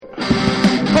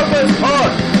Punkers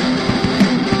Pod!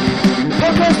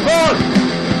 Punkers Pod!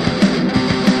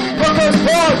 Punkers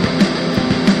Pod!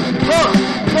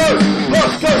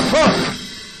 Punkers Pod!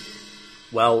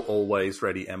 Well, always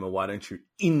ready, Emma. Why don't you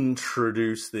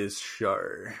introduce this show?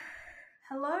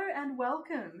 Hello and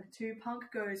welcome to Punk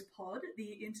Goes Pod,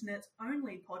 the internet's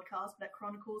only podcast that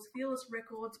chronicles Fearless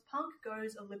Records' Punk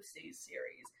Goes Ellipses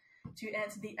series, to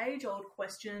answer the age-old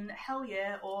question, hell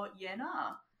yeah or yeah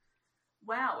nah.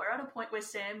 Wow, we're at a point where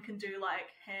Sam can do,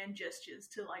 hand gestures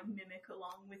to, mimic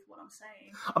along with what I'm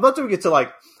saying. I'm not doing it to,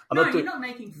 you're not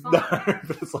making fun. No,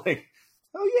 but it's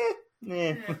oh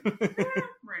yeah.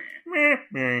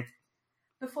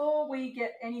 Before we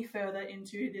get any further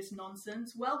into this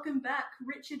nonsense, welcome back,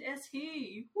 Richard S.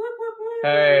 He. Whoop, whoop, whoop.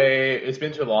 Hey, it's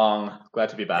been too long. Glad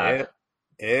to be back.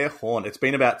 Air horn. It's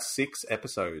been about 6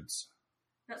 episodes.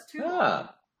 That's too long.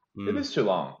 It is too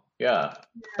long. Yeah.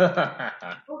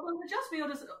 Well, just me, or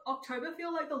does October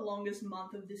feel like the longest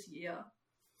month of this year?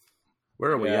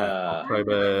 Where are we at?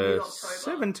 October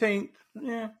 17th.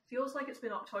 Yeah. Feels like it's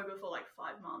been October for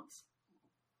 5 months.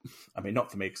 I mean,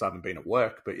 not for me because I haven't been at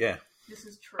work, but yeah. This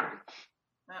is true.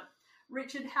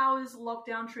 Richard, how is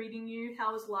lockdown treating you?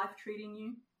 How is life treating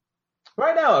you?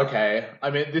 Right now, okay. I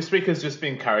mean, this week has just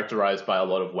been characterized by a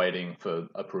lot of waiting for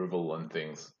approval and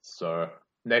things. So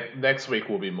next week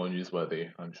will be more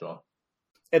newsworthy, I'm sure.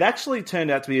 It actually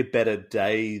turned out to be a better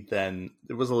day than...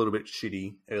 It was a little bit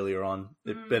shitty earlier on.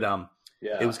 But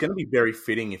it was going to be very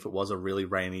fitting if it was a really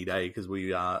rainy day, because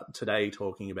we are today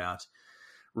talking about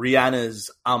Rihanna's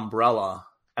Umbrella,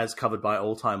 as covered by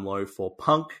All Time Low for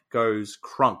Punk Goes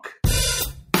Crunk.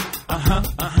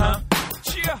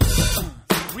 Yeah.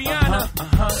 Rihanna.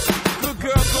 Good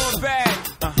girl going bad.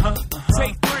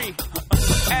 Take 3.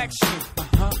 Action.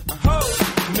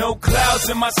 No clouds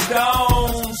in my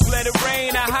stones. Let it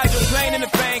rain. I hydroplane in the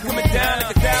thing. Coming down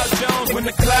like a Dow Jones. When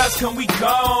the clouds come, we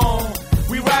gone.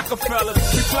 We Rockefellers.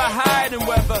 We fly higher than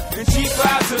weather. And cheap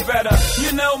vibes are better.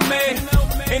 You know me.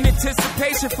 In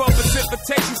anticipation for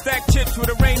precipitation, stack chips with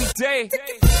a rainy day.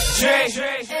 Jay,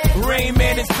 Rain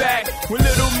Man is back with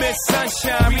Little Miss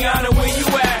Sunshine. Rihanna, where you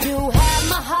at? You have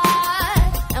my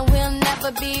heart, and we'll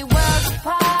never be worlds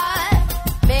apart.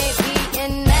 Maybe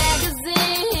in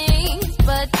magazines,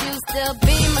 but you still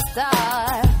be my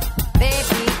star.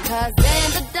 Baby, 'cause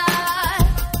in the dark,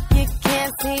 you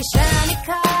can't see shiny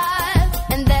cars.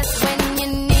 And that's when you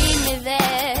need me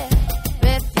there.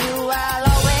 With you, I'll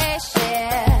always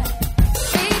share.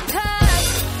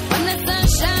 Because when the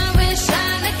sunshine, we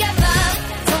shine together.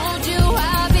 Told you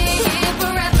I'll be here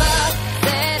forever.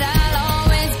 Said I'll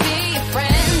always be your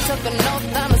friend. Took an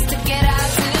oath, I'ma stick it out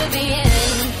to the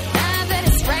end. Now that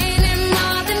it's raining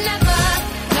more than ever,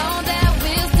 know that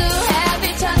we'll still have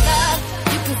each other.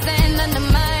 You can stand under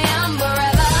my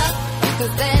umbrella. You can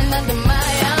stand under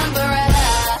my umbrella.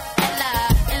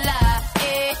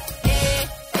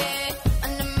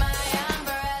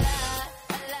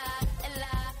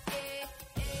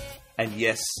 And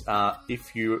yes,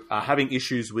 if you are having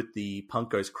issues with the Punk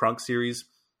Goes Crunk series,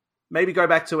 maybe go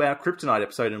back to our Kryptonite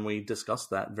episode and we discussed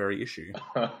that very issue.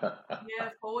 Yeah,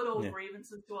 forward all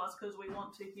grievances to us because we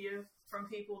want to hear from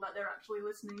people that they're actually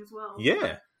listening as well.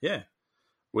 Yeah.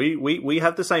 We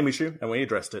have the same issue and we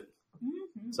addressed it.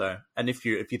 Mm-hmm. So, and if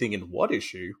you're thinking what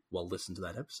issue, well, listen to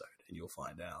that episode and you'll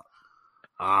find out.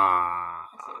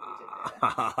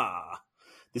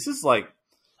 This is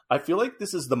I feel like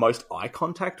this is the most eye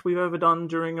contact we've ever done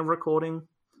during a recording.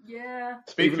 Yeah.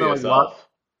 Speak for yourself.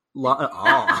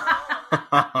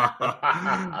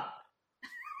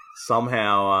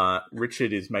 Somehow,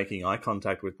 Richard is making eye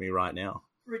contact with me right now.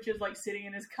 Richard's sitting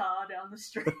in his car down the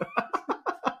street.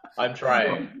 I'm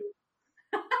trying.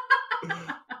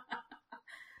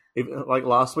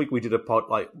 Last week we did a pod,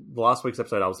 last week's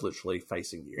episode I was literally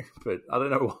facing you, but I don't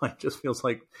know why, it just feels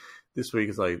like this week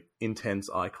is intense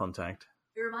eye contact.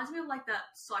 It reminds me of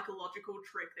that psychological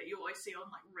trick that you always see on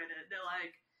Reddit. They're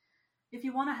if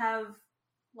you want to have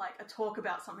a talk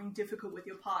about something difficult with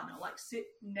your partner, sit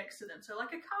next to them. So a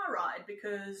car ride,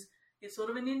 because it's sort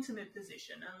of an intimate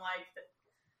position, and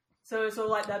so it's sort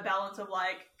of that balance of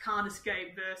can't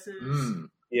escape versus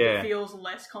it feels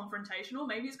less confrontational.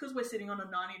 Maybe it's because we're sitting on a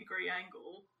 90-degree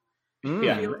angle. It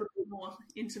feels a bit more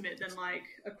intimate than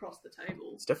across the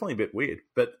table. It's definitely a bit weird,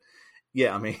 but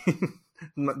yeah, I mean,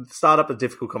 start up a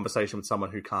difficult conversation with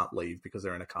someone who can't leave because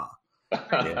they're in a car.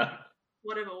 Yeah.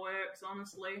 Whatever works,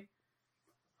 honestly.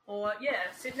 Or,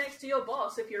 sit next to your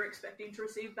boss if you're expecting to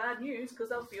receive bad news, because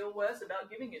they'll feel worse about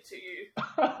giving it to you.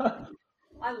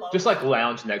 I love just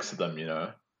lounge next to them,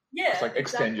 Yeah. Just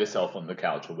extend yourself on the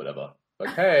couch or whatever.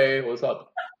 Hey, what's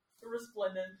up?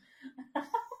 Resplendent.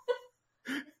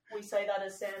 casually say that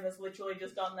as Sam has literally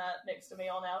just done that next to me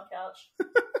on our couch.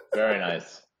 Very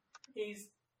nice. He's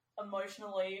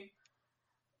emotionally,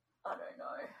 I don't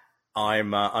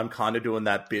know. I'm kind of doing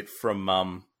that bit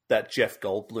from that Jeff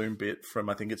Goldblum bit from,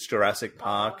 I think it's Jurassic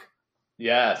Park.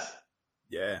 Yes.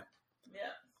 Yeah.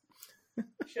 Yeah.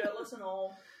 Shirtless and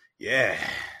all. Yeah.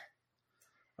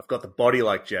 I've got the body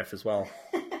like Jeff as well.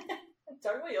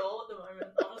 Don't we all at the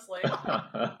moment, honestly?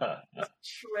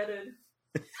 Shredded.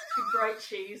 Great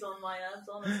cheese on my abs,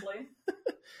 honestly.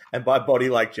 And by body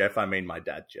like Jeff, I mean my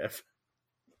dad, Jeff.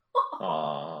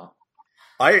 Aww.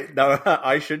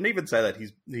 I shouldn't even say that.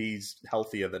 He's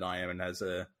healthier than I am and has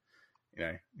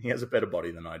he has a better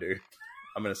body than I do.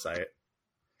 I'm going to say it.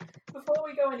 Before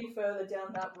we go any further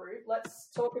down that route, let's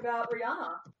talk about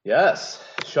Rihanna. Yes.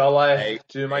 Shall I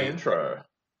do my intro?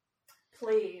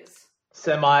 Please.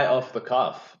 Semi off the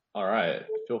cuff. All right.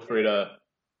 Feel free to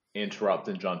interrupt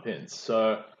and jump in.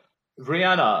 So,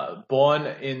 Rihanna, born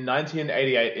in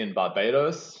 1988 in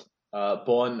Barbados,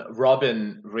 born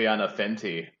Robin Rihanna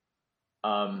Fenty,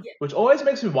 which always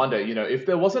makes me wonder, if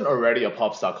there wasn't already a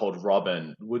pop star called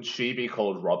Robin, would she be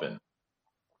called Robin?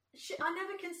 I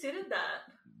never considered that.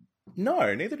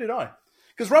 No, neither did I.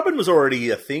 Because Robin was already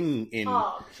a thing in...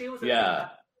 Oh, she was a thing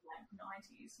back in the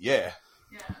 90s. Yeah.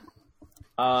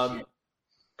 Yeah.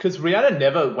 Because Rihanna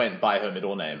never went by her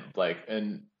middle name,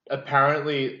 and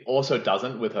apparently also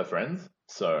doesn't with her friends,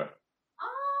 so...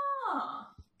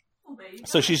 Well, there you go.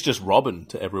 So she's just Robin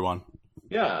to everyone.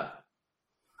 Yeah.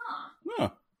 Yeah.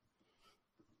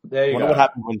 There you I wonder go. what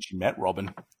happened when she met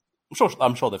Robin.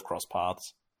 I'm sure they've crossed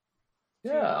paths.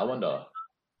 Yeah, I wonder.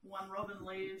 One Robin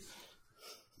leaves.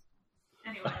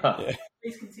 Anyway, Yeah.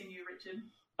 please continue, Richard.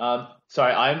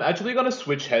 Sorry, I'm actually going to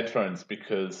switch headphones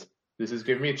because this is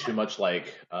giving me too much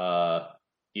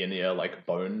in-ear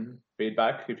bone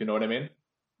feedback, if you know what I mean.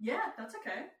 Yeah, that's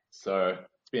okay. So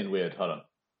it's being weird. Hold on.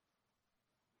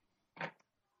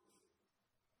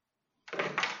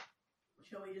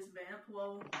 Shall we just vamp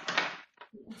while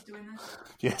he's doing this?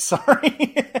 Yeah,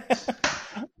 sorry.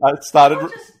 I started... I'm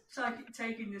just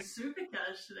taking this super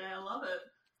cash today. I love it.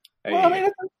 Hey. Well, I mean,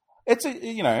 I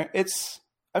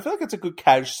feel like it's a good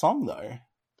cash song, though.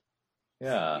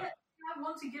 Yeah. I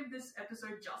want to give this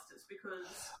episode justice because,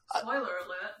 spoiler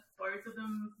alert, both of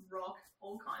them rock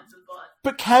all kinds of butt.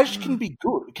 But cash can be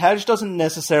good. Cash doesn't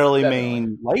necessarily Definitely.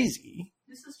 mean lazy.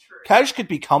 This is true. Cash could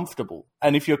be comfortable.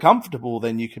 And if you're comfortable,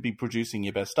 then you could be producing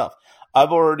your best stuff.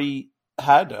 I've already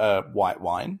had white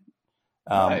wine.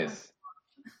 Nice.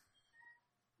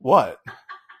 What?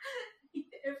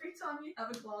 Every time you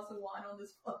have a glass of wine on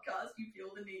this podcast, you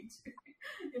feel the need to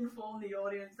inform the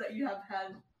audience that you have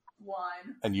had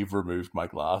wine. And you've removed my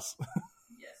glass.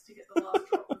 Yes, to get the last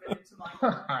drop of it into my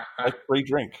glass. Like free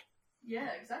drink. Yeah,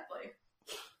 exactly.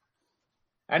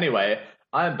 Anyway,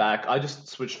 I'm back. I just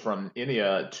switched from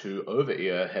in-ear to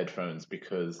over-ear headphones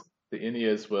because the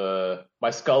in-ears my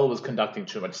skull was conducting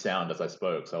too much sound as I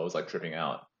spoke, so I was tripping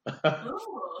out.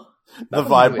 Ooh. The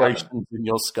vibrations in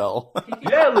your skull.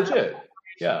 Yeah, legit.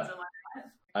 Yeah.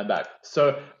 I'm back.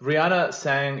 So Rihanna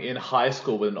sang in high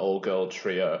school with an all-girl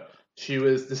trio. She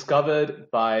was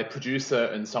discovered by producer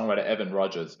and songwriter Evan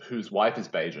Rogers, whose wife is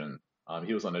Bajan.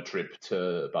 He was on a trip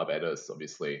to Barbados,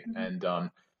 obviously, and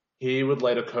he would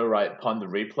later co-write Pon the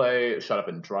Replay, Shut Up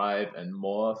and Drive, and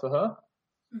more for her.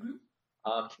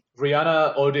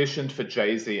 Rihanna auditioned for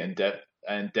Jay-Z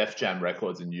and Def Jam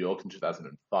Records in New York in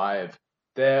 2005.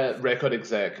 Their record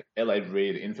exec, L.A.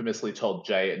 Reid, infamously told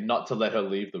Jay not to let her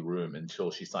leave the room until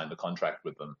she signed a contract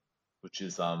with them, which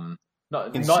is not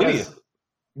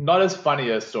as funny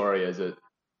a story as it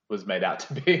was made out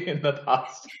to be in the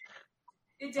past.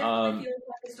 It definitely feels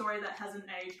like a story that hasn't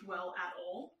aged well at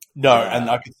all. No, and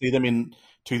I could see them in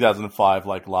 2005,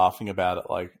 laughing about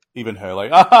it. Even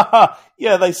her,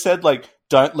 yeah, they said,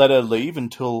 don't let her leave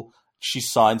until she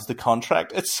signs the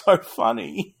contract. It's so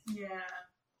funny. Yeah.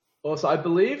 Also, I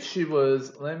believe she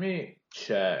was, let me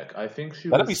check. I think she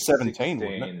That'd was be 17, 16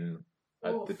 wouldn't it?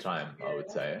 at the time, Yeah, I would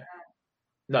say. that.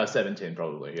 No, 17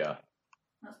 probably, yeah.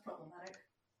 That's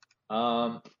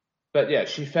problematic. But yeah,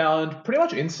 she found pretty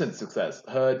much instant success.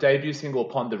 Her debut single,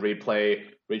 Pon the Replay,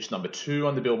 reached number 2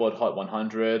 on the Billboard Hot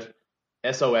 100.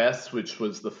 SOS, which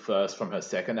was the first from her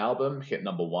second album, hit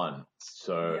number 1.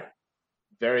 So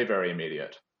very, very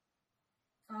immediate.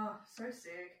 Oh, so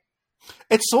sick.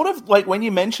 It's sort of when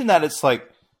you mention that, it's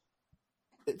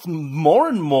it's more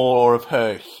and more of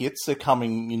her hits are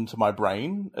coming into my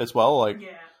brain as well.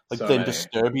 So then many.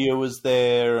 Disturbia was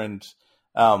there, and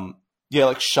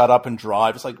Shut Up and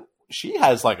Drive. It's she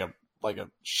has a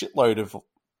shitload of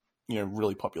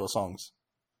really popular songs.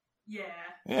 Yeah.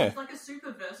 Yeah. It's a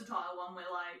super versatile one where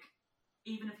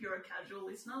even if you're a casual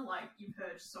listener, like, you've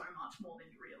heard so much more than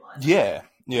you realise. Yeah.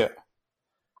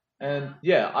 And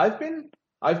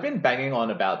I've been banging on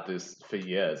about this for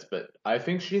years, but I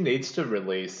think she needs to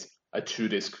release a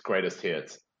 2-disc greatest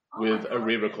hits with a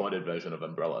re-recorded version of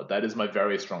Umbrella. That is my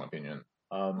very strong opinion.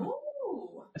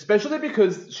 Especially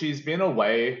because she's been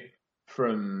away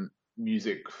from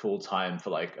music full time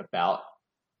for like about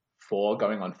 4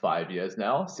 going on 5 years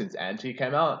now, since Anti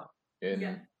came out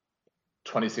in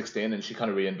 2016, and she kind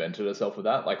of reinvented herself with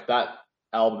that. Like, that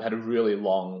album had a really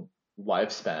long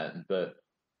lifespan, but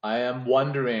I am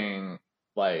wondering,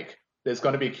 like, there's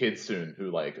going to be kids soon who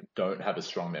like don't have a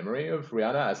strong memory of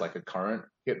Rihanna as like a current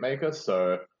hit maker,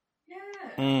 so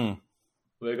we're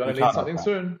going to need something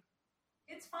soon.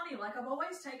 It's funny, like, I've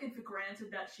always taken for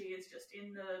granted that she is just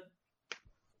in the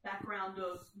background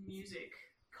of music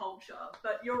culture,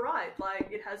 but you're right, like,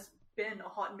 it has been a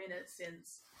hot minute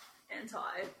since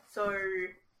Anti, so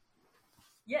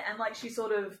yeah, and like, she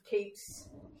sort of keeps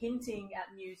hinting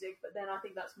at music, but then I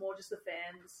think that's more just the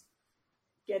fans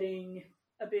getting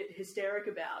a bit hysteric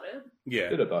about it. Yeah.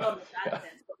 Not in that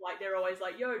sense, but like, they're always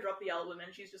like, yo, drop the album,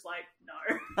 and she's just like, no.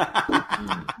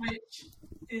 Which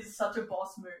is such a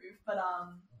boss move. But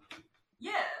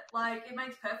yeah, like, it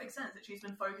makes perfect sense that she's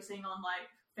been focusing on like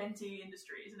Fenty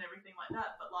Industries and everything like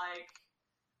that, but like,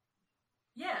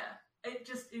 yeah, it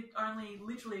only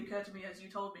literally occurred to me as you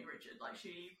told me, Richard, like,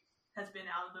 she has been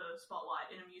out of the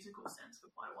spotlight in a musical sense for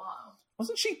quite a while.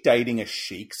 Wasn't she dating a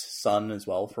sheik's son as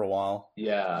well for a while?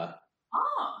 Yeah.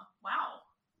 Ah, wow.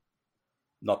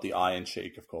 Not the Iron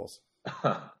Sheik, of course. Is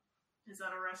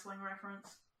that a wrestling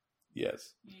reference?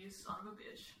 Yes. You son of a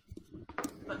bitch.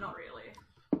 But not really.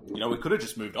 You know, we could have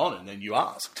just moved on and then you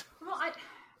asked. Well,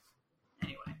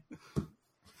 Anyway.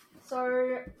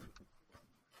 So,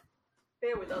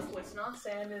 bear with us, listener.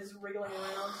 Sam is wriggling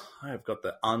around. I have got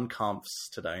the uncomfs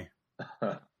today.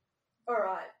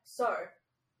 Alright, so,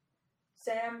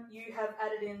 Sam, you have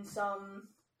added in some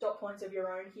dot points of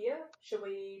your own here. Should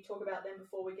we talk about them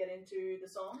before we get into the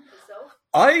song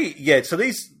itself? So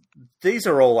these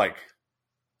are all like,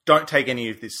 don't take any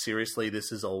of this seriously.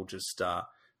 This is all just,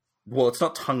 it's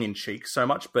not tongue-in-cheek so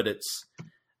much, but it's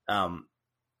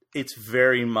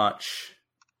very much,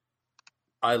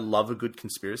 I love a good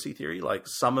conspiracy theory. Like,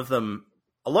 a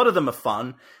lot of them are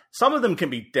fun. Some of them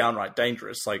can be downright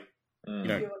dangerous. Like, you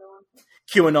know,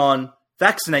 QAnon,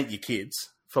 vaccinate your kids,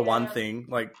 for one thing.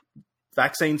 Like,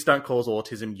 vaccines don't cause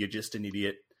autism. You're just an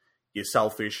idiot. You're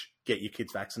selfish. Get your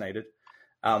kids vaccinated.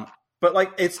 But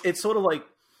like, it's sort of like,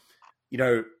 you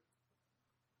know,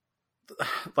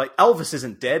 like, Elvis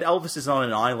isn't dead. Elvis is on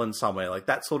an island somewhere. Like,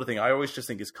 that sort of thing. I always just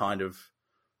think is kind of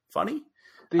funny.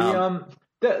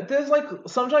 There's like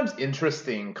sometimes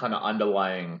interesting kind of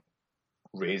underlying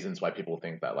reasons why people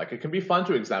think that. Like, it can be fun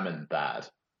to examine that.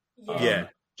 Yeah.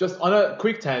 Just on a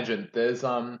quick tangent, there's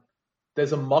a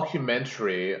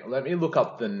mockumentary. Let me look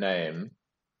up the name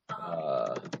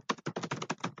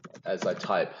as I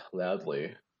type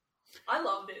loudly. I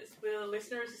love this. The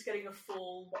listener is just getting a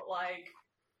full, but like,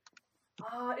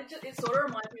 it sort of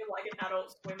reminds me of like an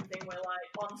Adult Swim thing where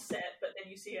like on set, but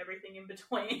then you see everything in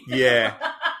between. Yeah.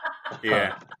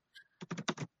 Yeah.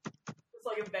 It's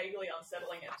like a vaguely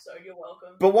unsettling episode. You're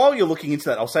welcome. But while you're looking into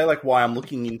that, I'll say like why I'm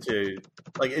looking into,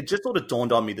 like, it just sort of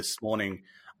dawned on me this morning.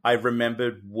 I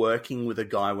remembered working with a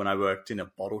guy when I worked in a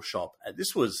bottle shop. And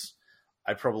this was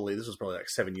probably like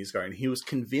 7 years ago, and he was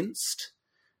convinced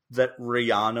that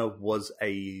Rihanna was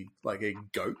a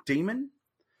goat demon.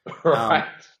 Right.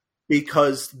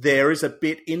 Because there is a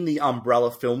bit in the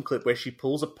Umbrella film clip where she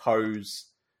pulls a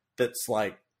pose that's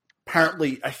like,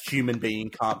 apparently a human being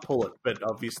can't pull it, but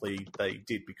obviously they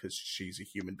did because she's a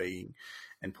human being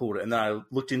and pulled it. And then I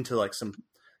looked into like some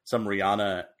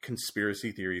Rihanna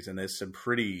conspiracy theories, and there's some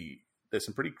pretty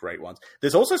great ones.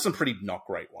 There's also some pretty not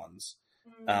great ones.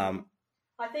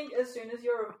 I think as soon as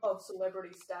you're of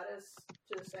celebrity status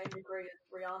to the same degree as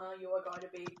Rihanna, you are going to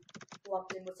be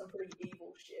lumped in with some pretty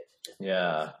evil shit.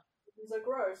 Yeah. Things are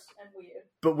gross and weird.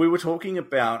 But we were talking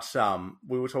about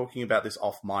this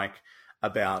off mic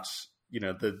about, you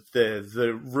know,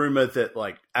 the rumor that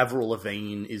like Avril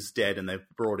Lavigne is dead and they've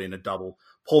brought in a double.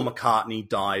 Paul McCartney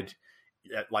died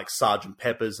at like Sgt.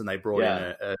 Pepper's and they brought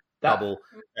in a double.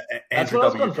 That's what I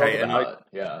was going to talk about.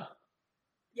 No.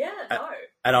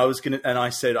 And I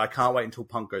said I can't wait until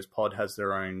Punk Goes Pod has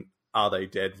their own "Are They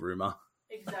Dead" rumor.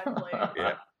 Exactly.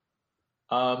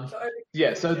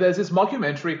 Yeah. So there's this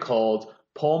mockumentary called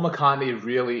 "Paul McCartney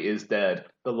Really Is Dead: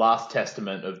 The Last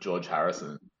Testament of George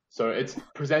Harrison." So it's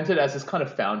presented as this kind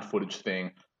of found footage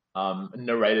thing,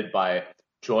 narrated by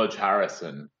George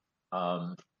Harrison.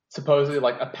 Supposedly,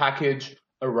 like, a package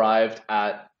arrived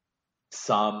at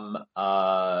some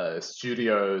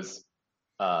studio's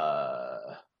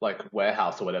like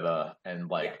warehouse or whatever, and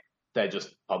like they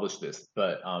just published this.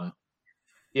 But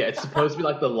yeah, it's supposed to be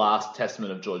like the last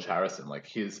testament of George Harrison, like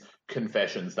his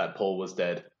confessions that Paul was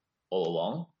dead all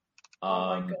along.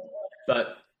 Oh my God.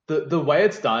 But the way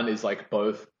it's done is like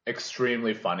both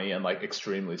extremely funny and like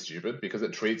extremely stupid, because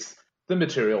it treats the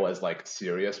material as like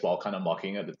serious while kind of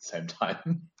mocking it at the same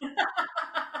time.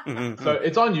 So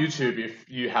it's on YouTube if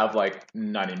you have like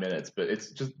 90 minutes, but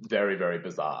it's just very, very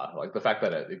bizarre. Like the fact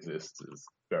that it exists is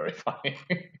very funny.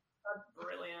 That's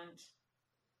brilliant.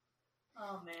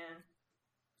 Oh man.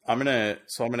 I'm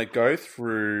gonna go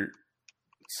through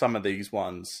some of these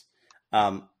ones.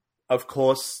 Of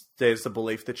course, there's the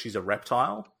belief that she's a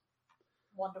reptile.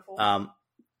 Wonderful.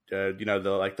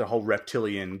 The whole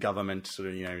reptilian government sort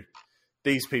of,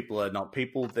 these people are not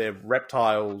people; they're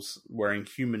reptiles wearing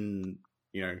human,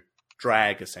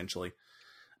 drag essentially.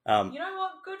 You know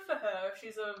what? Good for her.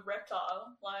 She's a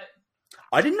reptile. Like,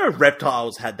 I didn't know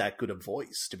reptiles had that good a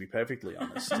voice. To be perfectly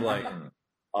honest,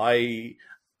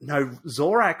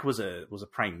 Zorak was a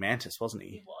praying mantis, wasn't he?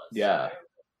 He was. Yeah. So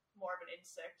more of an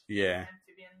insect. Yeah.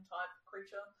 Amphibian type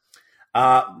creature.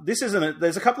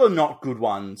 There's a couple of not good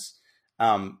ones. You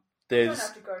don't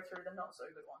have to go through the not so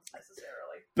good ones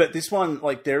necessarily. But this one,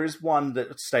 there is one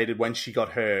that stated when she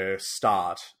got her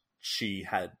start, she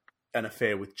had an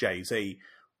affair with Jay-Z,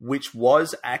 which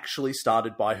was actually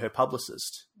started by her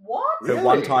publicist. What? Her Really?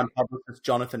 one-time publicist,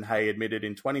 Jonathan Hay, admitted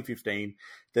in 2015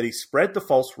 that he spread the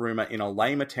false rumor in a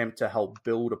lame attempt to help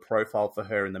build a profile for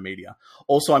her in the media.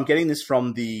 Also, I'm getting this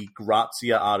from the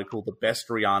Grazia article, The Best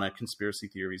Rihanna Conspiracy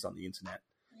Theories on the Internet.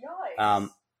 Yikes.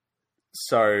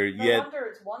 No wonder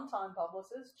it's one-time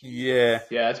publicist. Jesus. Yeah.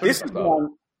 Yeah, it's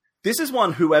This is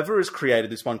one, whoever has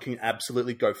created this one can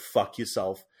absolutely go fuck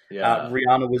yourself. Yeah.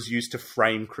 Rihanna was used to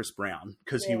frame Chris Brown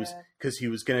because he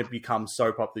was going to become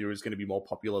so popular, he was going to be more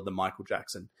popular than Michael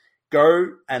Jackson. Go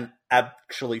and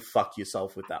actually fuck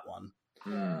yourself with that one.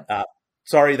 Yeah.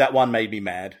 Sorry, that one made me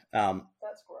mad.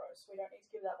 That's gross. We don't need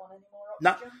to give that one any more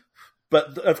No. oxygen.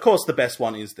 But of course, the best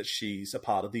one is that she's a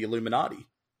part of the Illuminati.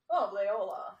 Oh, they all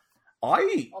are.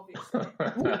 Obviously.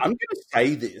 I'm going to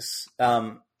say this.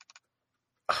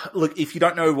 Look, if you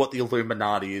don't know what the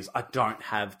Illuminati is, I don't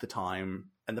have the time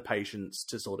and the patience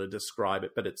to sort of describe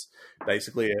it, but it's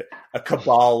basically a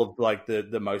cabal of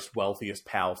the most wealthiest,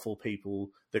 powerful people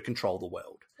that control the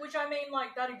world. Which, I mean,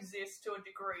 that exists to a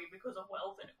degree because of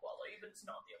wealth inequality, but it's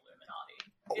not the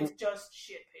Illuminati. It's just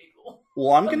shit people.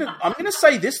 Well, I'm gonna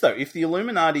say this though: if the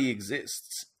Illuminati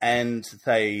exists and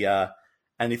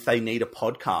if they need a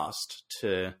podcast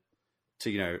to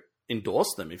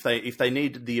endorse them, if they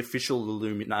need the official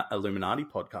Illuminati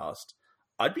podcast,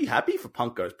 I'd be happy for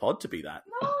Punk Goes Pod to be that.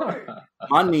 No.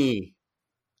 Money.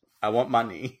 I want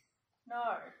money.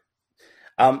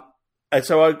 No. And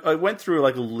so I went through a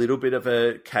little bit of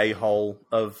a K-hole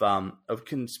of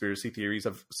conspiracy theories,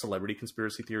 of celebrity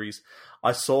conspiracy theories.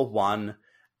 I saw one,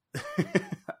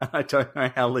 I don't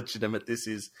know how legitimate this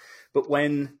is, but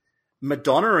when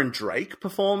Madonna and Drake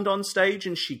performed on stage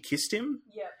and she kissed him,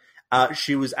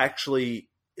 she was actually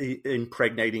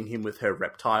impregnating him with her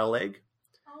reptile egg.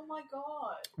 Oh my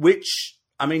God. Which,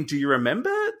 I mean, do you remember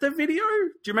the video?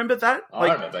 Do you remember that?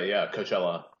 I remember, yeah,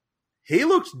 Coachella. He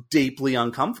looked deeply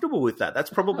uncomfortable with that. That's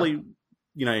probably, do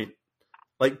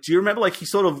you remember, he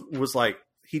sort of was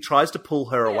he tries to pull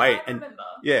her away. I remember.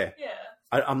 Yeah. Yeah.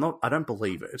 I don't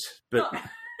believe it, but... No.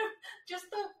 Just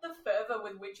the fervor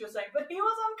with which you're saying, but he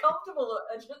was uncomfortable.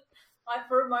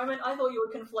 For a moment, I thought you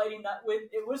were conflating that with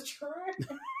it was true.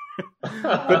 I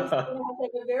was going to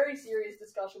have a very serious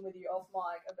discussion with you off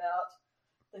mic about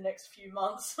the next few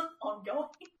months ongoing.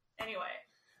 Anyway.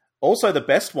 Also, the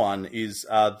best one is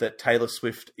that Taylor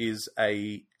Swift is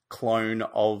a clone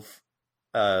of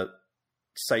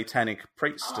satanic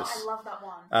priestess. Oh, I love that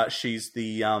one. She's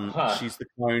the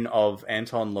clone of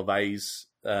Anton LaVey's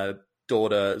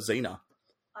daughter, Xena.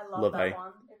 I love that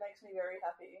one. It makes me very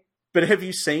happy. But have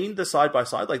you seen the side by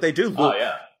side? They do look. Oh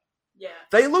yeah. Yeah.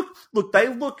 They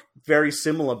look very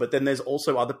similar, but then there's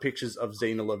also other pictures of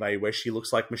Xena LaVey where she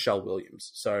looks like Michelle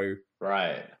Williams. So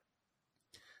right.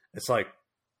 It's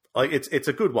it's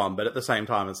a good one, but at the same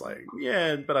time, it's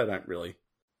yeah, but I don't really.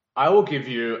 I will give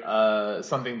you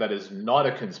something that is not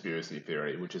a conspiracy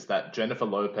theory, which is that Jennifer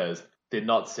Lopez did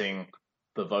not sing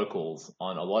the vocals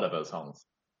on a lot of her songs.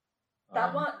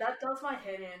 That that does my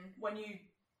head in when you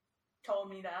told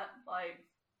me that.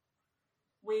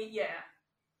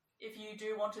 If you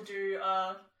do want to do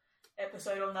a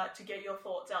episode on that to get your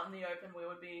thoughts out in the open, we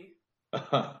would be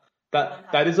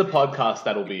That is a podcast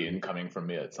that'll be incoming from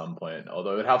me at some point.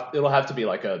 Although it'll have to be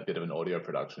like a bit of an audio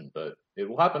production, but it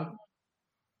will happen.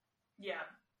 Yeah,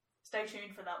 stay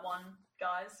tuned for that one,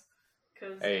 guys.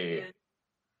 Because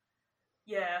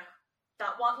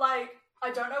that one, like,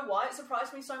 I don't know why it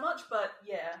surprised me so much, but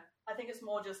yeah, I think it's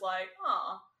more just like,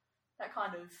 that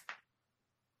kind of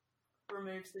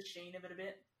removes the sheen of it a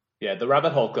bit. Yeah, the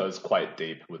rabbit hole goes quite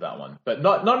deep with that one, but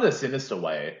not in a sinister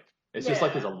way. It's just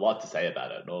like there's a lot to say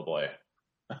about it. Oh boy.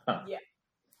 Yeah.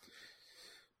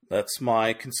 That's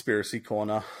my conspiracy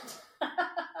corner.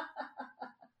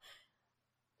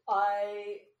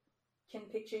 I can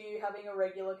picture you having a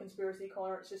regular conspiracy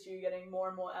corner. It's just you getting more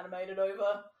and more animated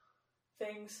over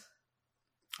things.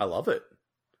 I love it.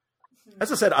 As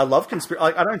I said, I love conspiracy.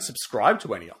 I don't subscribe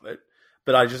to any of it,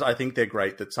 but I think they're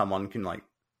great that someone can like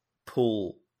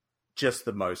pull just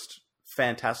the most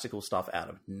fantastical stuff out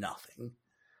of nothing.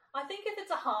 I think if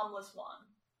it's a harmless one,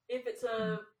 if it's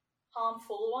a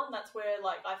harmful one, that's where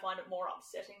like I find it more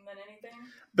upsetting than anything.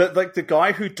 But like the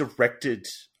guy who directed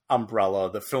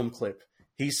Umbrella, the film clip,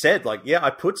 he said like, yeah, I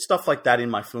put stuff like that in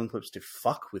my film clips to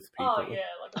fuck with people. Oh yeah,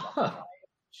 like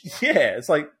yeah, it's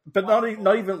like, but not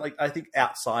even like, I think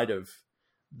outside of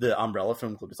the Umbrella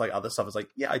film clip, it's like other stuff. It's like,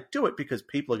 yeah, I do it because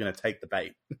people are going to take the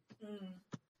bait.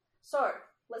 So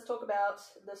let's talk about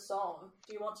the song.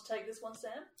 Do you want to take this one,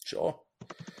 Sam? Sure.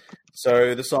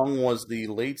 So the song was the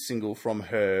lead single from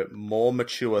her more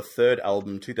mature third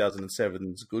album,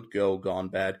 2007's Good Girl Gone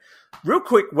Bad. Real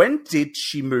quick, when did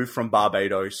she move from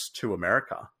Barbados to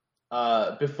America?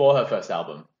 Before her first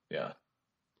album, yeah.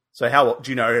 So how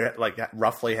do you know, like,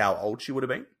 roughly how old she would have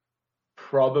been?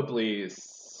 Probably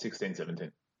 16,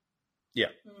 17. Yeah.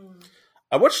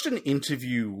 I watched an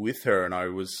interview with her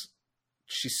and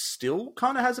she still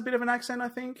kind of has a bit of an accent, I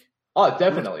think. Oh,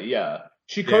 definitely, yeah.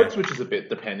 She code switches a bit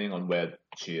depending on where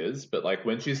she is, but like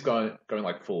when she's going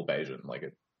like full Bayesian, like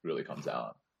it really comes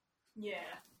out. Yeah.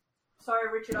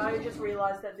 Sorry, Richard, I just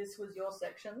realised that this was your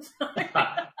section.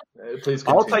 Please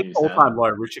continue, I'll take all time low.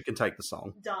 Richard can take the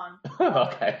song. Done.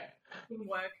 Okay. Didn't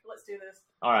work. Let's do this.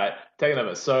 All right, taking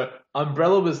over. So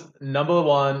Umbrella was number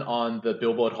 1 on the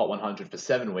Billboard Hot 100 for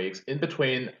 7 weeks, in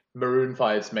between Maroon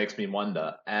 5's Makes Me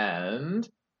Wonder and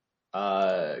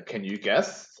can you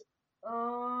guess?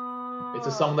 It's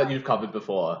a song that you've covered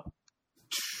before.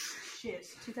 Shit,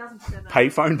 2007.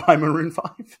 Payphone by Maroon 5?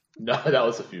 No, that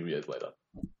was a few years later.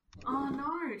 Oh no,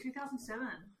 2007.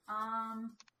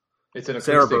 It's an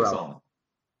acoustic song.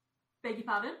 Beg your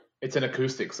pardon? It's an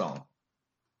acoustic song.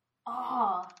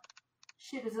 Oh,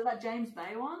 shit, is it that James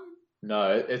Bay one?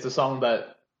 No, it's a song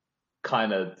that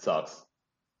kind of sucks.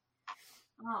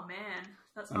 Oh man,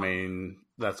 I mean,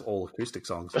 that's all acoustic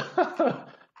songs.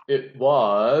 It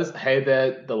was Hey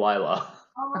There, Delilah.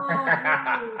 Oh,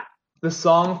 no. The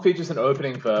song features an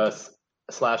opening verse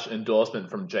 / endorsement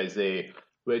from Jay-Z,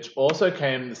 which also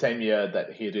came the same year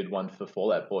that he did one for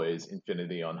Fall Out Boy's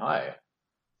Infinity on High.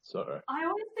 So I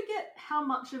always forget how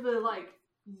much of a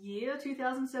year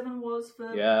 2007 was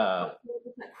for that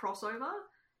crossover.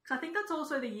 Because I think that's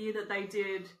also the year that they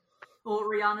did, or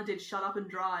Rihanna did Shut Up and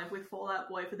Drive with Fall Out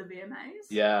Boy for the VMAs.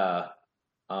 Yeah.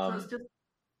 So it's just,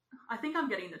 I think I'm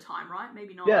getting the time right,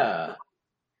 maybe not. Yeah.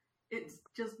 It's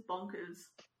just bonkers.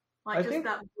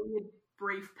 That weird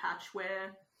brief patch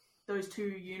where those two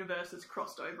universes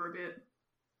crossed over a bit.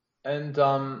 And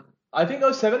I think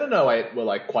 07 and 08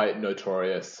 were quite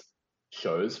notorious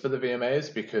shows for the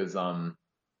VMAs because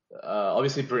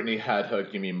obviously Britney had her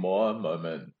Gimme More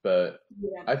moment, but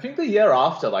I think the year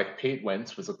after, Pete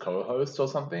Wentz was a co-host or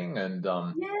something, and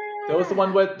that was the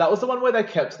one where they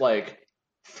kept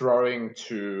throwing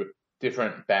to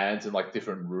different bands in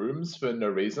different rooms for no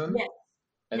reason. Yeah.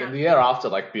 And then the year after,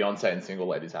 Beyonce and Single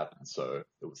Ladies happened, so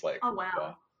it was oh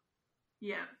wow,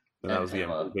 yeah. And that was the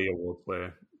MTV Awards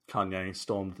where Kanye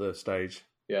stormed the stage.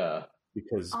 Yeah,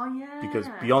 because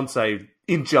Beyonce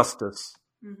Injustice.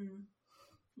 Mm-hmm.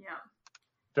 Yeah,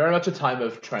 very much a time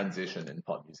of transition in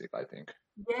pop music, I think.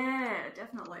 Yeah,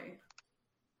 definitely.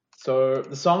 So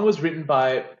the song was written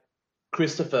by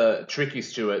Christopher Tricky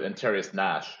Stewart and Terrence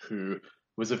Nash, who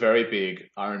was a very big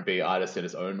R&B artist in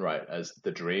his own right as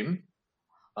The Dream.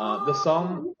 The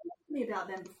song. You told me about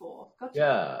them before.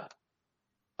 Gotcha.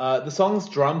 Yeah. The song's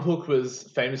drum hook was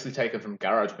famously taken from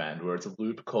GarageBand, where it's a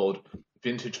loop called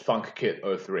Vintage Funk Kit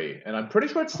 03, and I'm pretty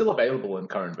sure it's still available in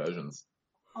current versions.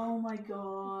 Oh my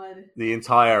god! The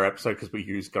entire episode, because we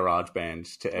use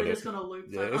GarageBand to edit. We're just gonna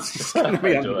loop that. Yeah, it's just gonna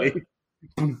be underneath.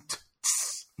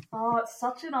 Oh, it's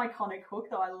such an iconic hook,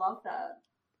 though. I love that.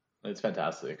 It's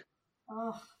fantastic.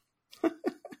 Oh.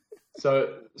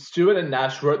 So Stewart and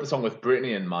Nash wrote the song with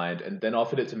Britney in mind, and then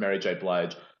offered it to Mary J.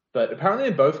 Blige, But apparently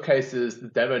in both cases, the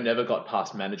demo never got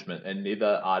past management and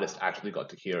neither artist actually got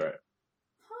to hear it.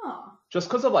 Huh. Just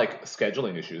because of like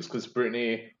scheduling issues, because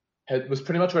Britney was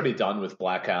pretty much already done with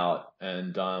Blackout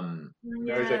and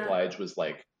Mary J. Blige was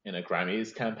like in a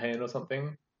Grammys campaign or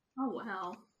something. Oh,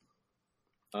 wow.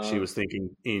 She was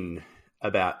thinking in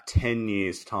about 10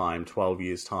 years' time, 12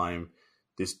 years' time,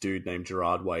 this dude named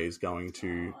Gerard Way is going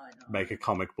to make a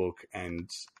comic book and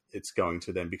it's going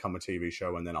to then become a TV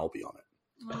show and then I'll be on it.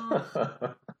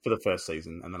 For the first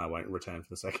season, and then I won't return for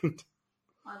the second.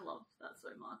 I love that so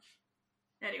much.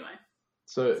 Anyway.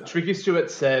 So Tricky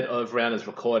Stewart said of Rihanna's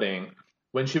recording,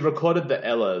 when she recorded the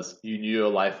Ellas, you knew your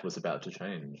life was about to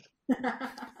change.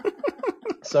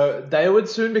 So they would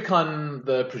soon become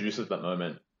the producers at that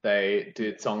moment. They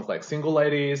did songs like Single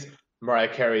Ladies,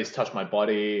 Mariah Carey's Touch My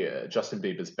Body, Justin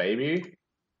Bieber's Baby.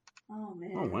 Oh,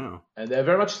 man. Oh, wow. And they're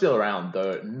very much still around,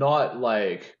 though. Not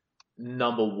like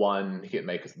number one hit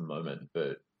makers at the moment,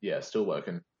 but yeah, still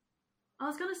working. I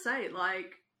was going to say,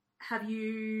 like, have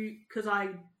you, because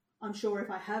I'm sure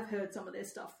if I have heard some of their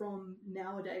stuff from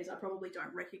nowadays, I probably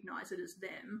don't recognize it as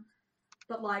them,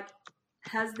 but like,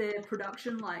 has their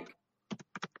production, like,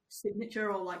 signature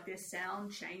or like their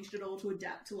sound changed at all to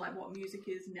adapt to like what music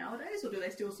is nowadays, or do they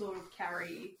still sort of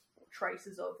carry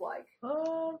traces of like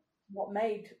what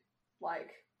made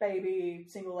like Baby,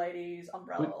 Single Ladies,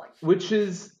 Umbrella, which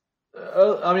is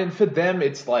I mean, for them,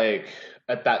 it's like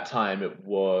at that time it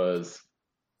was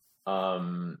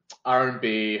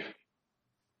R&B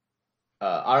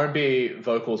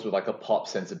vocals with like a pop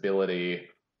sensibility,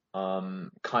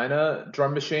 kind of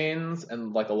drum machines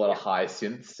and like a lot of high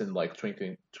synths and like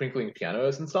twinkling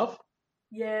pianos and stuff.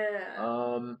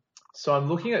 Yeah. So I'm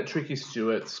looking at Tricky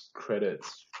Stewart's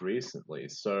credits recently.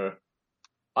 So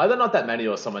either not that many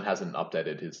or someone hasn't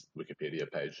updated his Wikipedia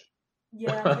page.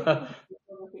 Yeah, I think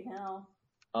I'm looking now.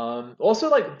 Also,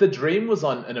 like, The Dream was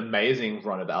on an amazing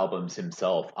run of albums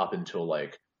himself up until,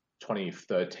 like,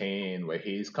 2013, where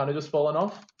he's kind of just fallen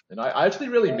off. And I actually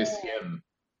really miss him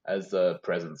as a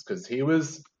presence, because he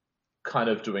was kind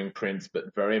of doing Prince,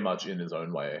 but very much in his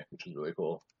own way, which was really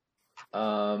cool.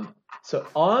 So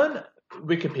on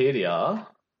Wikipedia,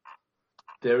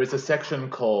 there is a section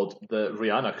called the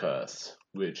Rihanna Curse,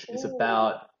 which is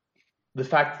about the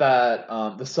fact that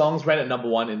the songs ran at number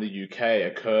one in the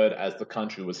UK occurred as the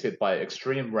country was hit by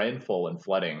extreme rainfall and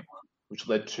flooding, which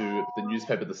led to the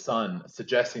newspaper The Sun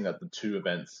suggesting that the two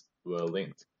events were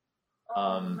linked.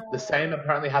 The same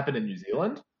apparently happened in New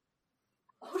Zealand.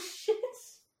 Oh, shit.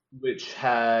 Which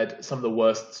had some of the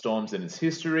worst storms in its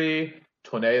history,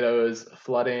 tornadoes,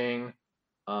 flooding.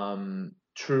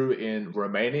 True in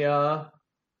Romania,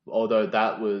 although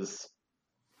that was...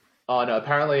 Oh, no,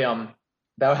 apparently...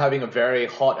 they were having a very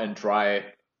hot and dry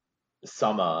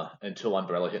summer until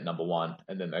Umbrella hit number one,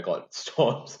 and then they got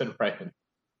storms and rain.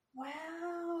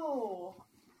 Wow.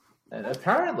 And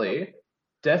apparently,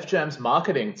 Def Jam's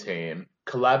marketing team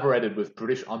collaborated with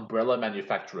British umbrella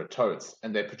manufacturer Totes,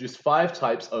 and they produced 5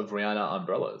 types of Rihanna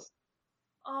umbrellas.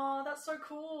 Oh, that's so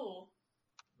cool.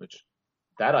 Which,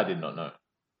 that I did not know.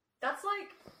 That's like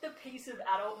the piece of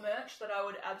adult merch that I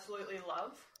would absolutely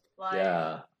love. Like,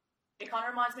 yeah. It kind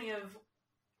of reminds me of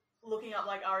looking up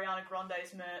like Ariana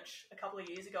Grande's merch a couple of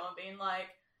years ago and being like,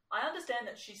 I understand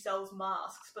that she sells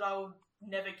masks, but I will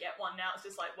never get one now. It's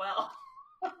just like, well.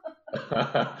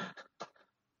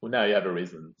 Well, now you have a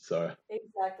reason, so.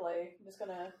 Exactly. I'm just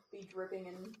going to be dripping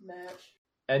in merch.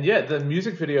 And yeah, the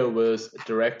music video was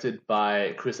directed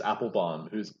by Chris Applebaum,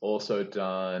 who's also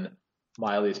done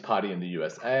Miley's Party in the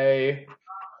USA.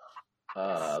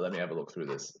 Let me have a look through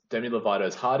this. Demi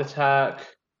Lovato's Heart Attack.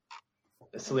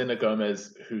 Selena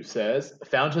Gomez, who says,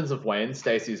 Fountains of Wayne,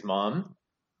 Stacey's mom.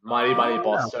 Mighty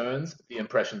Boss Stones, The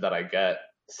Impression That I Get.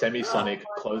 Semisonic,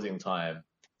 Closing Time.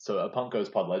 So a Punk Goes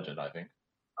Pod legend, I think.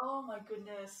 Oh my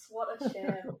goodness, what a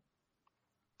champ.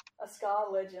 A ska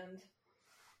legend.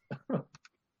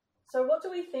 So what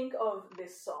do we think of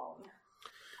this song?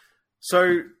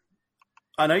 So,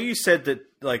 I know you said that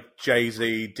like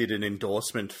Jay-Z did an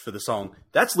endorsement for the song.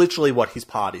 That's literally what his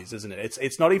part is, isn't it?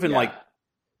 It's not even like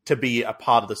to be a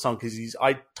part of the song, because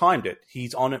I timed it.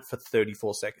 He's on it for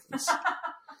 34 seconds.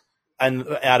 And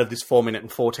out of this 4 minute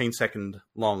and 14 second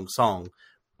long song.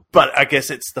 But I guess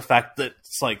it's the fact that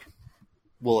it's like,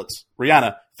 well, it's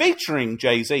Rihanna featuring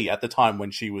Jay-Z at the time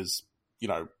when she was,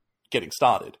 getting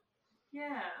started.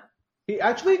 Yeah. He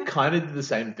actually kind of did the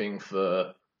same thing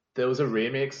for... There was a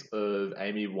remix of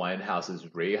Amy Winehouse's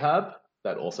Rehab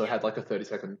that also had like a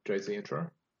 30-second Jay-Z intro.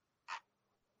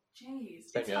 Jeez.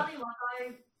 It's funny, like,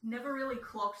 I never really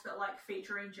clocked that like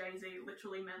featuring Jay-Z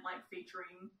literally meant like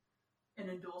featuring an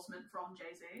endorsement from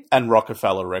Jay-Z. And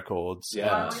Rockefeller Records. Yeah. I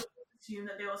And always assume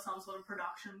that there was some sort of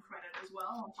production credit as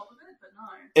well on top of it, but no.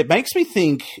 it makes me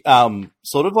think,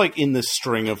 sort of like in the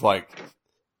string of like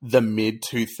the mid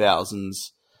 2000s.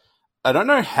 I don't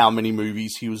know how many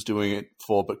movies he was doing it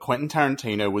for, but Quentin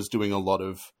Tarantino was doing a lot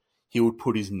of. He would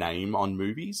put his name on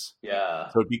movies. Yeah.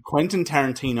 So it'd be Quentin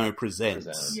Tarantino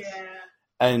Presents. Yeah.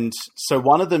 And so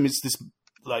one of them is this,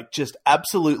 like, just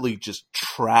absolutely just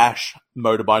trash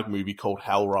motorbike movie called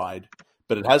Hell Ride,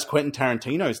 but it has Quentin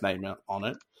Tarantino's name on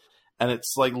it. And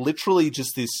it's, like, literally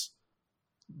just this...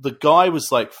 The guy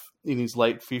was, like, in his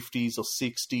late 50s or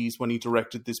 60s when he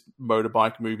directed this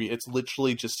motorbike movie. It's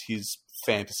literally just his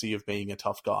fantasy of being a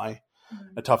tough guy.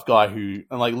 Mm. A tough guy who...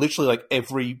 And, like, literally, like,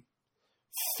 every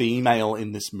female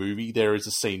in this movie, there is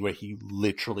a scene where he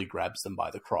literally grabs them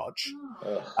by the crotch.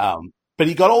 Oh. But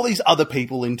he got all these other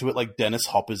people into it, like Dennis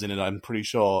Hopper's in it. I'm pretty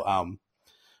sure,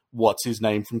 what's his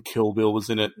name from Kill Bill was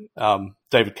in it.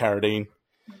 David Carradine.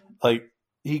 Like,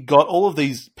 he got all of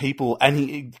these people and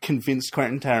he convinced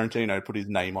Quentin Tarantino to put his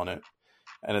name on it.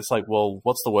 And it's like, well,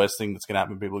 what's the worst thing that's going to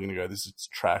happen? People are going to go, this is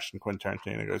trash. And Quentin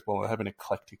Tarantino goes, well, I have an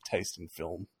eclectic taste in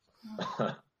film.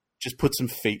 Just put some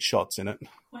feet shots in it.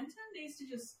 Quentin needs to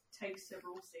just take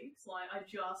several seats. Like, I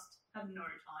just have no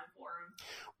time for him.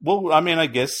 Well, I mean, I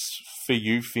guess for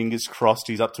you, fingers crossed,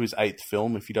 he's up to his 8th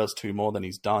film. If he does 2 more, then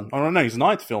he's done. Oh, no, his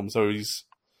 9th film, so he's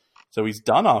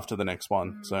done after the next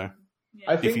one. So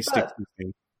Yeah. if he sticks to his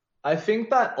thing. I think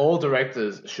that all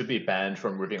directors should be banned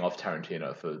from ripping off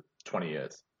Tarantino for 20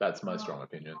 years. That's my strong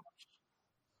opinion.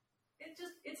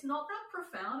 It's not that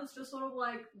profound. It's just sort of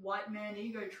like white man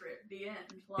ego trip. The end.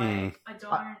 Like I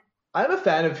don't. I'm a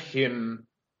fan of him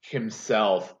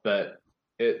himself, but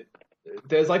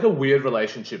there's like a weird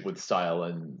relationship with style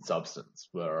and substance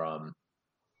where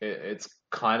it's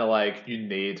kind of like you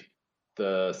need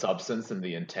the substance and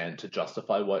the intent to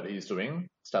justify what he's doing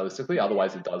stylistically.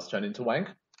 Otherwise, it does turn into wank.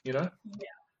 You know?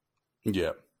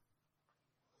 Yeah.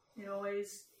 It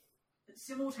always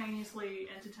simultaneously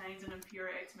entertains and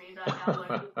infuriates me that our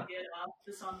local theatre,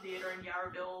 the Sun Theatre in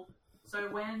Yarraville. So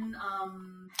when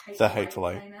Hateful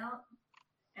Eight came out,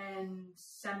 and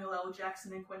Samuel L.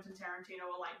 Jackson and Quentin Tarantino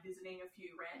were like visiting a few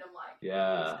random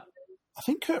I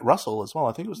think Kurt Russell as well.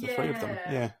 I think it was the 3 of them.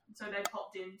 Yeah. So they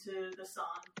popped into the Sun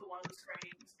for one of the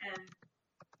screenings, and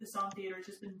the Sun Theatre has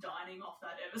just been dining off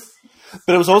that ever since.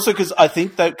 But it was also because I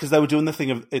think that because they were doing the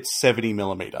thing of it's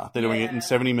 70mm. They're doing it in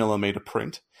 70mm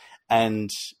print.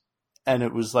 And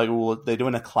it was like, well, they're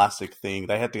doing a classic thing.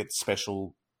 They had to get a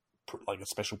special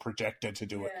projector to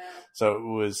do it. So it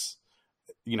was,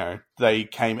 you know, they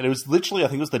came, and it was literally, I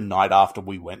think it was the night after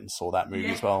we went and saw that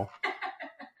movie as well.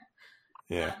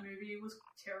 Yeah. That movie was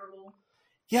terrible.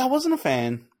 Yeah, I wasn't a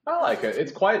fan. I like it.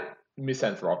 It's quite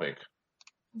misanthropic.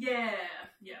 Yeah.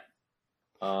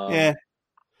 Yeah.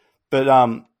 But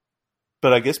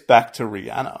I guess back to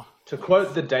Rihanna. To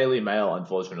quote the Daily Mail,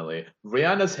 unfortunately,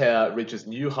 Rihanna's hair reaches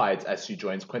new heights as she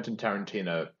joins Quentin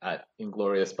Tarantino at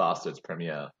Inglourious Basterds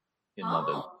premiere in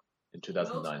London in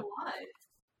 2009.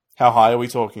 How high are we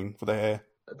talking for the hair?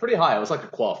 Pretty high. It was like a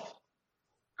coif.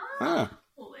 Well,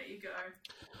 there you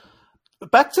go.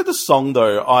 Back to the song,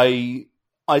 though. I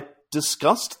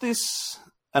discussed this,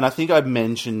 and I think I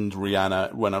mentioned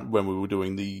Rihanna when we were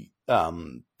doing the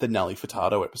Nelly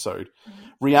Furtado episode.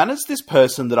 Rihanna's this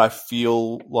person that I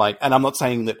feel like, and I'm not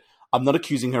saying that, I'm not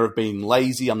accusing her of being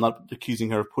lazy, I'm not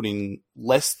accusing her of putting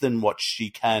less than what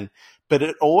she can, but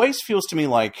it always feels to me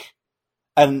like,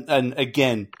 and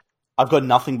again, I've got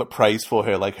nothing but praise for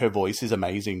her, like her voice is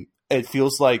amazing. It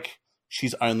feels like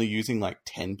she's only using like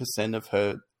 10% of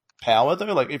her power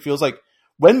though, like it feels like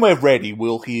when we're ready,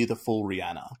 we'll hear the full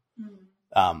Rihanna.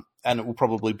 And it will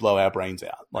probably blow our brains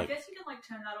out. Like, I guess you can like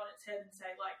turn that on its head and say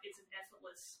like it's an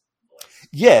effortless voice.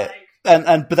 Yeah,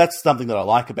 like, but that's something that I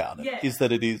like about it, Yeah. is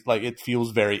that it is like it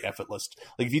feels very effortless.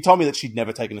 Like if you told me that she'd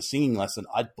never taken a singing lesson,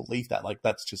 I'd believe that. Like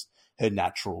that's just her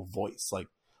natural voice. Like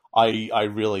I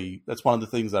really, that's one of the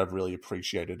things that I've really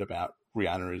appreciated about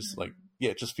Rihanna is like, yeah,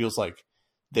 it just feels like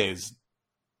there's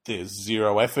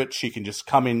zero effort. She can just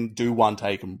come in, do one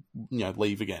take, and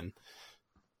leave again.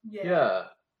 Yeah.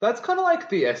 That's kind of like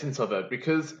the essence of it,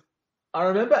 because I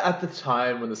remember at the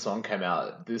time when the song came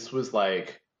out, this was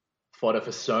like fodder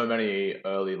for so many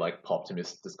early like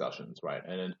Poptimist discussions, right?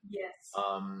 And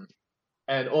yes.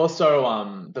 And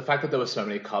also the fact that there were so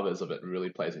many covers of it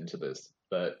really plays into this.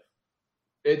 But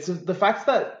it's the fact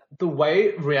that the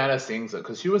way Rihanna sings it,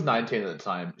 because she was 19 at the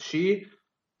time, she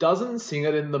doesn't sing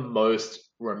it in the most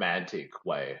romantic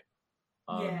way.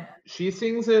 She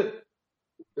sings it.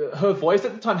 Her voice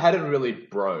at the time hadn't really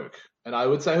broke, and I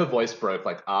would say her voice broke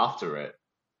like after it.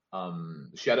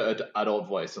 She had an adult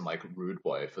voice in like Rude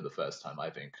Boy for the first time, I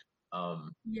think.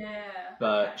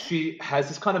 But she has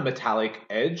this kind of metallic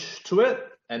edge to it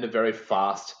and a very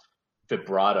fast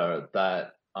vibrato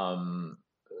that,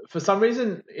 for some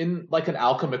reason, in like an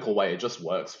alchemical way, it just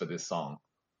works for this song.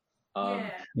 So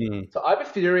I have a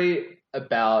theory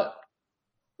about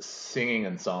singing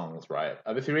and songs, right? I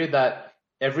have a theory that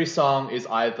every song is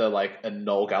either like a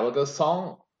Noel Gallagher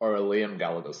song or a Liam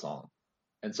Gallagher song.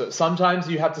 And so sometimes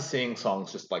you have to sing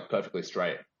songs just like perfectly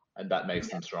straight, and that makes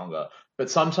them stronger.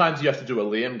 But sometimes you have to do a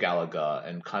Liam Gallagher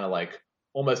and kind of like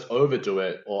almost overdo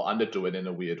it or underdo it in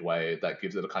a weird way that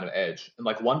gives it a kind of edge. And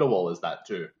like Wonderwall is that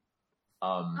too.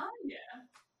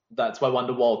 That's why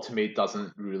Wonderwall to me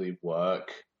doesn't really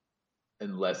work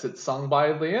unless it's sung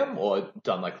by Liam or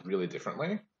done like really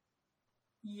differently.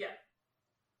 Yeah.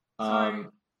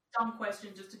 So, dumb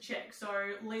question just to check. So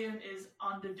Liam is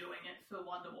underdoing it for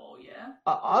Wonderwall, yeah?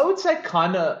 I would say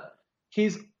kind of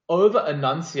he's over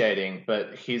enunciating,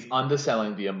 but he's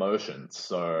underselling the emotions.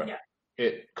 So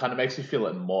it kind of makes you feel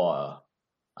it more,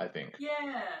 I think.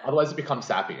 Yeah. Otherwise it becomes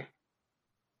sappy.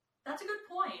 That's a good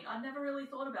point. I never really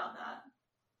thought about that.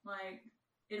 Like,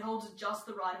 it holds just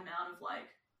the right amount of like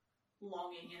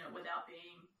longing in it without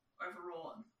being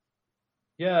overwrought.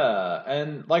 Yeah,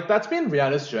 and like that's been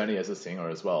Rihanna's journey as a singer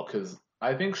as well, because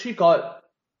I think she got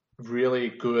really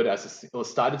good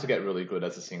started to get really good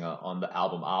as a singer on the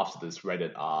album after this,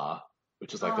 Rated R,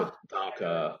 which is like a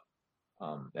darker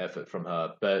effort from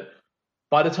her. But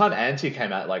by the time Anti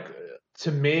came out, like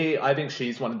to me, I think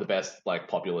she's one of the best like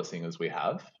popular singers we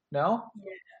have now,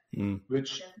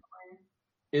 which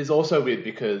is also weird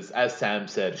because, as Sam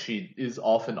said, she is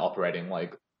often operating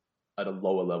like at a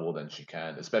lower level than she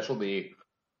can, especially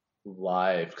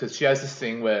live, because she has this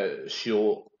thing where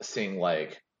she'll sing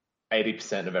like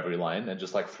 80% of every line and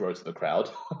just like throw to the crowd,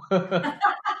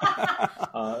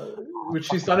 which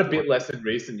she's done a bit less in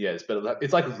recent years, but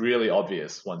it's like really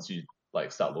obvious once you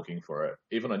like start looking for it,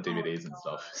 even on DVDs and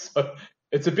stuff. So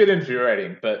it's a bit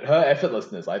infuriating, but her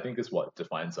effortlessness, I think, is what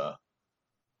defines her.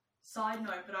 Side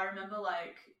note, but I remember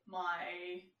like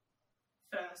my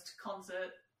first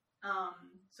concert,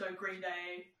 so Green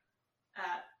Day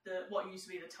at what used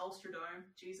to be the Telstra Dome.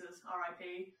 Jesus,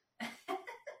 R.I.P.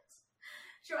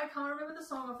 Sure, I can't remember the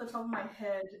song off the top of my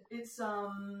head. It's I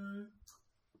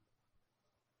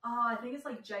think it's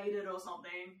like Jaded or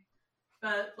something,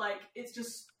 but like it's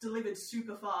just delivered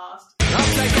super fast.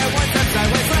 I'll take it one step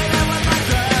sideways, right out with my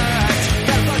drugs.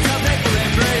 Gotta fuck up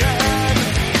equilibrium.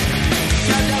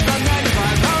 Can't help the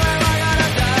 95, how am I gonna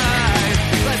die?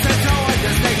 Listen to our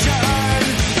distinction.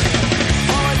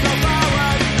 Always go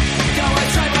forward, go and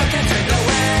try but can't take the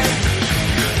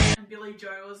wind. And Billy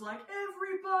Joe was like,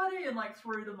 everybody, and like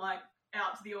threw the mic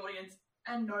out to the audience,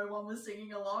 and no one was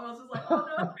singing along. I was just like, oh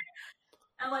no.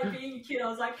 And like being a kid, I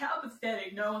was like, how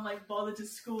pathetic. No one like bothered to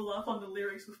school up on the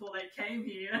lyrics before they came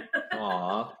here.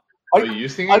 Aww. Were you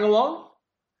singing along?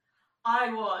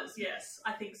 I was, yes.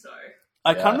 I think so.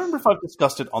 I can't remember if I've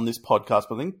discussed it on this podcast,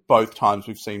 but I think both times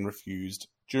we've seen Refused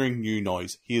during New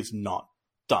Noise, he is not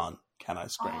done Can I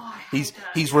Scream. He's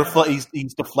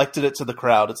deflected it to the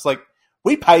crowd. It's like,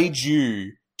 we paid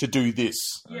you to do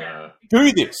this. Yeah.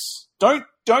 Do this. Don't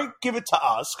give it to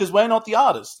us, because we're not the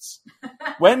artists.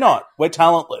 We're not. We're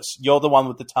talentless. You're the one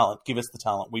with the talent. Give us the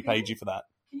talent. We paid you for that.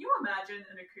 Can you imagine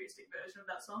an acoustic version of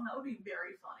that song? That would be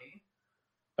very funny.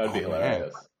 That would be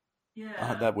hilarious.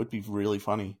 Yeah. That would be really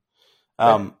funny.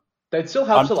 They'd still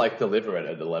have to like deliver it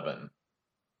at 11.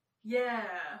 Yeah.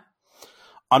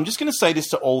 I'm just going to say this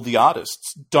to all the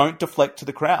artists. Don't deflect to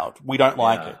the crowd. We don't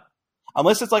like it.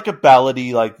 Unless it's like a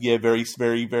ballady, like, very,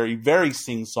 very, very, very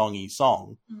sing-songy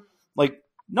song. Like,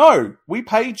 no, we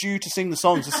paid you to sing the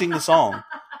song, to sing the song.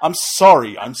 I'm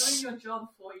sorry. I'm doing your job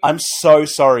for you. I'm so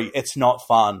sorry. It's not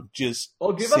fun. Just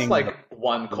give us like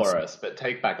one chorus, but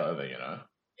take back over, you know?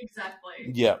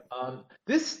 Exactly. Yeah.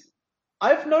 This,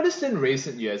 I've noticed in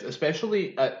recent years,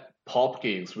 especially at pop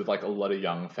gigs with like a lot of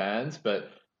young fans, but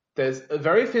there's a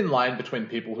very thin line between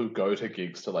people who go to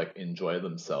gigs to like enjoy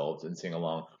themselves and sing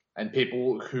along, and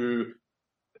people who,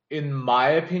 in my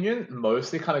opinion,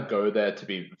 mostly kind of go there to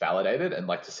be validated and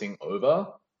like to sing over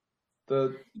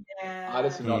the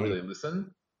artists and not really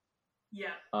listen.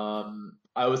 Yeah.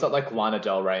 I was at like Lana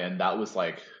Del Rey, and that was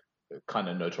like kind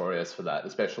of notorious for that,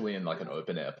 especially in like an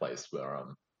open air place where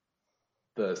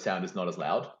the sound is not as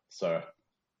loud. So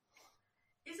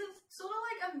is it sort of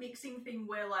like a mixing thing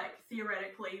where like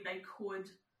theoretically they could,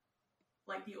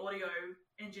 like the audio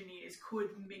engineers could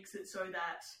mix it so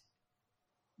that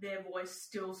their voice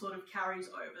still sort of carries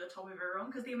over the top of everyone?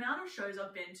 Because the amount of shows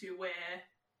I've been to where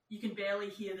you can barely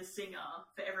hear the singer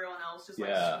for everyone else just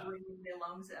like screaming their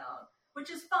lungs out, which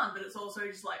is fun, but it's also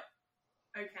just like,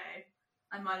 okay,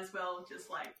 I might as well just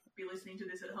like be listening to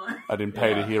this at home. I didn't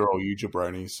pay to hear all you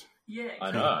jabronis. Yeah, exactly.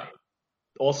 I know.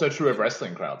 Also true of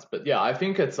wrestling crowds, but yeah, I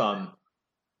think it's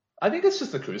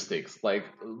just acoustics. Like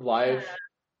live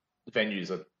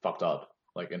venues are fucked up,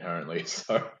 like inherently,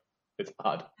 so it's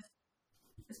hard.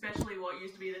 Especially what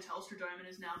used to be the Telstra Dome and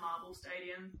is now Marvel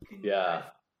Stadium.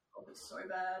 It's so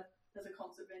bad as a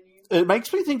concert venue. It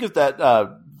makes me think of that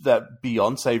that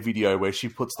Beyonce video where she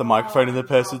puts the microphone in the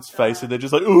person's face and they're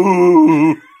just like,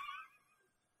 ooh.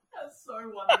 That's so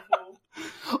wonderful.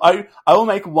 I will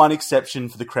make one exception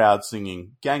for the crowd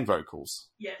singing gang vocals.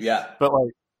 Yes. Yeah. But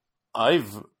like, I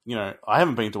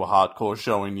haven't been to a hardcore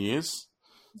show in years.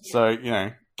 Yeah. So,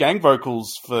 gang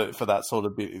vocals for that sort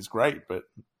of bit is great, but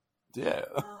yeah.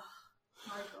 Oh, my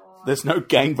God. There's no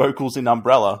gang vocals in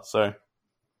Umbrella, so.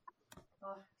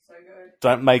 So good.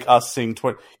 Don't make us sing.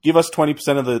 Give us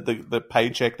 20% of the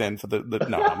paycheck then for the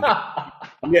no.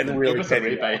 I'm getting really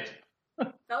petty. That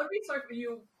would be so for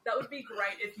you. That would be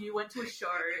great if you went to a show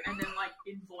and then like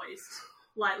invoiced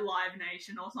like Live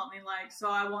Nation or something like. So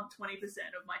I want 20%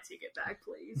 of my ticket back,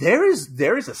 please. There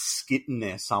is a skit in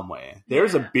there somewhere. There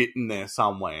is a bit in there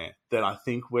somewhere that I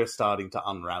think we're starting to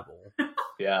unravel.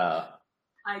 Yeah.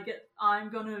 I'm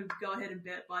gonna go ahead and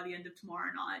bet by the end of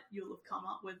tomorrow night you'll have come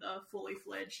up with a fully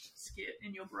fledged skit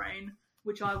in your brain,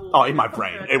 which I will. Oh, in my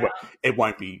brain, it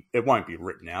won't be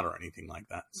written out or anything like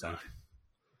that. So,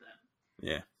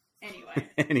 yeah.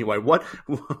 Anyway, what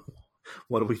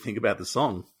do we think about the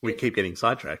song? We keep getting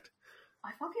sidetracked.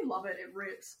 I fucking love it. It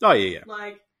rips. Oh yeah.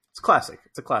 Like it's classic.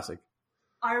 It's a classic.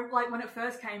 I like when it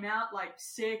first came out. Like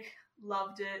sick.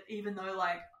 Loved it, even though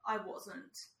like I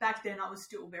wasn't back then. I was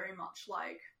still very much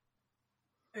like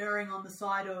erring on the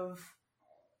side of,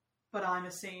 but I'm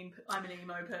an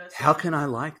emo person. How can I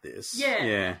like this?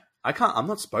 Yeah. I'm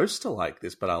not supposed to like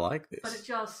this, but I like this. But it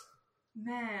just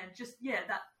that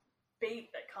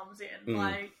beat that comes in.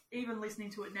 Like even listening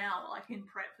to it now, like in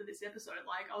prep for this episode,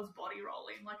 like I was body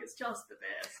rolling. Like it's just the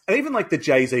best. And even like the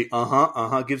Jay-Z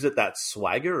gives it that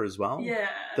swagger as well. Yeah.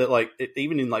 That like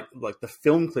even in like the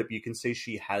film clip, you can see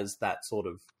she has that sort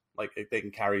of like it then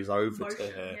carries over motion, to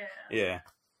her. Yeah.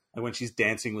 And when she's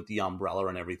dancing with the umbrella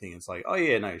and everything, it's like, oh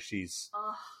yeah, no, she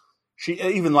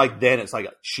even like then it's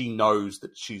like she knows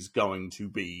that she's going to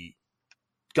be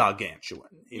gargantuan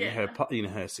in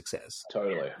her success.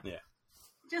 Totally. Yeah.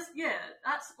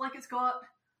 That's like it's got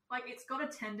a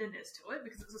tenderness to it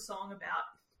because it's a song about.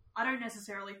 I don't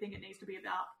necessarily think it needs to be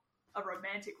about a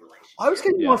romantic relationship. I was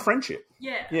getting more friendship.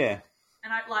 Yeah.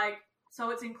 And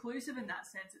so it's inclusive in that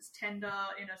sense. It's tender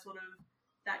in a sort of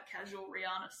that casual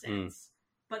Rihanna sense,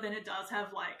 but then it does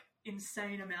have like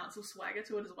insane amounts of swagger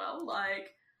to it as well.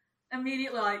 Like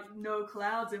immediately, like no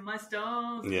clouds in my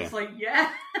stones. Yeah. It's like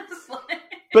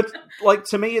But like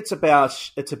to me, it's about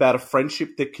a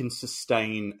friendship that can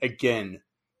sustain again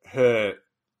her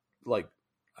like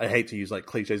I hate to use like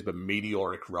cliches, but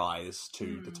meteoric rise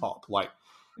to the top. Like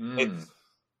it's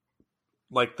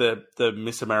like the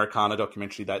Miss Americana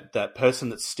documentary. That person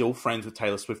that's still friends with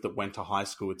Taylor Swift that went to high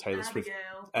school with Taylor Swift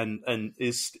and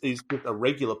is just a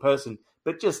regular person,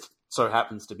 but just so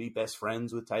happens to be best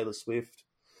friends with Taylor Swift.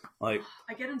 Like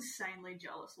I get insanely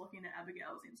jealous looking at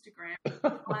Abigail's Instagram.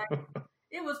 Like.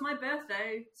 It was my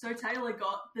birthday, so Taylor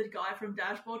got the guy from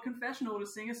Dashboard Confessional to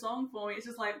sing a song for me. It's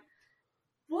just like,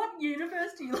 what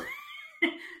universe do you live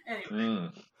Anyway.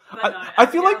 But no, I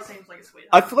feel like seems like a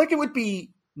sweetheart. I feel like it would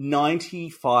be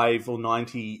 95 or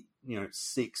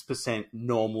 96%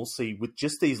 normalcy with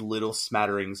just these little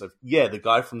smatterings of, the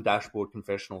guy from Dashboard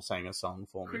Confessional sang a song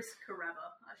for me. Chris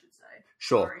Carrabba, I should say.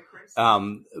 Sure. Sorry, Chris.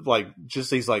 Like, just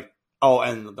these like,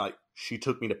 and like, she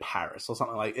took me to Paris or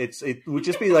something like it would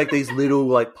just be like these little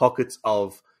like pockets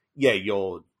of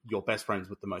you're best friends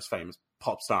with the most famous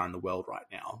pop star in the world right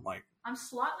now. Like I'm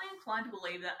slightly inclined to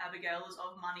believe that Abigail is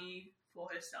of money for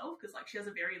herself because like she has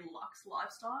a very luxe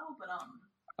lifestyle, but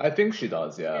I think she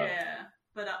does, but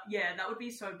that would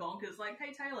be so bonkers. Like,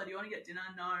 hey Taylor, do you want to get dinner?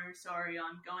 No, sorry,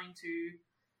 I'm going to.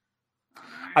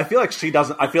 I feel like she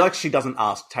doesn't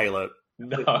ask Taylor.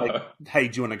 No. Like, hey,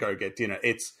 do you want to go get dinner?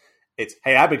 It's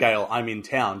hey Abigail, I'm in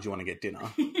town. Do you want to get dinner?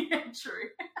 Yeah, true.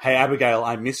 Hey Abigail,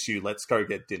 I miss you. Let's go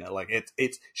get dinner. Like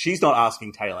it's she's not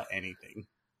asking Taylor anything.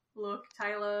 Look,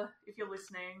 Taylor, if you're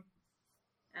listening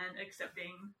and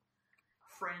accepting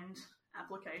friend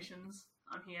applications,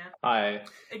 I'm here. Hi.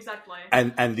 Exactly.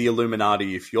 And the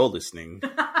Illuminati, if you're listening,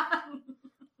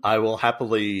 I will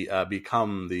happily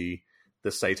become the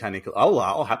satanic.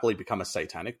 I'll happily become a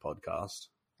satanic podcast.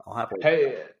 I'll happily.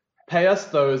 Hey. Pay us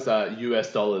those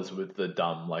US dollars with the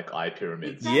dumb like eye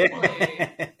pyramids. Exactly.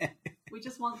 Yeah. We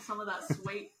just want some of that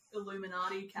sweet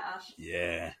Illuminati cash.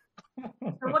 Yeah.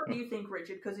 So what do you think,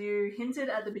 Richard? Because you hinted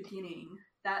at the beginning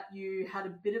that you had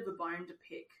a bit of a bone to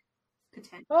pick,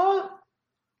 potentially.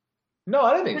 No,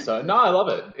 I don't think so. No, I love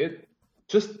it. It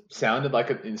just sounded like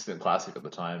an instant classic at the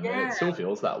time, and it still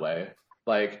feels that way.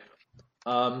 Like,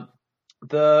 the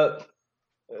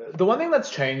one thing that's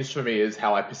changed for me is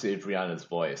how I perceive Rihanna's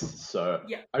voice. So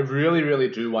I really, really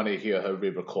do want to hear her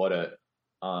re-record it.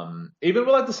 Even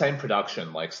with like the same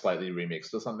production, like slightly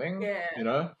remixed or something. Yeah. You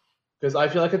know? Because I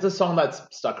feel like it's a song that's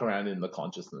stuck around in the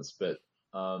consciousness, but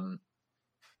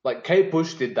like Kate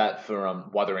Bush did that for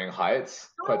Wuthering Heights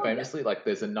quite famously. Like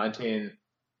there's a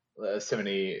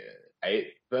 1978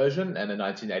 version and a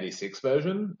 1986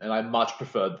 version, and I much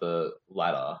preferred the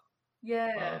latter.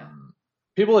 Yeah.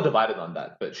 People are divided on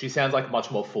that, but she sounds like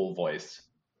much more full voiced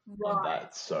on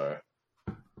that. So,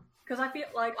 because I feel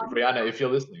like Rihanna, if you're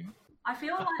listening, I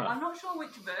feel like I'm not sure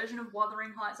which version of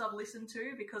Wuthering Heights I've listened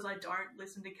to because I don't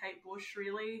listen to Kate Bush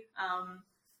really.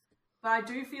 But I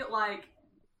do feel like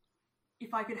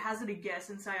if I could hazard a guess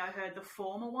and say I heard the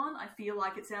former one, I feel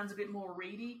like it sounds a bit more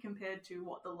reedy compared to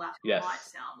what the latter might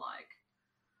sound like.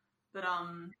 But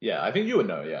yeah, I think you would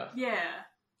know. Yeah. Yeah,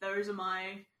 those are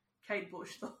my Kate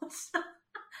Bush thoughts.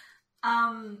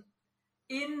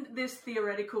 In this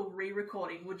theoretical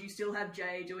re-recording, would you still have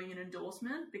Jay doing an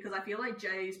endorsement? Because I feel like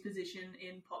Jay's position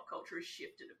in pop culture has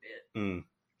shifted a bit.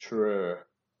 True.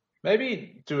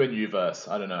 Maybe do a new verse.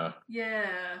 I don't know. Yeah.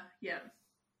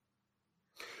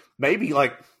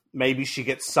 Maybe she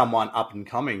gets someone up and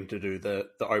coming to do the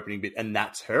opening bit, and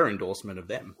that's her endorsement of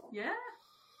them. Yeah.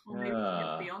 Or maybe get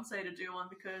Beyonce to do one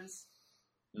because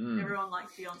everyone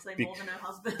likes Beyonce more than her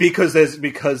husband. Because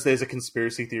there's a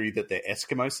conspiracy theory that they're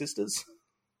Eskimo sisters.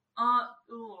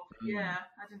 Yeah,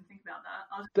 I didn't think about that.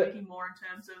 I was thinking more in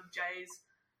terms of Jay's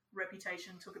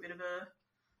reputation took a bit of a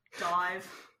dive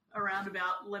around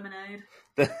about Lemonade.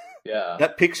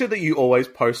 That picture that you always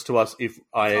post to us if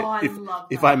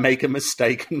I make a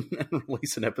mistake and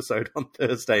release an episode on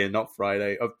Thursday and not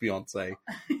Friday of Beyonce.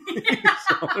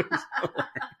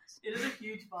 It is a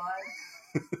huge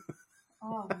vibe.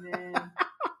 Oh man.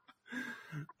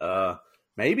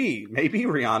 Maybe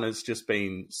Rihanna's just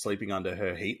been sleeping under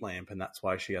her heat lamp, and that's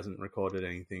why she hasn't recorded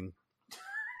anything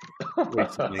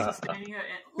recently. That's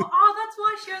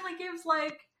why she only gives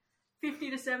like 50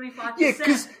 to 75%. Yeah,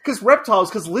 because reptiles,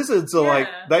 because lizards are like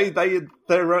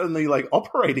they're only like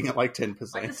operating at like 10%.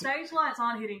 Like the stage lights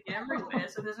aren't hitting everywhere,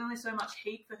 so there's only so much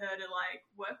heat for her to like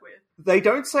work with. They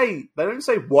don't say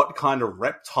what kind of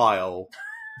reptile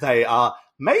they are.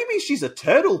 Maybe she's a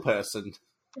turtle person.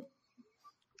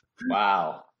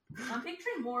 Wow. I'm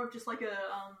picturing more of just like a,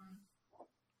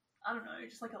 I don't know,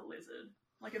 just like a lizard,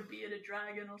 like a bearded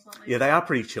dragon or something. Yeah, they are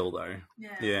pretty chill though.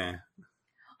 Yeah.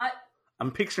 I'm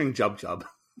picturing Jub Jub.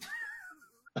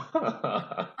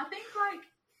 I think like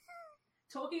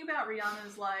talking about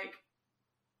Rihanna's like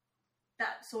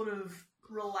that sort of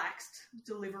relaxed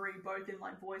delivery, both in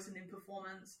like voice and in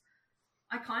performance.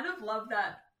 I kind of love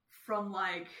that from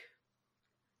like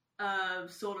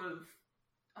sort of,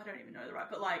 I don't even know the right,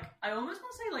 but like I almost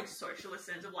want to say like socialist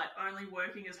sense of like only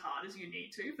working as hard as you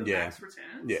need to for max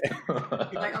returns. Yeah.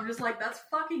 Like I'm just like, that's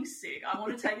fucking sick. I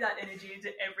want to take that energy into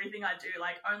everything I do.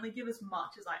 Like only give as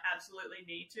much as I absolutely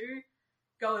need to.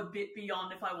 Go a bit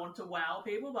beyond if I want to wow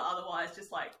people, but otherwise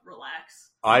just like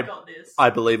relax. I got this. I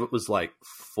believe it was like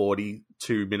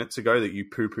 42 minutes ago that you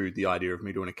poo-pooed the idea of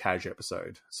me doing a Cash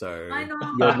episode. So I know.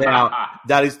 Now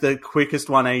that is the quickest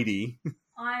 180.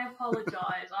 I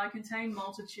apologize. I contain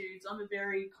multitudes. I'm a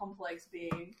very complex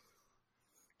being.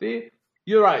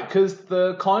 You're right, because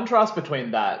the contrast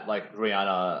between that, like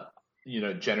Rihanna,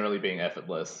 generally being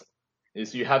effortless,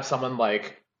 is you have someone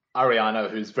like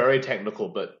Ariana who's very technical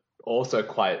but also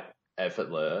quite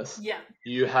effortless. Yeah.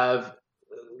 You have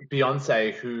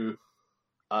Beyonce who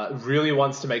really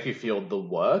wants to make you feel the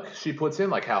work she puts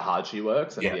in, like how hard she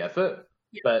works and the effort.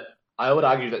 Yeah. But I would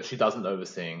argue that she doesn't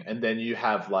oversing. And then you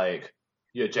have like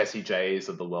your Jessie J's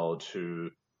of the world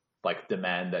who like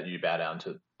demand that you bow down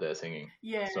to their singing.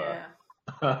 Yeah. So.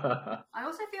 I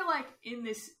also feel like in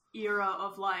this era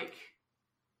of like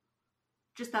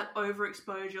just that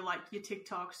overexposure, like your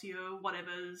TikToks, your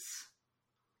whatevers,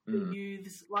 the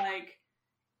youths, like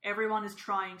everyone is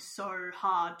trying so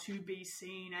hard to be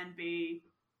seen and be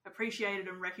appreciated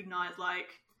and recognized.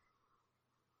 Like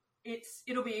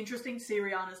it'll be interesting to see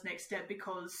Rihanna's next step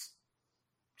because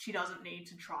she doesn't need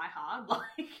to try hard.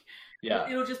 Like,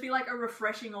 it'll just be like a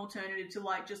refreshing alternative to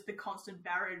like just the constant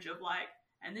barrage of like,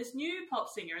 and this new pop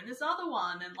singer and this other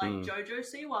one and like JoJo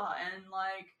Siwa and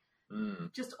like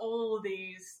just all of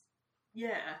these,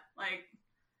 like,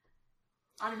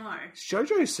 I don't know.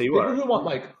 Jojo Siwa. People who want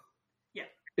like,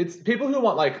 it's people who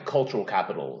want like cultural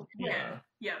capital. Yeah.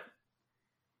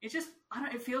 It's just, I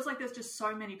don't. It feels like there's just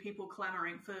so many people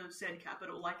clamoring for said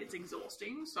capital, like it's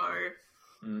exhausting. So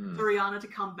for Rihanna to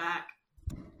come back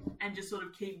and just sort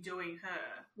of keep doing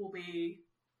her will be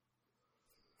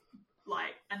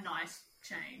like a nice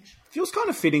change. Feels kind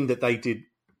of fitting that they did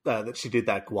that she did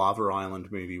that Guava Island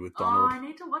movie with Donald. Oh, I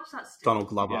need to watch that still. Donald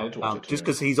Glover, just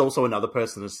because he's also another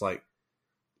person that's like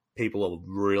people are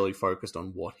really focused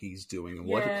on what he's doing and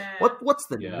what's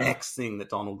the next thing that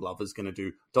Donald Glover's going to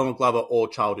do. Donald Glover or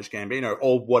Childish Gambino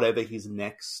or whatever his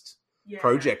next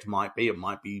project might be. It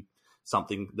might be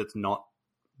something that's not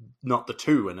the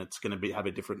two, and it's going to have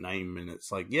a different name. And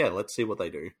it's like, let's see what they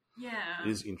do. Yeah, it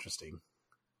is interesting.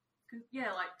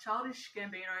 Yeah, like Childish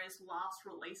Gambino's last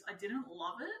release, I didn't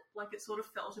love it. Like, it sort of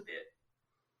felt a bit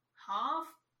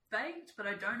half-baked, but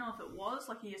I don't know if it was.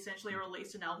 Like, he essentially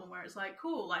released an album where it's like,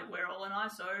 cool, like, we're all in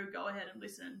ISO, go ahead and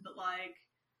listen. But, like,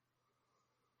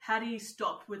 had he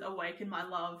stopped with Awaken My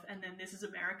Love and then This Is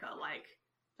America, like,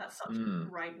 that's such a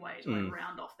great way to, like,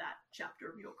 round off that chapter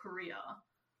of your career.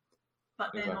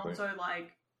 But then also,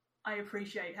 like, I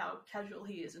appreciate how casual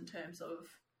he is in terms of,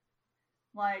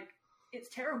 like, it's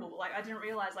terrible, but, like, I didn't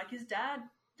realize, like, his dad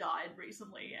died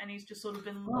recently, and he's just sort of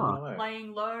been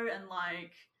laying low and,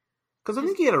 like... Because I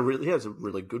think he has a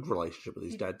really good relationship with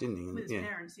his dad, didn't he? With his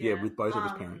parents, with both of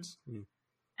his parents. Yeah.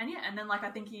 And then, like,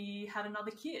 I think he had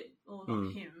another kid. Well,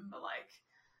 not him, but, like...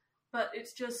 But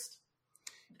it's just...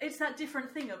 It's that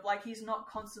different thing of, like, he's not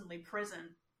constantly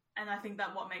present, and I think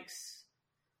that's what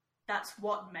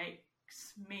makes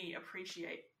me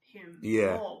appreciate him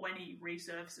more when he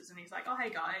resurfaces and he's like, oh, hey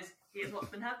guys, here's what's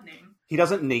been happening. He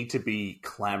doesn't need to be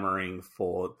clamoring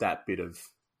for that bit of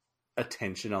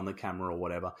attention on the camera or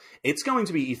whatever. It's going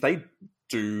to be, if they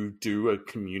do a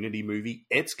Community movie,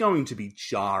 it's going to be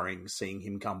jarring seeing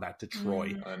him come back to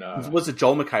Troy. I know. Was it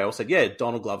Joel McHale said,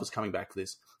 Donald Glover's coming back for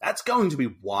this. That's going to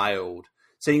be wild.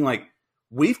 Seeing, like,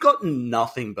 we've got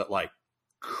nothing but, like,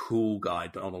 cool guy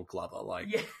Donald Glover,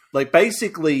 like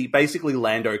basically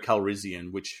Lando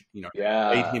Calrissian, which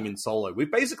made him in Solo.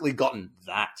 We've basically gotten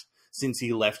that since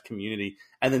he left Community,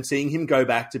 and then seeing him go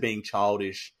back to being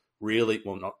childish, really,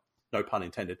 well, no pun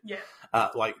intended.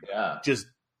 Just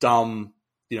dumb,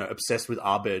 obsessed with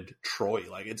Abed Troy.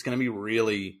 Like, it's going to be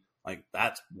really like,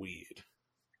 that's weird.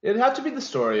 It'd have to be the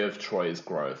story of Troy's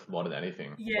growth more than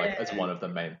anything, like as one of the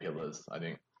main pillars, I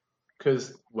think.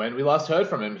 Because when we last heard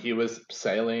from him, he was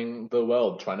sailing the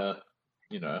world trying to,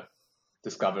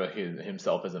 discover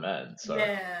himself as a man. So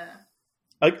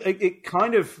it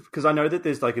kind of, because I know that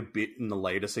there's like a bit in the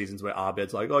later seasons where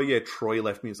Abed's like, oh yeah, Troy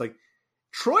left me. It's like,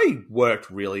 Troy worked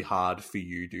really hard for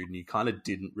you, dude, and you kind of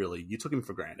didn't really, you took him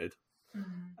for granted.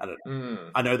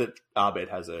 I know that Abed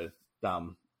has a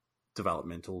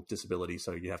developmental disability,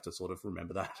 so you have to sort of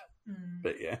remember that.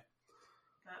 But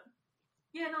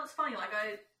no, it's funny. Like,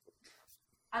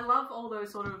 I love all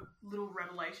those sort of little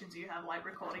revelations you have, like,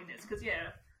 recording this, because,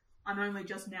 I'm only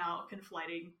just now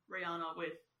conflating Rihanna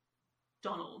with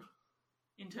Donald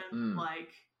in terms of,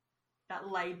 like, that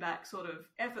laid-back sort of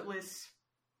effortless,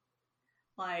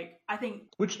 like, I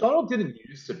think... Which Donald didn't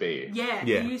used to be. Yeah.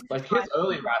 He used to, like, his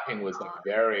early rapping was, like,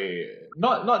 very...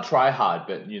 Not try hard,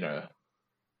 but,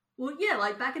 Well, yeah,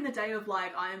 like, back in the day of,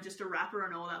 like, I am just a rapper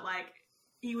and all that, like...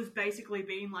 He was basically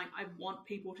being like, I want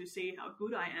people to see how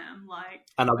good I am, like,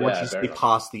 and I want you to see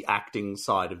past the acting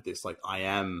side of this. Like, I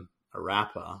am a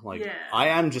rapper. Like, I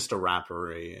am just a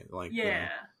rapper. Like,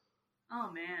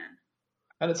 Oh man.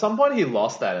 And at some point, he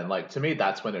lost that, and like, to me,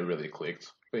 that's when it really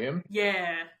clicked for him.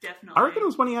 Yeah, definitely. I reckon it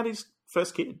was when he had his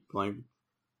first kid. Like,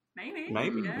 maybe,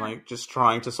 like, just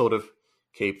trying to sort of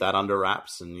keep that under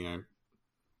wraps and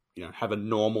have a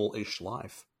normal-ish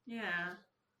life. Yeah.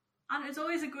 And it's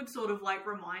always a good sort of, like,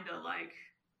 reminder, like,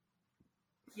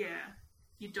 you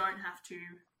don't have to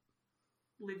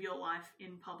live your life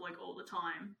in public all the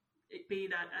time. It be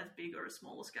that as big or a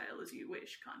smaller scale as you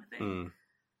wish, kind of thing.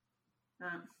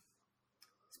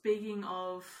 Speaking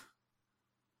of,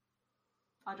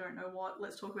 I don't know what,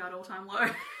 let's talk about All Time Low.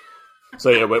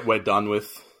 So, we're done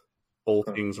with all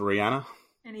things Rihanna.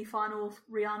 Any final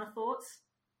Rihanna thoughts?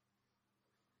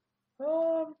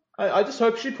 I just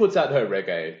hope she puts out her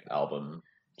reggae album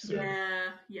soon.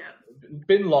 Yeah.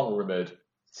 Been long rumored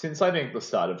since, I think, the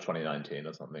start of 2019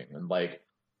 or something. And, like,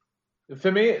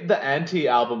 for me, the Anti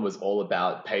album was all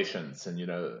about patience and,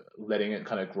 letting it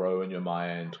kind of grow in your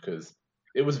mind, because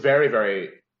it was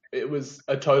it was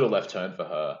a total left turn for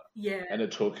her. Yeah. And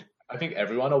it took, I think,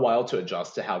 everyone a while to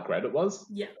adjust to how great it was.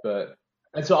 Yeah. But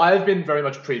And so I've been very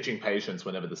much preaching patience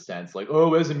whenever this stands. Like, oh,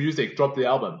 where's the music? Drop the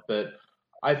album. But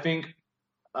I think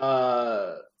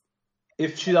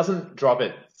if she doesn't drop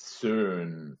it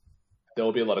soon, there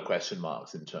will be a lot of question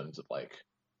marks in terms of like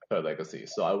her legacy.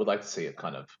 So I would like to see it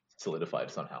kind of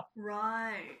solidified somehow.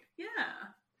 Right. Yeah.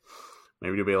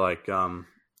 Maybe it'll be like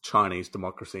Chinese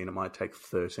Democracy, and it might take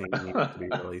 13 years to be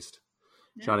released.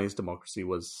 Yeah. Chinese Democracy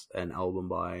was an album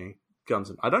by Guns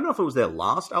N'... I don't know if it was their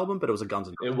last album, but it was a Guns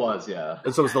N'... It was, yeah.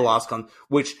 So it was the last Guns...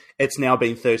 Which it's now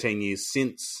been 13 years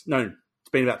since... No, it's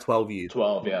been about 12 years.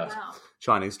 12, yeah. Wow.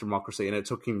 Chinese Democracy, and it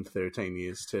took him 13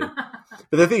 years to...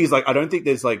 But the thing is, like, I don't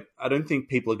think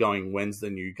people are going, when's the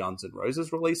new Guns N'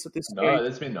 Roses release at this stage? No,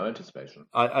 there's been no anticipation.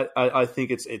 I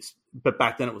think it's... But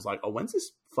back then it was like, oh, when's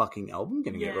this fucking album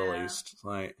going to get released?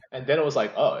 Like, and then it was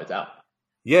like, oh, it's out.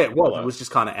 Yeah, it was. It was just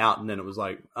kind of out, and then it was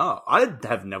like, oh, I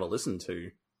have never listened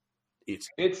to it.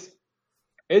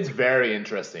 It's very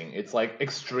interesting. It's like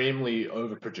extremely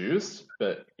overproduced,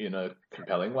 but in a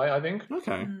compelling way, I think.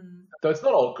 Okay. So it's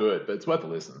not all good, but it's worth a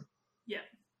listen. Yeah.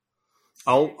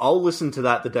 I'll listen to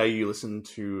that the day you listen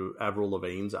to Avril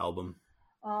Lavigne's album.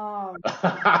 Oh,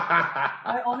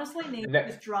 I honestly need to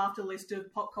just draft a list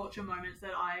of pop culture moments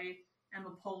that I am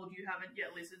appalled you haven't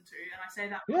yet listened to, and I say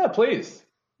that. Yeah, please.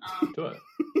 Do it.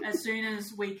 As soon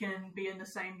as we can be in the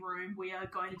same room, we are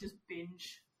going to just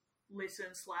binge, listen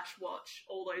 / watch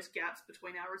all those gaps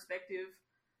between our respective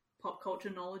pop culture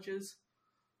knowledges.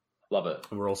 Love it.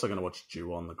 And we're also going to watch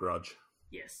Ju-on The Grudge.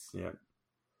 Yes. Yeah.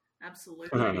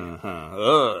 Absolutely.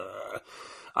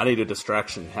 I need a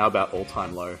distraction. How about All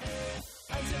Time Low?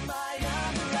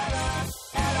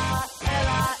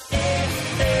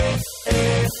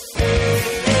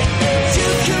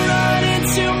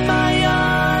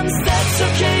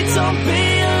 Don't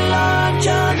be alarmed,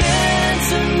 come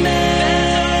into me.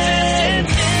 In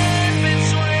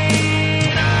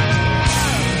between,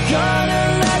 gonna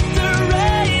let the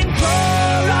rain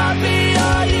pour. I'll be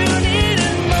all you need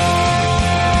and more.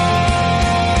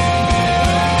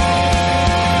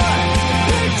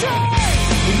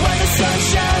 When the sun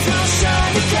shines, we'll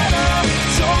shine together.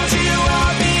 Told you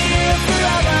I'll be here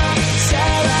forever.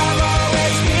 Said I'll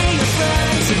always be your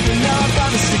friend. So you know I'm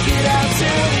gonna stick it out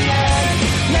till the end.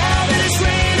 Now that it's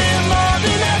raining more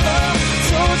than ever,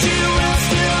 told you we'll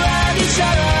still have each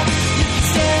other. You can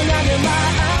stand under my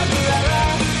umbrella.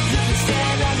 You can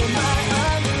stand under my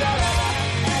umbrella.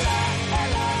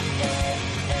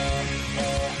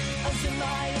 Under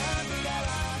my umbrella.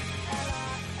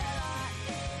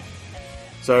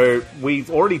 So we've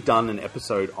already done an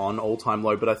episode on All Time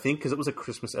Low, but I think because it was a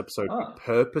Christmas episode, we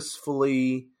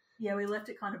purposefully... Yeah, we left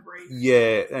it kind of brief.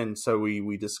 Yeah, and so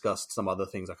we discussed some other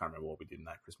things. I can't remember what we did in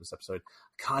that Christmas episode.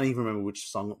 I can't even remember which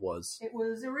song it was. It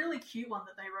was a really cute one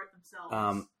that they wrote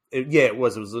themselves. It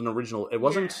was. It was an original. It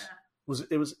wasn't... Yeah.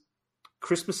 It was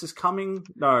Christmas is Coming?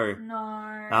 No.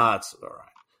 No. It's all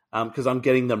right. Because I'm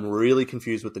getting them really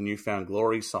confused with the Newfound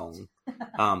Glory song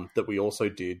that we also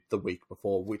did the week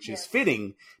before, which is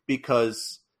fitting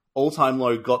because All Time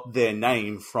Low got their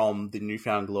name from the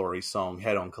Newfound Glory song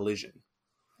Head On Collision.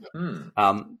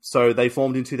 So they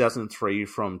formed in 2003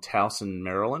 from Towson,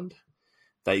 Maryland.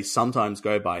 They sometimes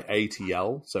go by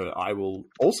ATL, so I will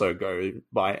also go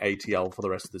by ATL for the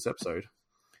rest of this episode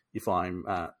if I'm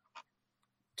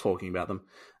talking about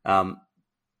them.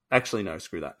 Actually, no,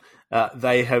 screw that.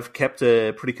 They have kept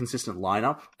a pretty consistent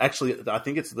lineup. Actually, I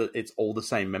think it's all the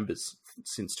same members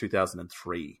since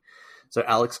 2003. So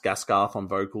Alex Gaskarth on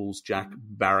vocals, Jack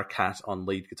Barakat on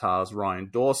lead guitars, Ryan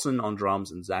Dawson on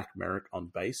drums, and Zach Merrick on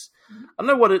bass. I don't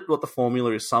know what the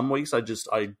formula is. Some weeks I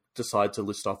decide to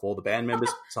list off all the band members.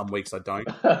 Some weeks I don't.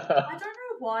 I don't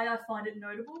know why I find it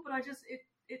notable, but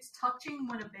it's touching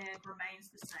when a band remains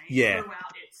the same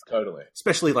throughout its... Totally.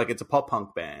 Especially like it's a pop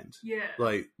punk band. Yeah.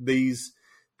 Like these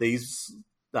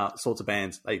sorts of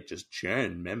bands, they just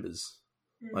churn members.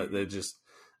 Like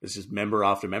it's just member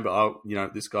after member. Oh,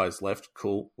 this guy's left.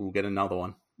 Cool. We'll get another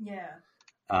one. Yeah.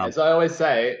 As I always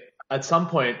say, at some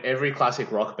point, every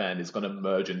classic rock band is going to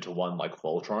merge into one like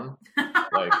Voltron.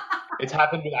 Like it's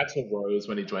happened with Axl Rose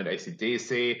when he joined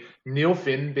AC/DC. Neil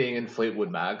Finn being in Fleetwood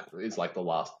Mac is like the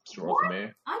last straw for me.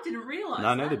 I didn't realise.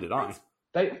 No, neither did I.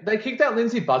 They kicked out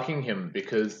Lindsey Buckingham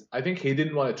because I think he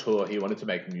didn't want to tour. He wanted to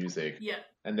make music. Yeah.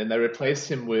 And then they replaced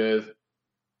him with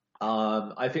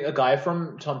I think a guy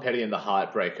from Tom Petty and the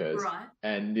Heartbreakers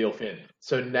and Neil Finn.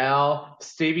 So now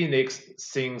Stevie Nicks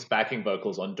sings backing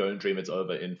vocals on Don't Dream It's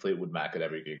Over in Fleetwood Mac at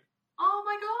every gig. Oh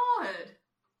my god.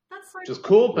 That's so Which is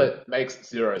cool, but makes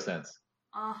zero sense.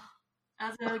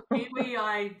 As a Kiwi,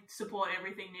 I support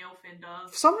everything Neil Finn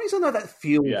does. For some reason, though, that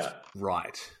feels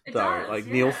right. It though, does, like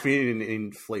yeah. Neil Finn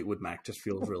in Fleetwood Mac just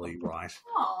feels really right.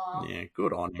 Aww. Yeah,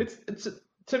 good on him. It's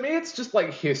to me, it's just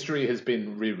like history has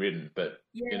been rewritten, but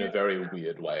in a very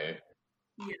weird way.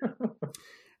 Yeah.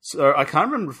 So I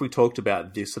can't remember if we talked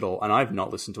about this at all, and I've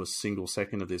not listened to a single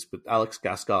second of this, but Alex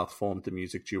Gaskarth formed the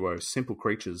music duo Simple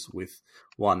Creatures with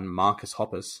one Marcus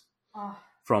Hoppus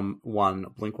from one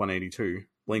Blink 182.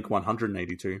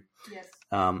 Yes.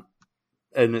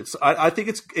 And it's I think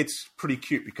it's pretty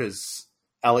cute because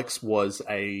Alex was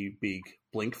a big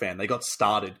Blink fan. They got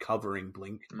started covering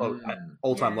Blink.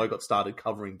 All Time Low got started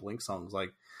covering Blink songs.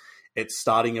 Like, it's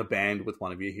starting a band with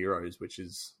one of your heroes, which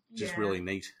is just really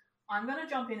neat. I'm gonna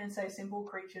jump in and say Simple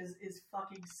Creatures is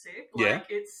fucking sick. Like,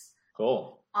 it's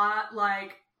cool.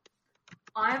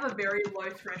 I have a very low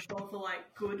threshold for,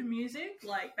 like, good music.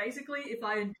 Like, basically, if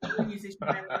I enjoy a musician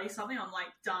and they release something, I'm like,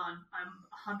 done. I'm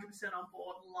 100% on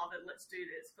board. Love it. Let's do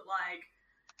this. But, like,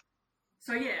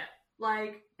 so yeah,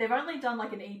 like, they've only done,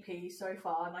 like, an EP so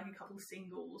far and, like, a couple of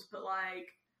singles. But, like,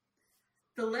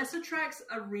 the lesser tracks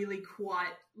are really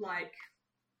quite, like,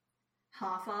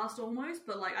 half-assed almost.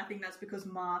 But, like, I think that's because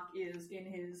Mark is in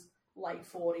his late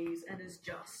 40s and is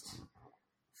just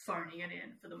phoning it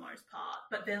in for the most part.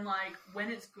 But then, like,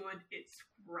 when it's good, it's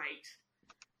great.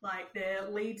 Like, their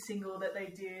lead single that they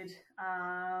did,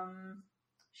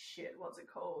 what's it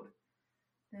called?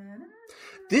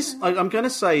 This, I'm going to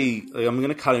say, I'm going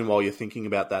to cut in while you're thinking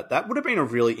about that. That would have been a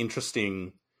really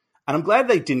interesting, and I'm glad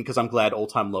they didn't, because I'm glad All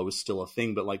Time Low is still a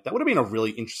thing, but, like, that would have been a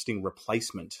really interesting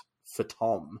replacement for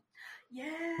Tom. Yeah.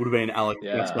 Would have been Alex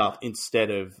Gaskarth instead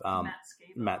of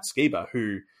Matt Skiba,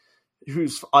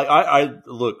 who's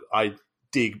I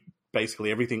dig basically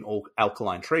everything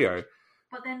Alkaline Trio.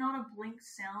 But they're not a Blink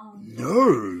sound.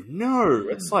 No.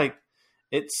 It's like,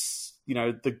 it's, you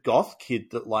know, the goth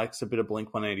kid that likes a bit of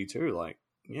Blink 182. Like,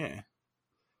 yeah.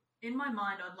 In my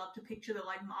mind, I'd love to picture that,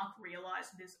 like, Mark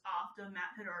realised this after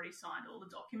Matt had already signed all the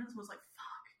documents and was like, fuck.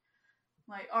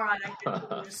 Like, all right, I guess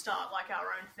we'll just start, like, our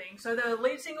own thing. So the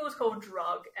lead single is called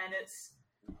Drug, and it's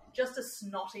just a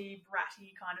snotty,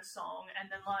 bratty kind of song, and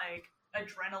then, like,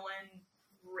 adrenaline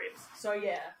rips. So,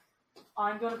 yeah,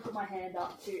 I'm going to put my hand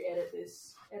up to edit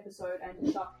this episode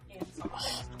and chuck in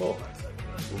something. Cool.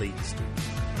 Leads.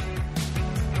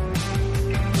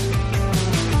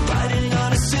 Biting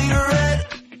on a cigarette,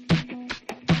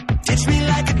 ditch me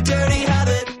like a dirty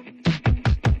habit.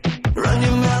 Run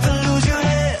your mouth and lose your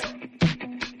head.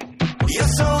 You're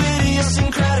so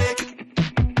idiosyncratic.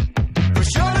 For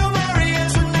sure to Mary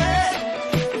Antoinette.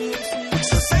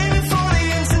 So save it for the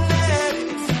internet.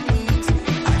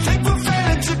 I think we're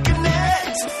failing to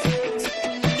connect.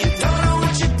 You don't know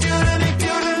what you do to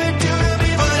me,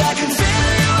 but I can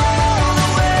feel you all the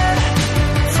way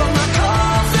from my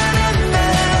confident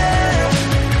man.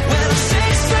 When I say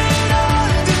straight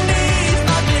underneath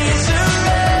my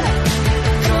misery.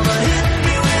 Come on, hit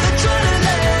me with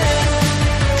adrenaline.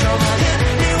 Come on, hit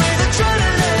me with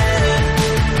adrenaline.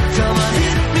 Come on,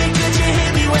 hit me, could you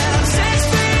hit me when I'm 6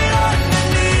 feet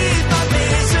underneath my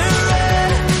misery?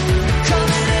 Come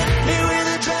and hit me with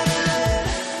adrenaline.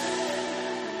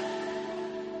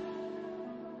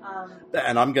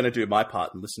 And I'm going to do my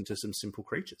part and listen to some Simple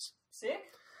Creatures. Sick.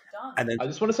 Done. And then I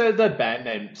just want to say that the band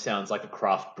name sounds like a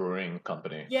craft brewing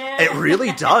company. Yeah. it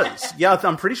really does. Yeah,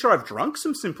 I'm pretty sure I've drunk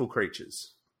some Simple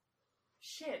Creatures.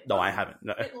 Shit. No, I haven't.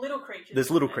 No. Little Creatures. There's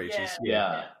Little isn't it? Creatures.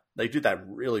 Yeah. They do that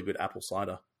really good apple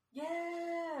cider.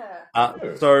 Yeah.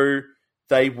 So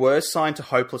they were signed to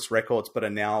Hopeless Records, but are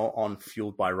now on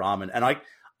Fueled by Ramen. And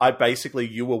I basically,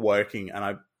 you were working,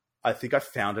 and I think I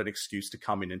found an excuse to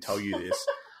come in and tell you this.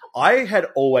 I had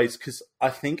always, because I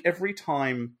think every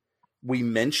time we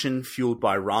mention Fueled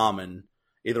by Ramen,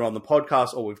 either on the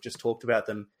podcast or we've just talked about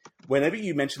them, whenever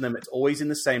you mention them, it's always in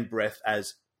the same breath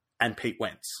as and Pete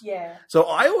Wentz. Yeah. So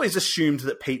I always assumed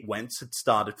that Pete Wentz had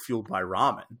started Fueled by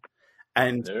Ramen.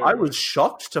 And I was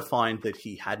shocked to find that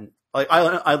he hadn't. Like,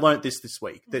 I learned this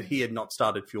week, that he had not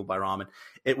started Fueled by Ramen.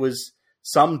 It was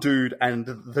some dude and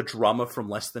the drummer from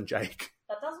Less Than Jake.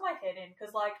 That does my head in,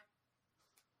 because, like,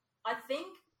 I think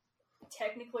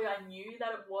technically I knew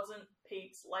that it wasn't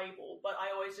Pete's label, but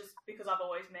I always just, because I've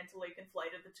always mentally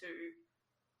conflated the two.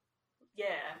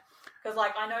 Yeah. Because,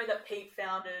 like, I know that Pete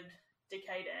founded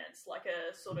Decay Dance, like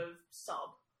a sort of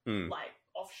sub, like,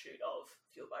 offshoot of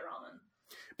Fueled by Ramen.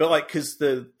 But, like, because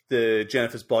the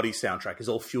Jennifer's Body soundtrack is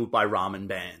all fueled by ramen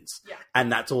bands. Yeah. And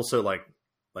that's also, like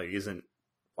isn't,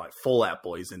 like, Fall Out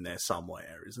Boys in there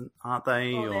somewhere, aren't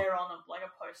they? Or they're on, like,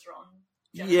 a poster on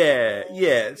Jennifer's Yeah.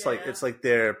 Ball. It's like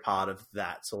they're part of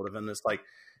that, sort of. And it's like,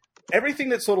 everything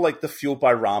that's sort of like the Fueled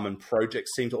by Ramen project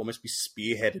seemed to almost be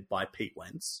spearheaded by Pete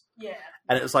Wentz. Yeah.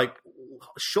 And it was like,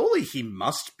 surely he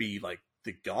must be like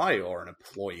the guy or an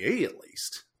employee at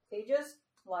least. He's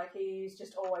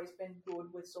just always been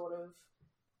good with sort of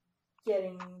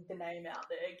getting the name out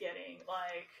there,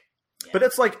 But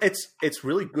it's like, it's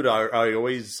really good. I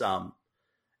always,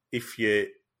 if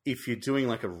you're doing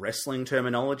like a wrestling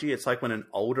terminology, it's like when an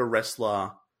older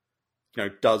wrestler,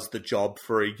 does the job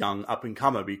for a young up and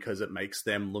comer because it makes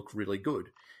them look really good.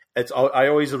 I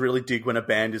always really dig when a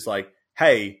band is like,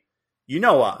 hey, you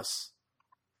know us,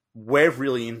 we're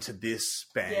really into this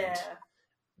band. Yeah.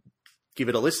 Give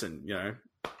it a listen,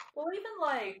 Well, even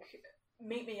like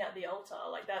Meet Me at the Altar,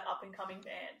 like that up and coming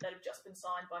band that have just been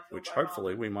signed by Fueled Which by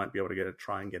hopefully Ramen. we might be able to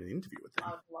try and get an interview with them.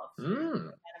 I would love to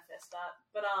manifest that.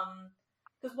 But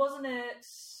because wasn't it?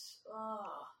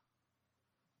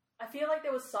 I feel like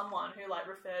there was someone who like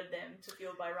referred them to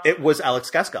Fueled by Ramen. It was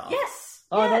Alex Gaskar. Yes.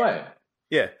 Oh, no way.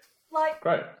 Yeah. Like,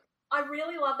 Great. I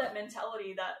really love that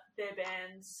mentality that their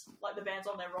bands, like the bands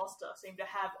on their roster, seem to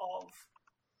have of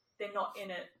they're not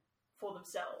in it for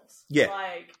themselves. Yeah.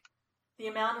 Like, the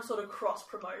amount of sort of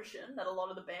cross-promotion that a lot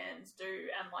of the bands do,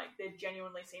 and like there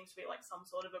genuinely seems to be like some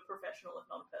sort of a professional, if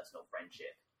not a personal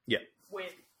friendship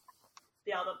with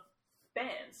the other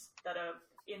bands that are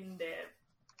in there.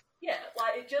 Yeah,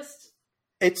 like it just...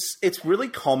 It's really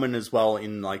common as well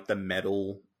in like the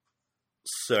metal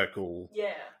circle.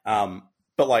 Yeah.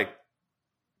 But like,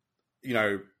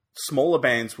 smaller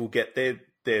bands will get their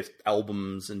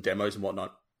albums and demos and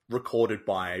whatnot recorded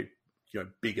by,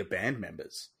 bigger band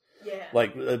members. Yeah.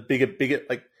 Like bigger,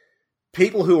 like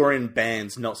people who are in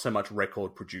bands, not so much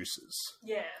record producers.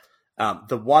 Yeah.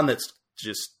 The one that's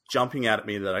just jumping out at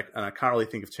me and I can't really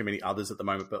think of too many others at the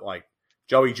moment, but like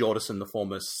Joey Jordison, the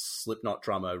former Slipknot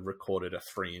drummer, recorded a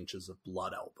 3 Inches of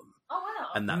Blood album. Oh wow.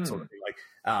 And that sort of thing. Like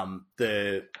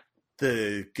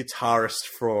the guitarist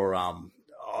for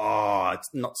it's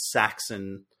not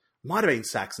Saxon, might have been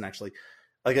Saxon actually,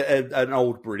 like an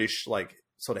old British like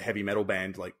sort of heavy metal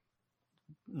band, like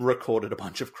recorded a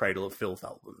bunch of Cradle of Filth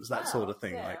albums, that sort of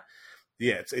thing. Yeah.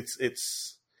 Like,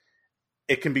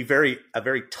 it can be a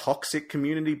very toxic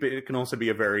community, but it can also be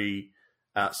a very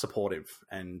supportive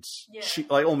and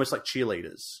like almost like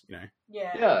cheerleaders, Yeah.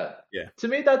 Yeah. To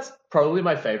me, that's probably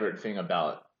my favorite thing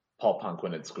about pop punk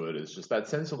when it's good, is just that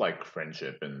sense of like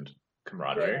friendship and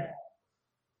camaraderie. Yeah.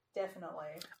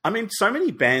 Definitely. I mean, so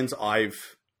many bands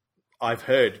I've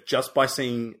heard just by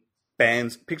seeing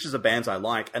pictures of bands I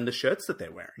like and the shirts that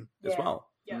they're wearing as well.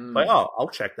 Yeah. Like, I'll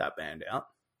check that band out.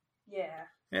 Yeah.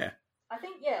 Yeah. I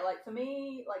think, like for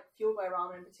me, like Fueled by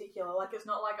Ramen in particular, like it's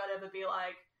not like I'd ever be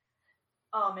like,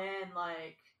 oh man,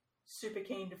 like super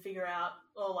keen to figure out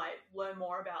or like learn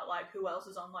more about like who else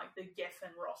is on like the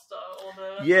Geffen roster or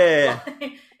the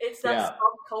like, it's that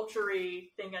subculture-y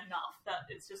thing enough that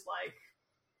it's just like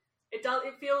it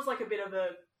feels like a bit of a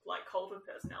like cult of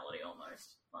personality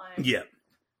almost. Like,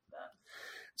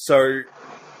 So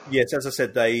yes, as I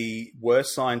said, they were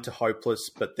signed to Hopeless,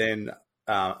 but then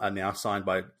are now signed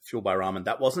by Fueled by Ramen.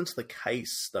 That wasn't the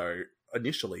case though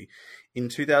initially. In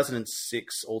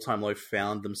 2006, All Time Low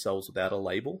found themselves without a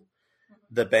label.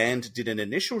 The band did an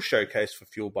initial showcase for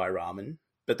Fueled by Ramen,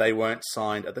 but they weren't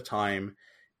signed at the time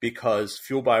because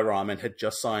Fueled by Ramen had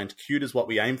just signed Cute Is What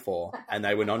We Aim For, and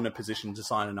they were not in a position to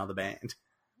sign another band.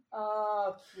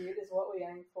 Oh, Cute Is What We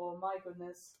Aim For. My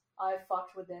goodness. I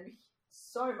fucked with them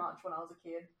so much when I was a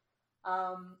kid.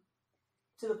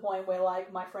 To the point where,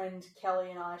 like, my friend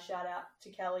Kelly and I, shout out to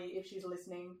Kelly if she's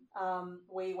listening,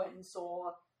 we went and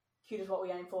saw Cute Is What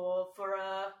We Aim For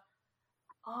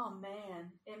oh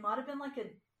man, it might have been like a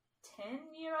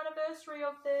 10-year anniversary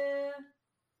of their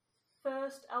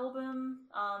first album,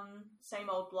 Same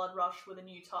Old Blood Rush with a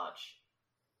New Touch.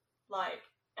 Like,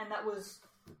 and that was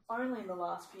only in the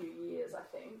last few years, I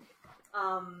think.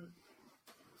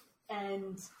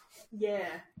 And yeah,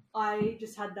 I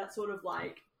just had that sort of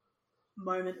like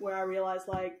moment where I realized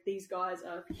like these guys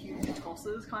are huge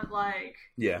tosses, kind of like,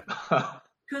 Yeah.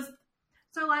 because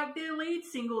so like their lead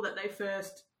single that they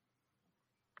first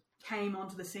came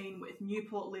onto the scene with,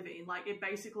 Newport Living, like it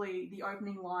basically, the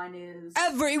opening line is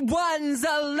everyone's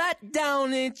a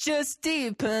letdown, it just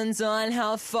depends on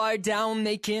how far down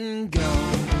they can go.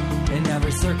 In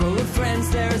every circle of friends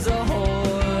there's a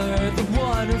whore, the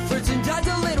one who flirts and does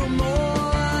a little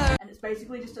more. And it's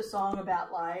basically just a song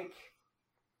about like,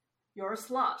 you're a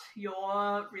slut,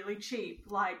 you're really cheap,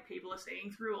 like people are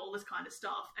seeing through all this kind of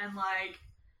stuff. And like,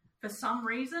 for some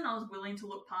reason I was willing to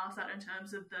look past that in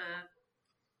terms of the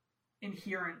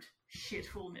inherent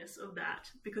shitfulness of that,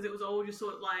 because it was all just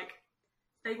sort of like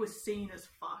they were seen as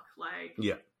fuck. Like,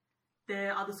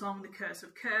 their other song, The Curse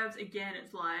of Curves, again,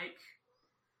 it's like,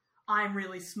 I'm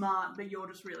really smart, but you're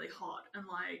just really hot. And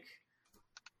like,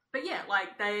 but yeah,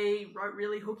 like they wrote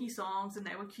really hooky songs and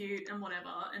they were cute and whatever.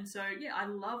 And so, yeah, I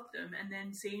loved them. And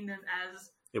then seeing them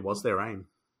as... It was their aim.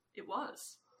 It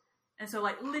was. And so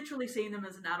like literally seeing them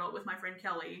as an adult with my friend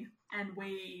Kelly, and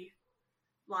we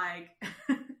like,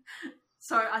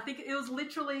 so I think it was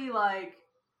literally like,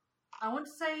 I want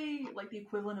to say like the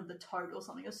equivalent of the Tote or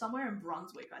something. It was somewhere in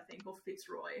Brunswick, I think, or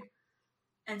Fitzroy.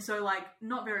 And so like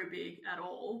not very big at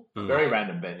all. Very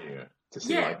random venue to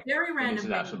see like very random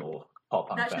international pop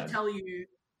punk that band. should tell you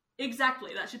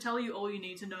exactly. That should tell you all you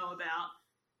need to know about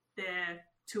their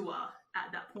tour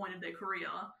at that point of their career.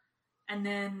 And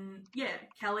then, yeah,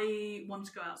 Kelly wanted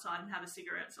to go outside and have a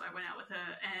cigarette, so I went out with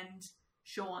her. And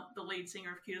Sean, the lead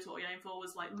singer of Cute Is What You're Aiming For,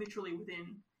 was like literally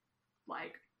within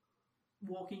like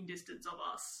walking distance of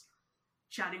us,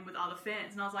 chatting with other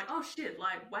fans. And I was like, oh shit,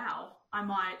 like, wow, I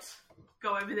might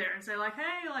go over there and say like,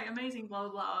 hey, like, amazing, blah,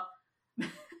 blah, blah.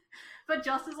 But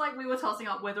just as like we were tossing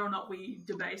up whether or not we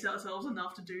debase ourselves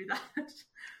enough to do that,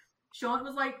 Sean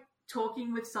was like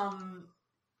talking with some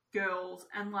girls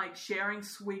and like sharing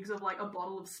swigs of like a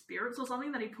bottle of spirits or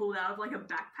something that he pulled out of like a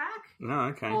backpack. No,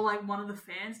 okay. Or like one of the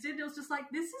fans did. It was just like,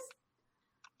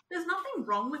 there's nothing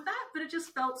wrong with that, but it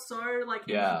just felt so like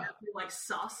like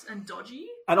sus and dodgy.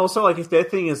 And also like if their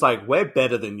thing is like, we're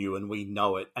better than you and we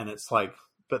know it, and it's like,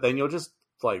 but then you're just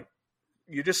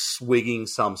swigging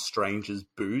some stranger's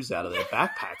booze out of their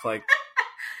backpack. Like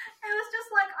it was just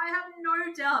like, I have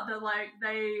no doubt that like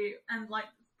they, and like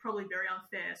probably very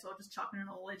unfair, so I'll just chuck in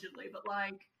allegedly, but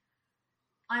like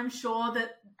I'm sure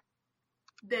that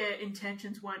their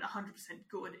intentions weren't 100%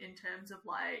 good in terms of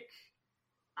like,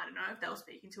 I don't know, if they were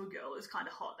speaking to a girl who was kind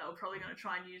of hot, they were probably going to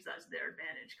try and use that as their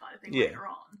advantage kind of thing later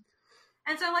on.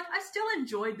 And so like I still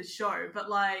enjoyed the show, but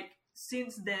like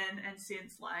since then and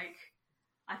since like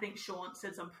I think Sean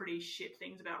said some pretty shit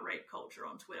things about rape culture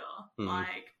on Twitter,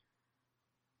 like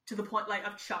to the point like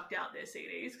I've chucked out their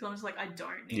CDs because I'm just like, I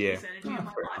don't need this energy in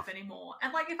my life anymore.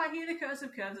 And like if I hear The Curse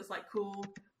of Curves, it's like, cool,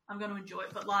 I'm going to enjoy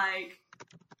it. But like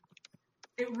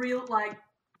it real like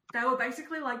they were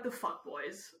basically like the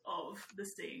fuckboys of the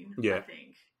scene. I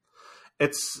think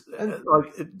it's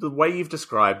like the way you've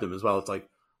described them as well. It's like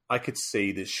I could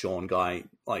see this Sean guy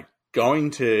like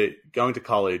going to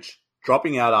college,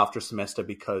 dropping out after a semester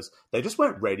because they just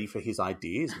weren't ready for his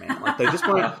ideas, man. Like they just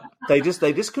weren't. They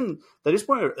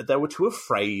were too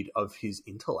afraid of his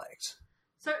intellect.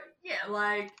 So yeah,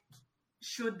 like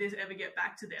should this ever get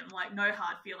back to them? Like no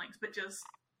hard feelings, but just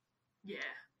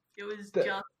it was just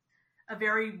a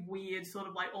very weird sort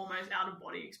of like almost out of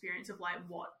body experience of like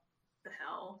what the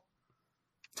hell.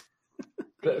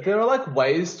 There are like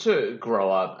ways to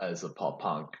grow up as a pop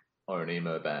punk or an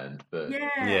emo band, but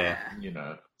you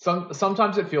know,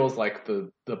 sometimes it feels like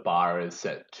the bar is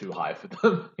set too high for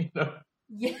them, you know.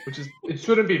 Yeah. Which is it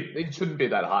shouldn't be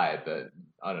that high, but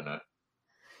I don't know.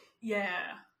 Yeah.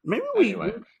 Maybe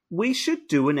we should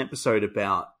do an episode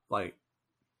about like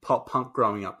pop punk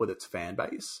growing up with its fan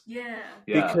base. Yeah.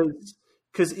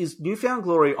 Because is Newfound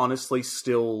Glory honestly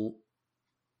still?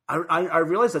 I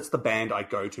realize that's the band I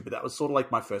go to, but that was sort of like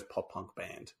my first pop punk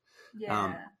band.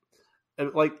 Yeah.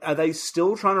 Like, are they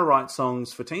still trying to write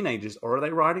songs for teenagers, or are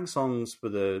they writing songs for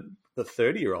the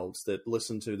 30-year-olds that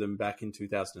listened to them back in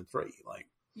 2003? Like,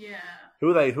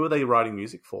 who are they writing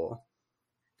music for?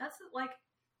 That's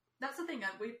the thing.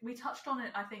 We touched on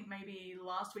it, I think, maybe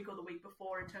last week or the week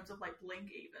before, in terms of like Blink.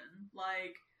 Even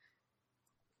like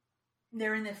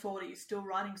they're in their 40s, still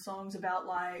writing songs about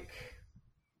like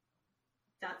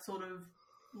that sort of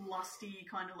lusty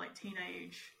kind of like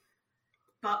teenage,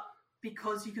 but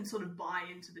because you can sort of buy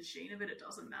into the sheen of it, it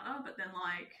doesn't matter. But then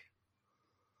like,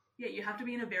 you have to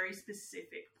be in a very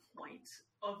specific point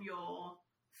of your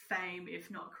fame,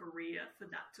 if not career, for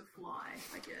that to fly,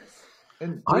 I guess.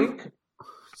 And Blink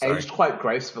aged quite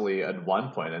gracefully at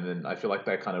one point, and then I feel like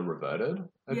they kind of reverted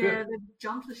a bit. Yeah, they've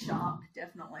jumped the shark,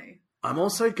 definitely. I'm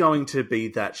also going to be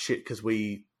that shit because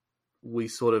we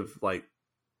sort of like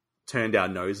turned our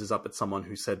noses up at someone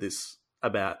who said this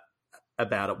about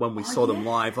it when we saw them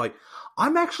live. Like,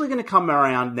 I'm actually going to come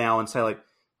around now and say like,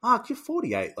 Mark, you're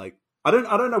 48. Like, I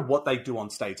don't know what they do on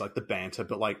stage, like the banter,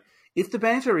 but like if the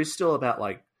banter is still about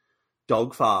like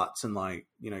dog farts and like,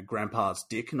 you know, grandpa's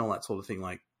dick and all that sort of thing,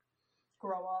 like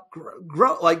grow up,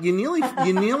 grow like you're nearly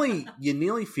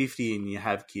 50 and you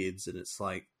have kids, and it's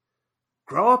like,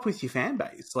 grow up with your fan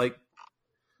base. Like,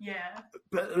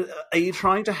 but are you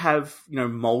trying to have, you know,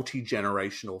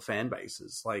 multi-generational fan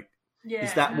bases? Like,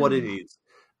 is that what it is?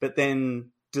 But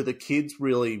then do the kids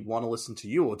really want to listen to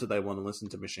you, or do they want to listen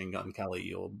to Machine Gun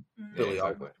Kelly or Billy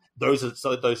Idol? those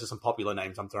are some popular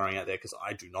names I'm throwing out there because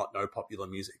I do not know popular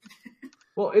music.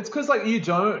 Well, it's because like you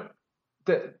don't.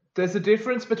 There's a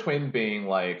difference between being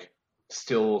like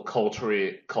still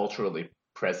culturally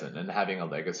present and having a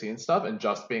legacy and stuff, and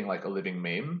just being like a living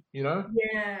meme, you know?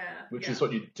 Yeah. Which is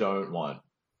what you don't want.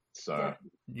 So,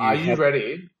 are you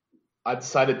ready? I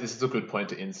decided this is a good point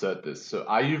to insert this. So,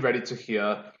 are you ready to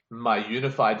hear my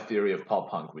unified theory of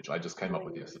pop punk, which I just came up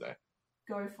with yesterday?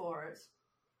 Go for it.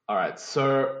 All right.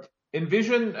 So,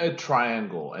 envision a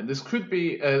triangle, and this could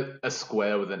be a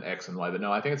square with an X and Y, but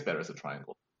no, I think it's better as a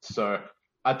triangle. So,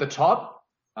 at the top,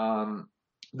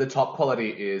 the top quality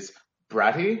is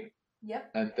bratty.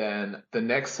 Yep. And then the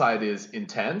next side is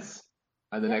intense,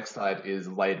 and the next side is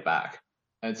laid back.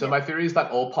 And so my theory is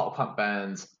that all pop punk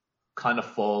bands kind of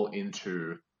fall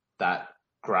into that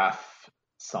graph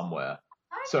somewhere.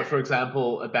 Okay. So, for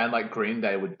example, a band like Green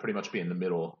Day would pretty much be in the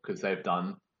middle because they've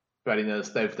done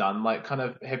brattiness, they've done like kind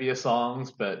of heavier songs,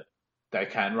 but they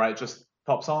can write just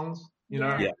pop songs, you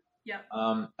know? Yeah. Yeah.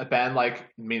 A band like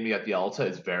Meet Me at the Altar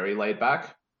is very laid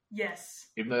back. Yes.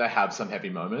 Even though they have some heavy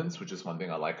moments, which is one thing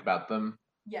I like about them.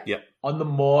 Yeah. Yep. On the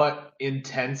more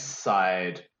intense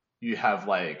side, you have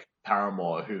like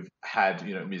Paramore, who've had,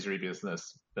 you know, Misery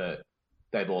Business, but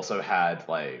they've also had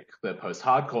like the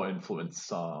post-hardcore influenced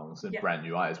songs and Brand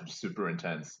New Eyes, which is super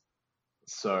intense.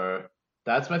 So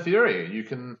that's my theory. You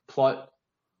can plot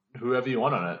whoever you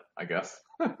want on it, I guess.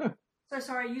 So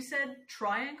sorry, you said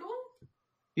triangle?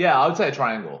 Yeah, I would say a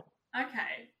triangle.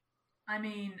 Okay. I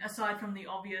mean, aside from the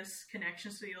obvious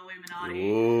connections to the Illuminati,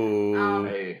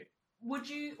 Ooh. would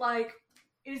you, like,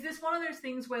 is this one of those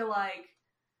things where, like,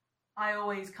 I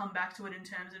always come back to it in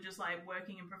terms of just, like,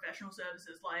 working in professional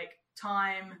services, like,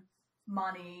 time,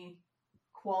 money,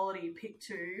 quality, pick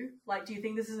two? Like, do you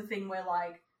think this is a thing where,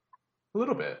 like... A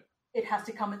little bit. It has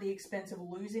to come at the expense of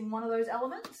losing one of those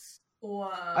elements?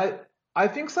 Or... I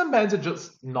think some bands are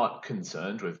just not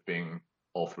concerned with being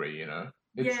all three, you know?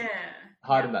 It's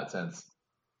hard in that sense.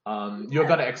 You're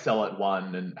going to excel at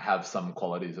one and have some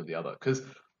qualities of the other. Because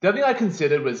the other thing I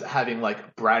considered was having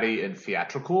like bratty and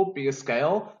theatrical be a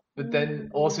scale, but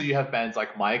then also you have bands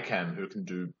like MyChem who can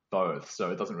do both,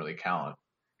 so it doesn't really count.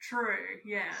 True,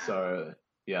 yeah. So,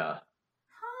 yeah.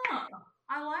 Huh,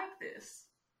 I like this.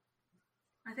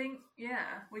 I think,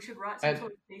 we should write some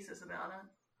sort of thesis about it.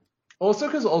 Also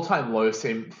because All Time Low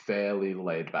seem fairly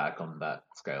laid back on that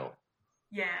scale.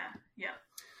 Yeah.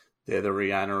 They're the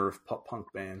Rihanna of pop punk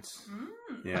bands.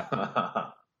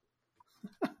 Yeah.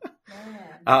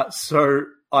 So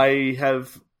I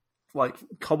have like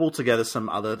cobbled together some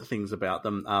other things about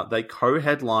them. They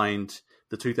co-headlined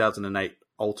the 2008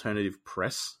 Alternative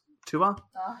Press tour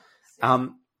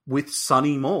with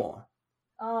Sonny Moore.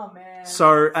 Oh man.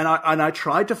 So and I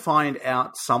tried to find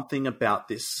out something about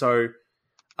this. So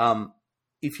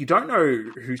if you don't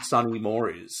know who Sonny Moore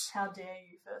is, how dare you?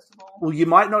 First of all, well, you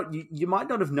might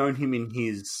not have known him in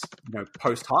his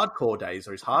post-hardcore days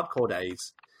or his hardcore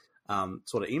days,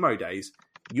 sort of emo days.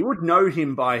 You would know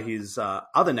him by his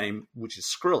other name, which is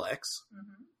Skrillex.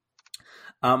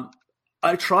 Mm-hmm.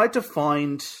 I tried to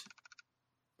find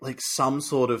like some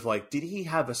sort of like, did he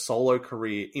have a solo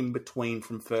career in between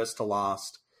from First to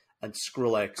Last and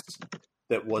Skrillex?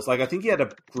 That was like, I think he had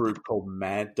a group called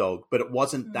Mad Dog, but it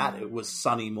wasn't that. It was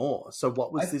Sonny Moore. So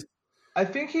what was this? I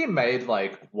think he made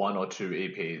like 1 or 2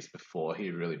 EPs before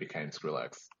he really became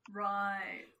Skrillex.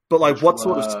 Right. But like, what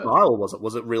sort of style was it?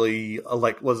 Was it really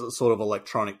was it sort of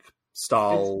electronic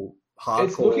style hardcore?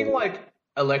 It's looking like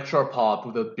electro pop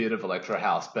with a bit of electro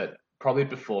house, but probably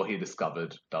before he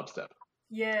discovered dubstep.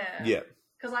 Yeah. Yeah.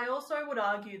 Because I also would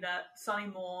argue that Sonny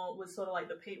Moore was sort of like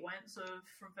the Pete Wentz of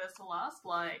From First to Last.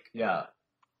 Like,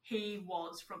 he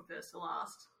was From First to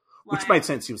Last. Like, which made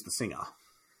sense. He was the singer.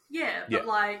 Yeah, but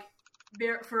like,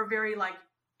 for a very like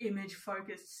image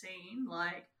focused scene,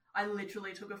 like I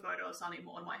literally took a photo of Sonny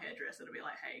Moore in my hairdresser to be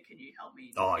like, hey, can you help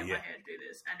me get my hair to do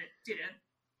this? And it didn't.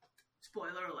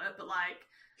 Spoiler alert, but like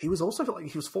he was also like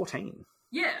he was 14.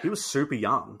 Yeah. He was super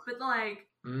young. But like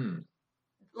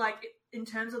like in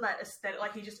terms of that aesthetic,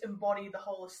 like he just embodied the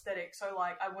whole aesthetic. So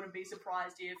like I wouldn't be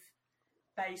surprised if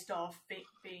based off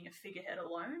being a figurehead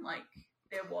alone, like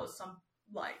there was some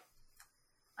like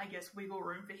I guess wiggle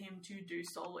room for him to do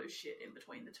solo shit in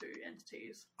between the two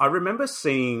entities. I remember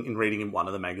seeing and reading in one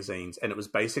of the magazines, and it was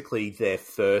basically their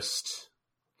first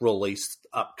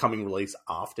upcoming release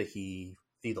after he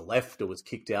either left or was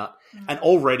kicked out. And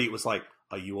already it was like,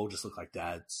 oh, you all just look like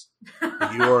dads.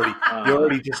 You're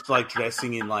already just like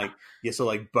dressing in like sort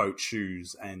of like boat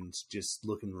shoes and just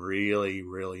looking really,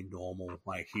 really normal.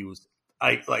 Like he was,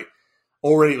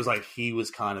 already it was like he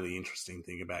was kind of the interesting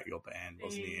thing about your band,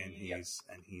 wasn't he? And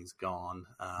he's gone.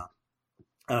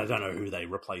 And I don't know who they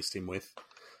replaced him with.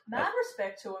 Mad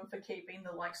respect to him for keeping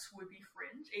the like swoopy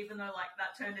fringe, even though like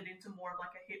that turned it into more of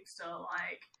like a hipster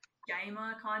like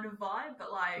gamer kind of vibe.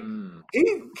 But like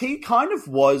he kind of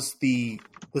was the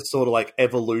sort of like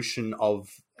evolution of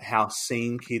how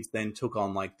scene kids then took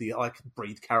on like the like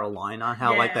Breathe Carolina,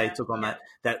 how like they took on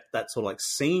that sort of like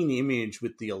scene image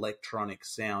with the electronic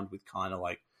sound with kind of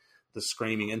like the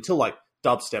screaming until like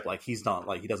dubstep. Like he's not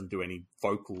like he doesn't do any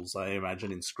vocals. I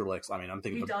imagine in Skrillex. I mean, I'm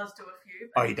thinking he does do a few.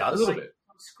 Oh, he does a little bit.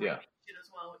 Screaming shit as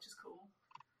well, which is cool.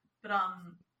 But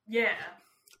yeah.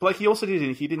 But like he also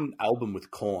did an album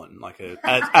with Korn, like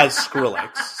as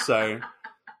Skrillex. So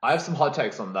I have some hot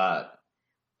takes on that.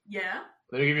 Yeah.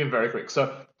 Let me give you them very quick.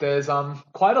 So there's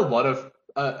quite a lot of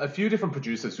a few different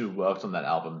producers who worked on that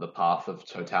album, The Path of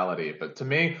Totality. But to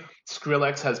me,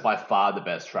 Skrillex has by far the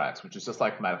best tracks, which is just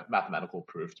like mathematical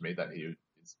proof to me that he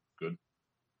is good.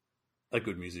 A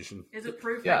good musician. Is it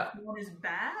proof that Korn is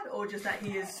bad, or just that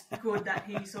he is good, that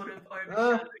he sort of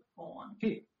overshadowed Korn?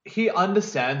 He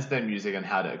understands their music and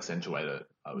how to accentuate it,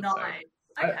 I would say.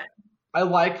 Okay. I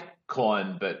like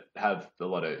Korn, but have a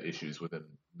lot of issues with him.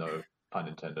 No pun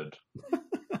intended.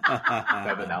 I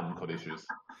have an album called Issues.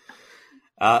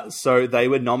 So they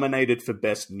were nominated for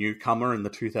Best Newcomer in the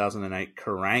 2008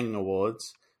 Kerrang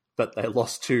Awards, but they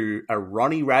lost to a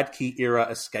Ronnie Radke era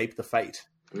Escape the Fate.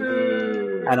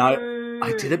 Ooh. And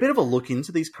I did a bit of a look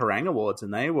into these Kerrang Awards,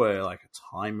 and they were like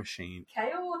a time machine.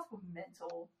 K-Awards were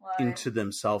mental. Into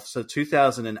themselves. So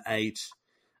 2008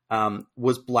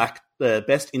 was the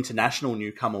Best International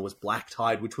Newcomer was Black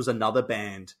Tide, which was another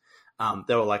band.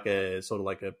 They were like a sort of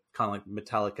like a kind of like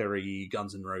Metallica-y,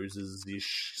 Guns N'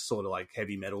 Roses-ish sort of like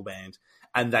heavy metal band.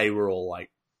 And they were all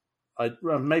like,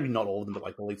 maybe not all of them, but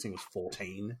like the lead singer was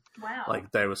 14. Wow.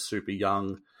 Like they were super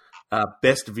young.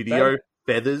 Best Video,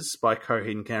 Feathers by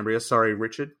Coheed and Cambria. Sorry,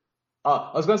 Richard.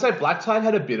 I was going to say Black Tide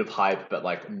had a bit of hype, but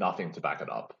like nothing to back it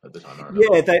up at the time.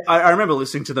 I remember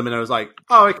listening to them and I was like,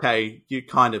 oh, okay, you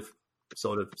kind of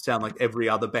sort of sound like every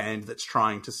other band that's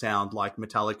trying to sound like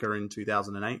Metallica in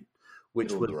 2008,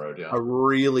 which was a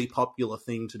really popular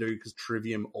thing to do because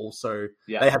Trivium also,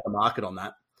 they had the market on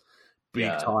that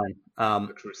big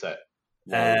time. True set.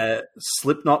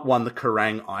 Slipknot won the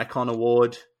Kerrang Icon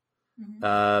Award.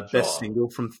 Best single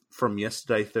from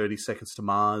yesterday, 30 Seconds to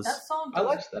Mars. That song, I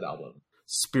liked that album.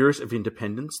 Spirit of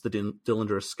Independence, the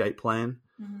Dillinger Escape Plan.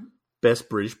 Best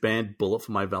British band, Bullet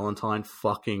for My Valentine.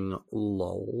 Fucking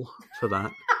lol to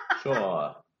that.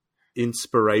 Sure.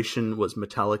 Inspiration was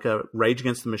Metallica. Rage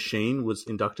Against the Machine was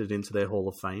inducted into their Hall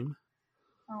of Fame.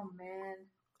 Oh man.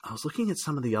 I was looking at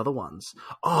some of the other ones.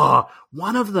 Oh,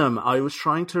 one of them, I was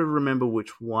trying to remember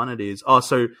which one it is. Oh,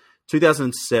 so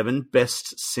 2007,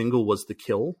 best single was The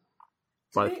Kill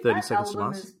by 30 Seconds to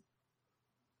Mars.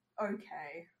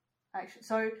 Okay. Actually,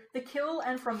 so The Kill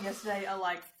and From Yesterday are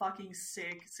like fucking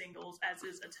sick singles, as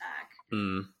is Attack.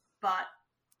 But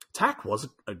Attack was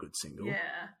a good single.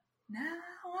 Yeah. Now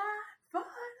I'm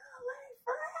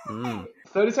finally free.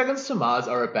 30 Seconds to Mars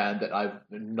are a band that I've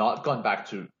not gone back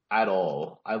to at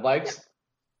all. I liked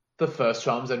the first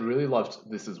drums and really loved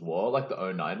This Is War, like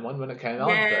the 09 one when it came out,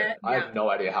 but I have no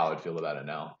idea how I'd feel about it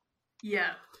now.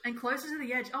 Yeah. And Closer to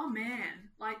the Edge, oh man.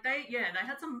 Like they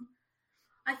had some,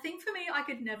 I think for me, I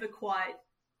could never quite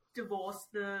divorce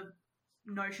the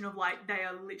notion of like, they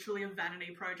are literally a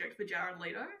vanity project for Jared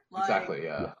Leto. Like, exactly,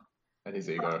 yeah. And his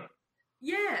ego.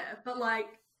 But like,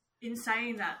 in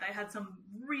saying that, they had some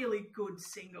really good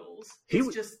singles.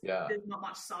 There's not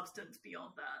much substance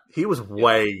beyond that. He was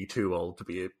way too old to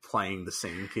be playing the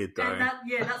scene kid, though. And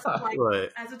that's like, right.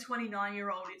 As a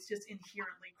 29-year-old, it's just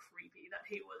inherently creepy that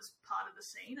he was part of the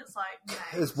scene. It's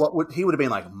like, he would have been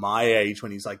like my age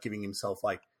when he's like giving himself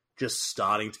like just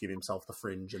starting to give himself the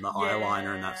fringe and the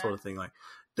eyeliner and that sort of thing. Like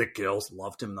the girls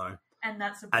loved him though, and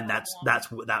that's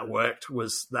that worked.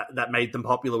 Was that made them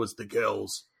popular? Was the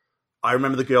girls. I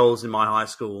remember the girls in my high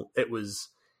school. It was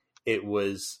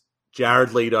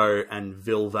Jared Leto and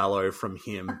Vil Vallo from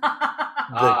Him.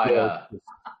 The girls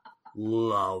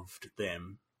loved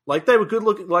them. Like they were good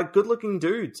looking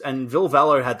dudes. And Vil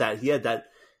Vallo had that. He had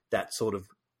that sort of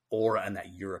aura and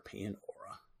that European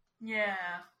aura. Yeah.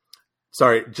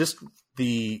 Sorry, just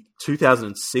the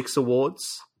 2006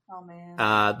 awards. Oh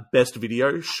man. Best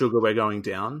video, Sugar We're Going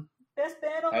Down. Best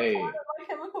band on the planet, My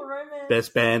Chemical Romance.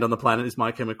 Best band on the planet is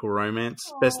My Chemical Romance.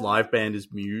 Aww. Best live band is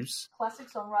Muse. Classic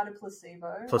songwriter,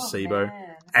 Placebo. Placebo.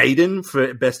 Oh, Aiden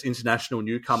for best international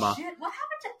newcomer. Shit, what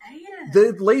happened to Aiden?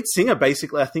 The lead singer,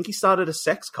 basically, I think he started a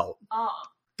sex cult. Oh.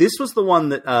 This was the one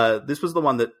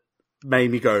that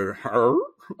made me go,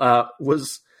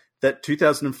 was that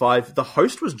 2005, the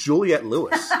host was Juliette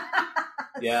Lewis.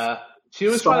 Yeah. She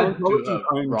was trying to do her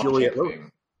rock Juliette chick Lewis.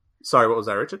 thing. Sorry, what was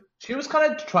that, Richard? She was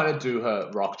kind of trying to do her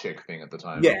rock chick thing at the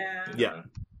time. Yeah.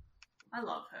 I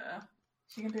love her.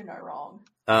 She can do no wrong.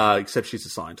 Except she's a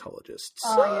Scientologist.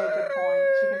 Oh, yeah, good point.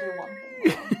 She can do one thing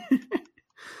wrong.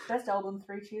 Best album,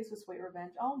 3 Cheers for Sweet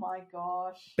Revenge. Oh my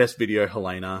gosh. Best video,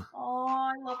 Helena. Oh,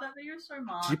 I love that video so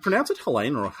much. Did you pronounce it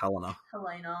Helena or Helena?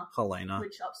 Helena.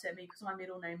 Which upset me because my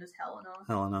middle name is Helena.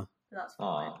 Helena. But that's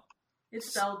fine.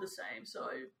 It's spelled the same, so,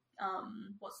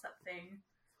 what's that thing?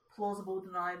 Plausible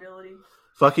deniability.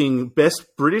 Fucking best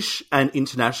British and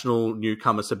international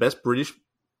newcomer. So best British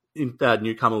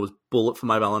newcomer was Bullet for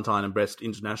My Valentine, and best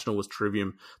international was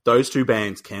Trivium. Those two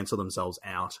bands cancel themselves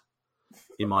out,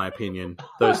 in my opinion.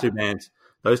 Those two bands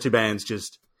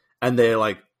just, and they're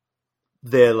like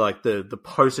the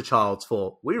poster childs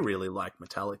for, we really like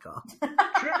Metallica.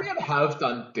 Trivium have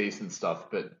done decent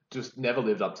stuff, but just never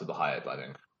lived up to the hype, I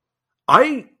think.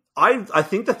 I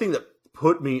think the thing that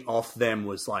put me off them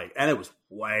was like, and it was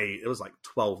like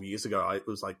 12 years ago. It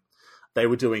was like they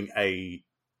were doing an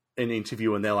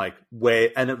interview, and they're like,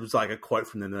 and it was like a quote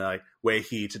from them. They're like, "We're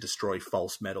here to destroy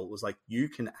false metal." It was like, you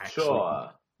can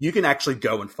actually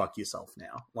go and fuck yourself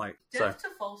now. Like, Death to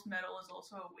False Metal is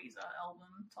also a Weezer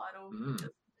album title.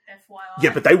 Just FYI.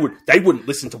 Yeah, but they wouldn't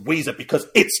listen to Weezer because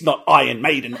it's not Iron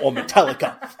Maiden or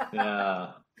Metallica.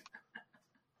 Yeah.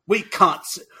 We can't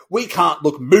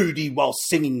look moody while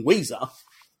singing Weezer.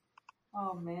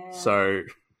 Oh, man. So,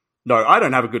 no, I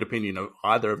don't have a good opinion of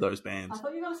either of those bands. I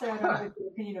thought you were going to say I don't have a good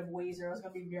opinion of Weezer. I was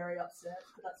going to be very upset,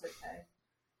 but that's okay.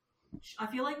 I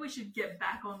feel like we should get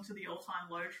back onto the all-time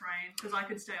low train, because I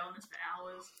could stay on this for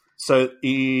hours. So,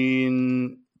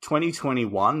 in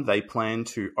 2021, they plan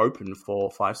to open for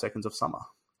 5 Seconds of Summer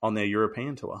on their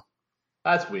European tour.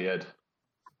 That's weird.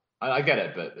 I get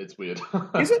it, but it's weird.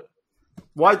 Is it?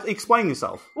 Why? Explain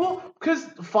yourself. Well, because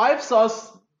 5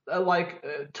 Sauce are like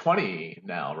 20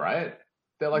 now, right?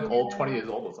 They're like all 20 years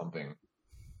old or something.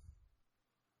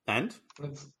 And?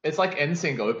 It's like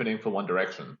NSYNC opening for One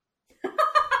Direction.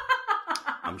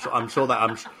 I'm sure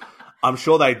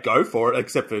they'd go for it,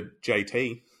 except for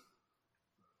JT.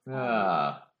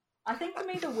 Yeah. I think for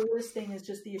me the weirdest thing is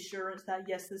just the assurance that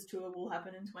yes, this tour will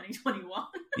happen in 2021.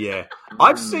 Yeah,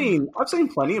 I've seen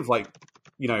plenty of like,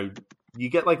 you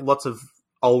get like lots of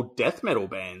old death metal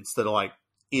bands that are like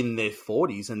in their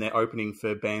 40s and they're opening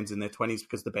for bands in their 20s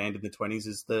because the band in their 20s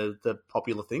is the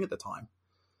popular thing at the time.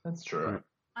 That's true.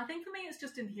 I think for me it's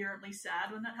just inherently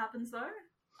sad when that happens though.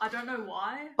 I don't know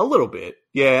why. A little bit,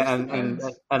 yeah, and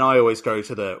I always go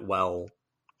to they're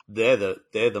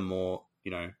the more,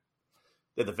 they're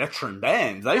the veteran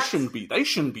band. They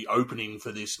shouldn't be opening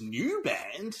for this new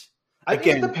band. I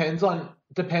think it depends on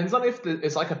if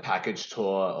it's like a package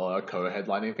tour or a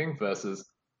co-headlining thing versus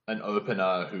an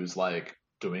opener who's like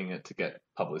doing it to get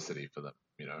publicity for them,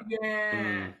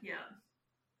 Yeah.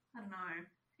 I don't know.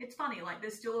 It's funny, like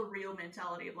there's still a real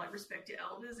mentality of like respect your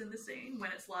elders in the scene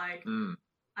when it's like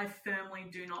I firmly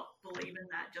do not believe in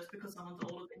that just because someone's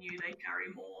older than you, they carry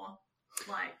more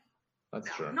like that's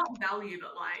true. Not value,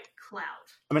 but like clout.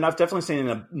 I mean, I've definitely seen in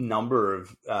a number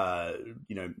of,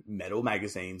 metal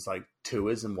magazines, like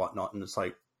tours and whatnot, and it's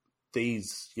like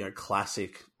these,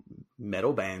 classic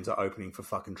metal bands are opening for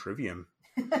fucking Trivium.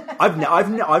 I've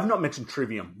not mentioned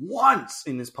Trivium once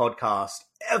in this podcast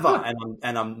ever,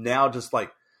 and I'm now just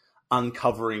like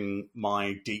uncovering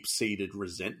my deep-seated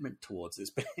resentment towards this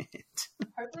band.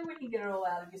 Hopefully we can get it all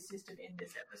out of your system in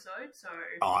this episode, so...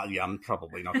 Oh, yeah, I'm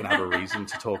probably not going to have a reason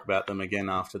to talk about them again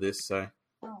after this, so...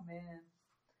 Oh, man.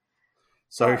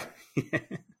 So, yeah.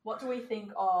 What do we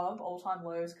think of All Time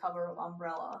Low's cover of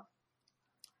Umbrella?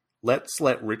 Let's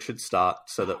let Richard start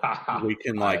so that we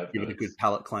can, give it a good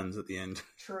palate cleanse at the end.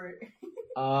 True.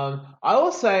 I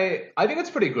will say, I think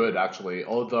it's pretty good, actually,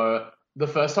 although the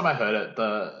first time I heard it,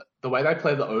 the way they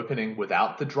play the opening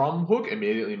without the drum hook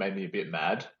immediately made me a bit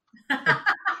mad.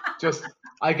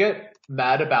 I get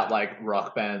mad about like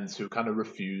rock bands who kind of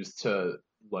refuse to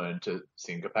learn to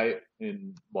syncopate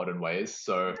in modern ways.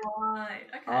 So right,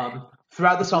 okay.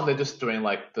 Throughout the song, they're just doing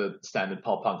like the standard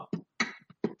pop punk.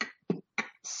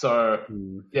 So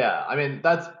yeah, I mean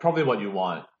that's probably what you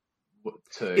want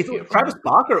to. If it was Travis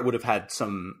Barker, it would have had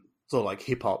some sort of like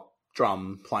hip hop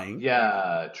drum playing.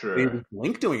 Yeah, true.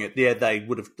 Link doing it, yeah, they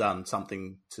would have done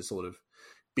something to sort of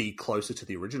be closer to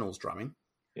the original's drumming.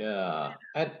 Yeah,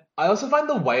 and I also find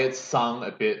the way it's sung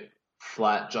a bit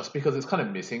flat just because it's kind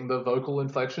of missing the vocal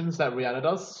inflections that Rihanna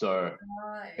does. So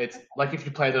it's like if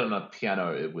you played it on a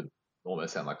piano, it would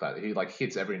almost sound like that. He like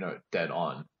hits every note dead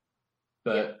on.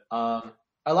 But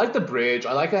I like the bridge.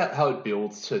 I like how it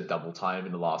builds to double time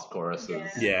in the last choruses.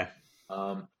 Yeah.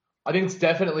 I think it's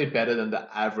definitely better than the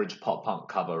average pop punk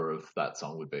cover of that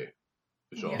song would be,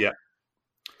 for sure. Yeah.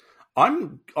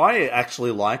 I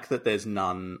actually like that there's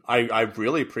none. I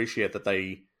really appreciate that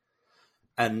they,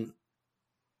 and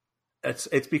it's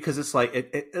because it's like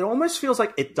it almost feels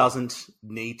like it doesn't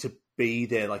need to be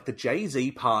there. Like the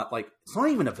Jay-Z part, like it's not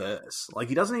even a verse. Like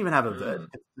he doesn't even have a verse.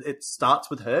 It starts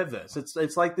with her verse.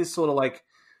 It's like this sort of like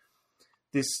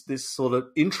this sort of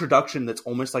introduction that's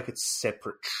almost like it's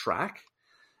separate track.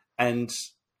 And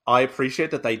I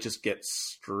appreciate that they just get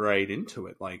straight into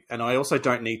it. Like, and I also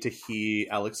don't need to hear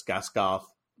Alex Gaskarth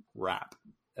rap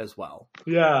as well.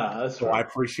 Yeah, that's right. I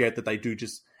appreciate that they do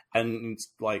just, and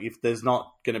it's like, if there's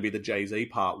not going to be the Jay-Z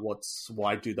part,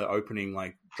 why do the opening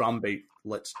like drum beat?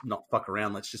 Let's not fuck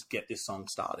around. Let's just get this song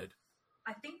started.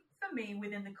 I think for me,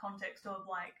 within the context of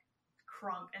like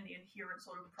crunk and the inherent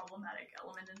sort of problematic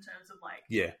element in terms of like,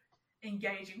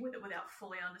 engaging with it without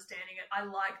fully understanding it, I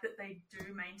like that they do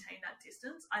maintain that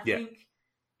distance. I think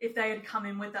if they had come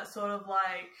in with that sort of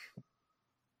like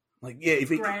if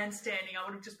grandstanding, I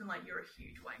would have just been like, "You're a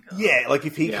huge wanker." Yeah, like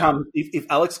if he if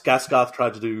Alex Gaskarth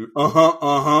tried to do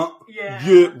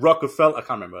Rockefeller, I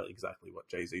can't remember exactly what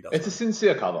Jay-Z does. It's a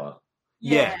sincere cover.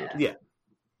 Yeah,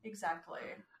 exactly.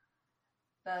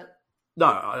 But no,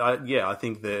 I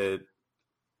think that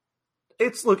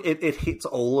it hits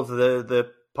all of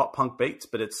the pop punk beats,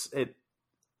 but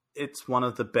it's one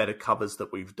of the better covers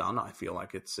that we've done. I feel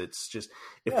like it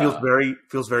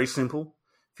feels very simple,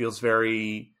 feels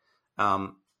very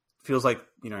feels like,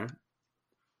 you know,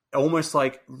 almost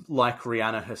like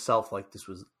Rihanna herself, like this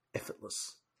was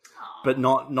effortless. Aww. But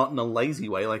not in a lazy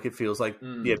way. Like it feels like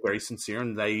very sincere,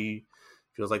 and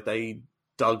feels like they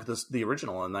dug the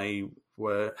original and they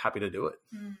were happy to do it.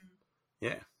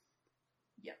 Yeah.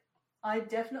 I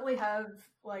definitely have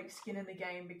like skin in the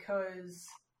game because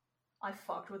I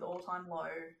fucked with All Time Low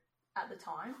at the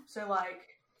time. So like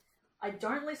I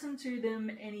don't listen to them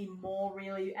anymore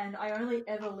really, and I only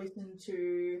ever listened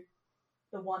to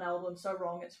the one album, So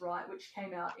Wrong It's Right, which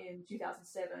came out in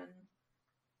 2007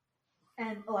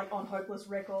 and like on Hopeless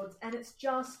Records, and it's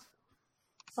just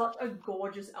such a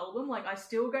gorgeous album. Like I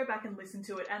still go back and listen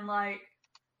to it, and like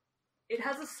it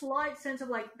has a slight sense of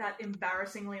like that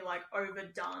embarrassingly like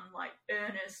overdone, like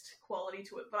earnest quality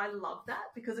to it. But I love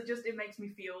that because it makes me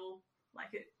feel like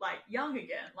young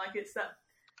again. Like it's that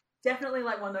definitely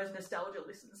like one of those nostalgia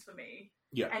listens for me.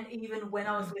 Yeah. And even when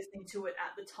I was listening to it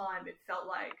at the time, it felt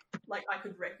like I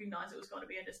could recognize it was going to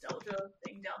be a nostalgia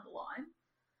thing down the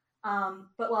line.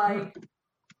 But like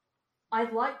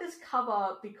I like this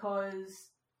cover because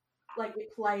like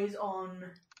it plays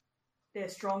on their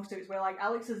strong suits, where like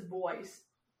Alex's voice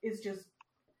is just,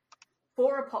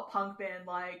 for a pop punk band,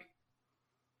 like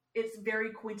it's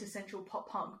very quintessential pop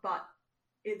punk, but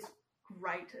it's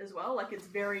great as well. Like it's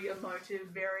very emotive,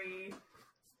 very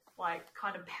like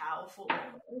kind of powerful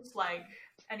almost. Like,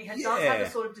 and he does have a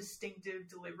sort of distinctive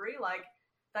delivery. Like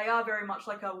they are very much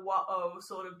like a whoa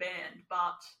sort of band,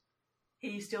 but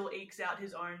he still ekes out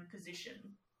his own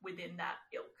position within that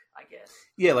ilk, I guess.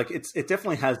 Yeah, like it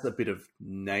definitely has a bit of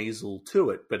nasal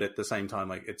to it, but at the same time,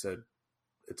 like it's a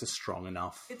strong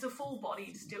enough. It's a full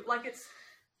bodied still, like it's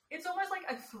almost like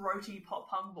a throaty pop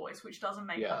punk voice, which doesn't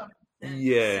make 100%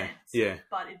 sense,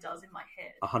 but it does in my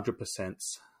head.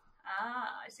 100%.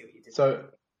 I see what you did. So,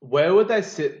 where would they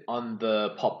sit on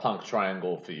the pop punk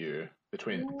triangle for you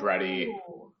between bratty,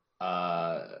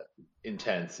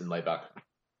 intense, and laid back?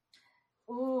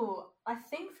 Ooh, I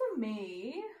think for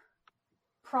me,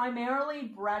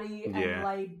 primarily bratty and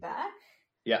laid back.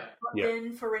 Yeah. But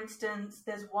then, for instance,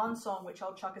 there's one song which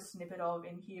I'll chuck a snippet of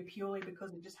in here purely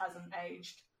because it just hasn't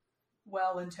aged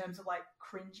well in terms of like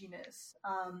cringiness.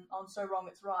 On So Wrong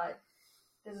It's Right,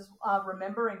 there's this,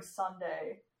 Remembering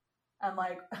Sunday, and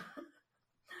like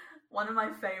one of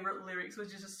my favorite lyrics was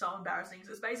just so embarrassing.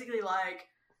 So it's basically like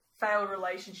failed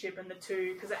relationship in the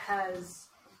two, because it has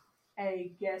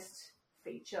a guest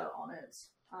feature on it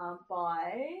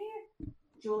by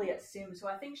Juliet Sims, who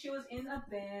I think she was in a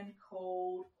band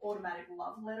called Automatic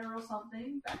Love Letter or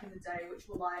something back in the day, which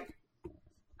were like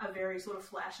a very sort of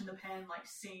flash in the pan, like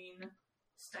scene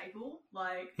staple.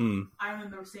 Like I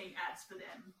remember seeing ads for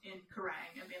them in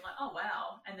Kerrang and being like, oh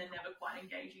wow, and then never quite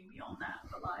engaging beyond that.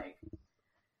 But like,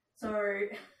 so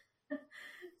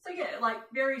yeah, like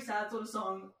very sad sort of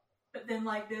song. But then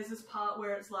like there's this part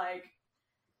where it's like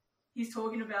he's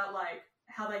talking about like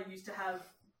how they used to have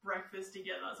breakfast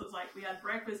together. So it's like, we had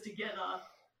breakfast together,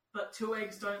 but 2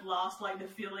 eggs don't last like the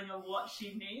feeling of what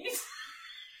she needs.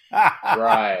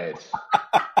 Right.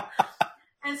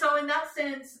 And so in that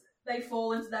sense, they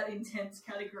fall into that intense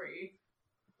category,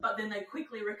 but then they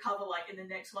quickly recover, like, in the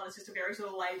next one. It's just a very sort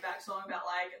of laid-back song about,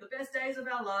 like, the best days of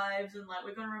our lives, and, like,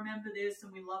 we're going to remember this,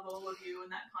 and we love all of you,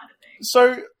 and that kind of thing.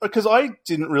 So, because I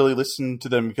didn't really listen to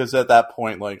them, because at that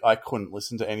point, like, I couldn't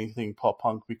listen to anything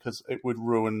pop-punk because it would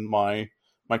ruin my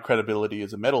credibility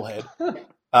as a metalhead.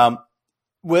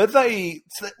 Were they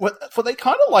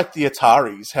kind of like the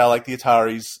Ataris? How, like, the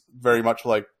Ataris very much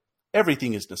like,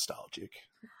 everything is nostalgic.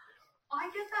 I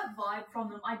get that vibe from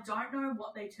them. I don't know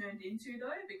what they turned into,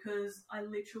 though, because I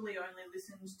literally only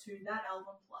listened to that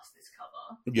album plus this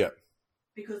cover. Yeah.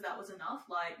 Because that was enough.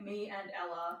 Like, me and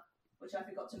Ella, which I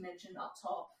forgot to mention up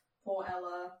top, poor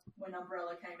Ella, when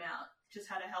Umbrella came out, just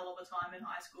had a hell of a time in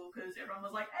high school because everyone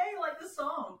was like, hey, like the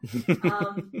song.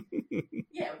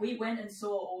 Yeah, we went and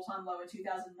saw All Time Low in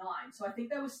 2009. So I think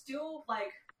they were still,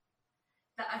 like...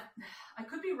 I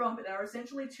could be wrong, but they were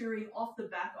essentially touring off the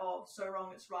back of So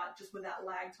Wrong It's Right, just with that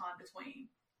lag time between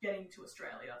getting to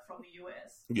Australia from the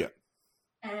US. Yeah.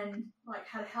 And, like,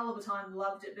 had a hell of a time,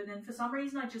 loved it, but then for some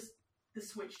reason the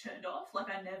switch turned off.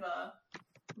 Like, I never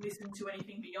listened to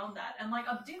anything beyond that. And, like,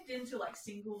 I've dipped into, like,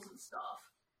 singles and stuff,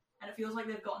 and it feels like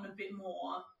they've gotten a bit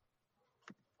more,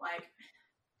 like,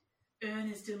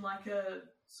 earnest in, like, a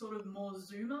sort of more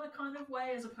Zoomer kind of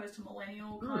way as opposed to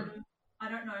millennial kind of. I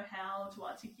don't know how to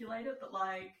articulate it, but,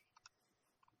 like,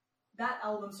 that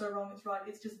album, So Wrong It's Right,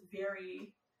 it's just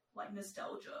very, like,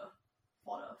 nostalgia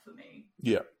fodder for me.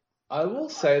 Yeah. I will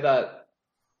say that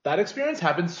experience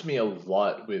happens to me a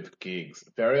lot with gigs.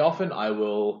 Very often I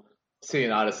will see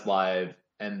an artist live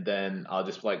and then I'll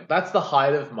just be like, that's the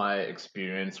height of my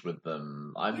experience with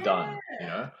them. I'm done, you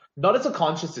know? Not as a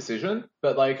conscious decision,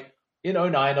 but, like, in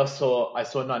 2009 I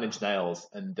saw 9 Inch Nails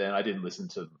and then I didn't listen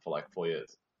to them for, like, 4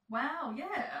 years. Wow,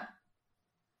 yeah.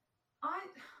 I'm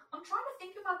trying to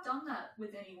think if I've done that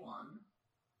with anyone.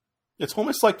 It's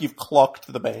almost like you've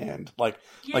clocked the band. Like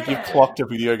you've clocked a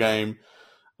video game.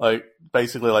 Like,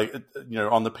 basically, like, you know,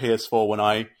 on the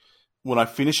PS4, when I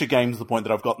finish a game to the point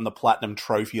that I've gotten the platinum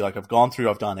trophy, like, I've gone through,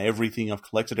 I've done everything, I've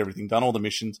collected everything, done all the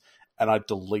missions, and I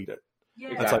delete it. Yeah.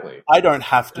 Exactly. It's like, I don't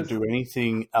have to do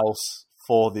anything else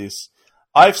for this.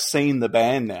 I've seen the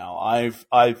band now.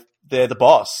 They're the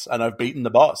boss, and I've beaten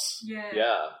the boss.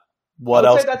 Yeah. What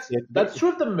else? That's true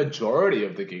of the majority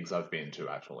of the gigs I've been to,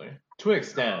 actually. To an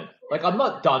extent. Like, I'm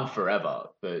not done forever,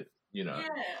 but, you know.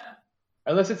 Yeah.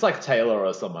 Unless it's like Taylor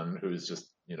or someone who's just,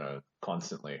 you know,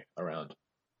 constantly around.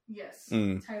 Yes.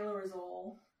 Taylor is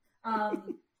all.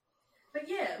 But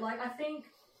yeah, like, I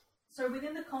think, so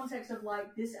within the context of,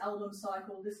 like, this album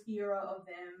cycle, this era of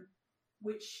them,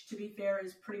 which, to be fair,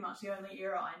 is pretty much the only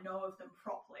era I know of them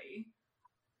properly,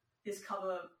 this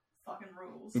cover fucking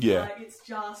rules. Yeah. Like, it's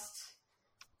just,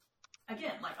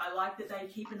 again, like, I like that they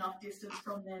keep enough distance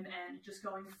from them and just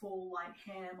going full, like,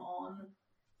 ham on,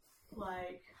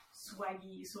 like,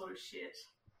 swaggy sort of shit.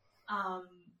 And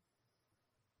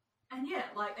yeah,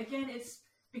 like, again, it's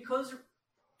because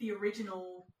the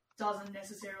original doesn't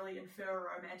necessarily infer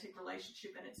a romantic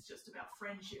relationship and it's just about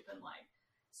friendship and, like,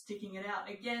 sticking it out.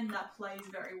 Again, that plays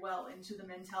very well into the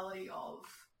mentality of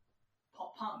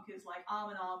pop punk, is like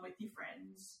arm in arm with your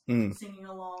friends, singing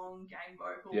along, gang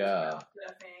vocals,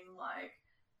 surfing, like,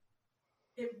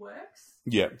 it works.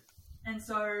 Yeah. And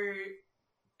so,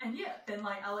 and yeah, then,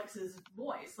 like, Alex's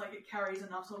voice, like, it carries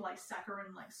enough sort of, like,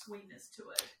 saccharine, like, sweetness to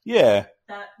it. Yeah.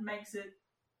 That makes it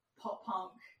pop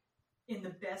punk in the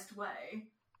best way.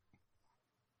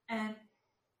 And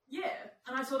yeah,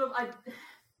 and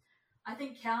I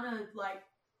think counter, like,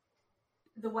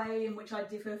 the way in which I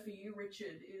differ for you,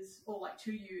 Richard, is, or, like,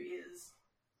 to you, is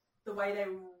the way they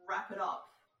wrap it up.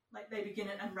 Like, they begin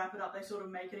it and wrap it up. They sort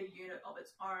of make it a unit of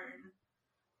its own,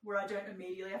 where I don't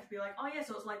immediately have to be like, oh yeah,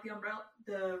 so it's like the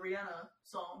Rihanna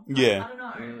song. Yeah. I don't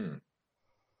know.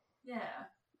 Yeah.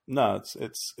 No,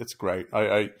 it's great.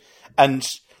 And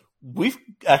we've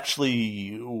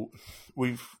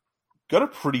got a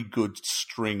pretty good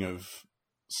string of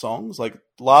songs. Like,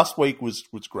 last week was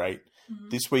great. Mm-hmm.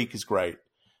 This week is great.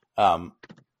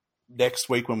 Next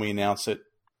week when we announce it,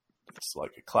 it's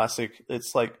like a classic.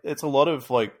 It's a lot of,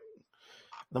 like,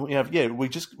 then we have, I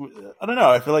don't know,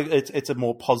 I feel like it's a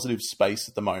more positive space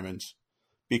at the moment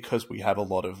because we have a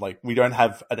lot of, like, we don't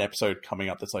have an episode coming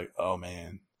up that's like, oh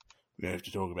man, we have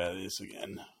to talk about this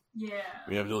again. Yeah.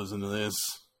 We have to listen to this.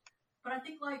 But I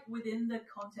think, like, within the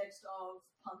context of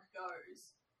Punk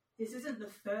Goes, this isn't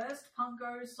the first Punk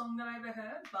Goes song that I ever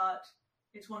heard, but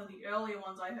it's one of the earlier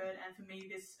ones I heard, and for me,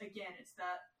 this, again, it's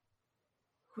that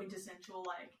quintessential,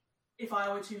 like, if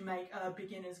I were to make a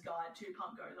beginner's guide to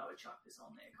Punk Goes, I would chuck this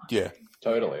on there kind of thing.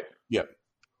 Totally. Yep.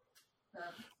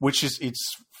 Which is,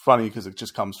 it's funny because it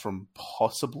just comes from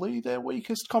possibly their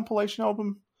weakest compilation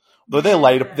album. Though they're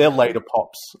later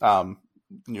pops,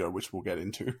 which we'll get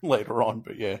into later on,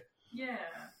 but yeah. Yeah.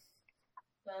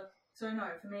 So no,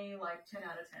 for me, like 10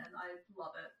 out of 10. I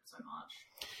love it so much.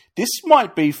 This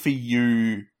might be for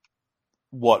you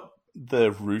what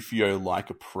the Rufio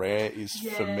Like a Prayer is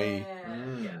for me.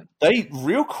 Yeah. They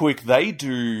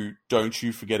do Don't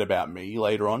You Forget About Me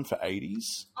later on for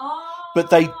 80s. Oh.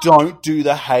 But they don't do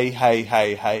the hey, hey,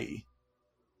 hey, hey.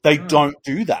 They don't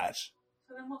do that.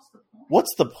 So then what's the point?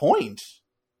 What's the point?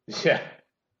 Yeah.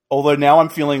 Although now I'm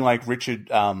feeling like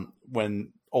Richard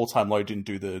when All Time Low didn't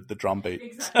do the drum beat.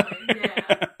 Exactly,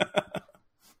 yeah.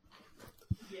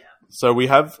 Yeah. So we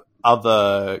have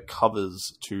other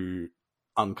covers to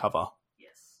uncover.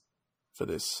 Yes. For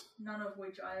this. None of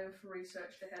which I have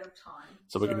researched ahead of time.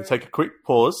 So we're going to take a quick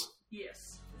pause.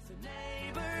 Yes. The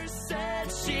neighbor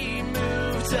said she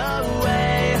moved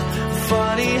away.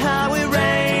 Funny how it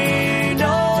rained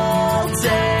all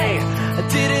day. I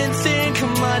didn't think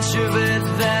much of it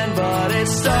then, but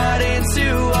it's starting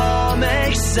to all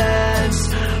make sense.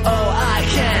 Oh, I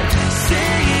can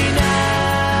see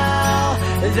now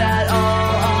that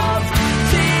all of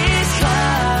these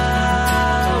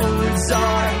clouds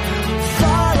are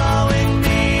following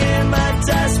me in my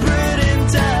desperate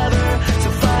endeavor to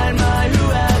find my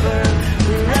whoever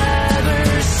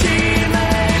she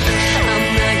may be. I'm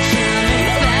not coming back.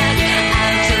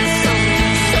 I've done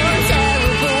something so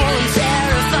terrible. I'm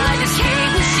terrified to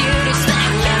take what you'd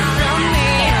expect from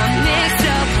me. I'm mixed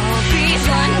up all these.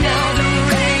 I know the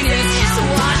rain is just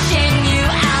washing you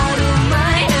out of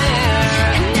my hair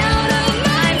and out of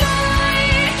my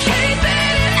mind.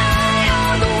 Keeping an eye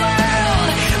on the world.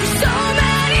 With so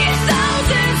many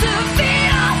thousands of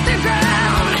feet off the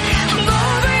ground. I'm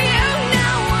over you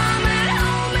now. I'm at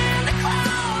home in the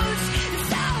clouds. It's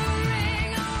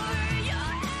towering over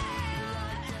your head. I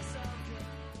guess I'll go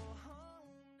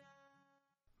home now.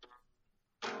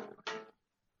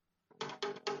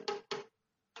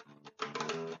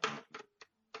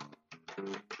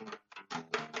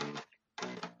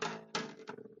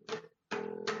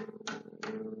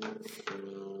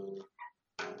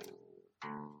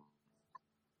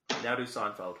 Now do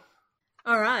Seinfeld.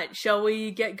 All right, shall we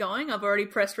get going? I've already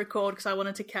pressed record because I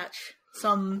wanted to catch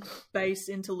some bass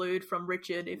interlude from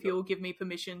Richard, if you'll give me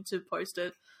permission to post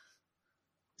it.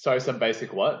 Sorry, some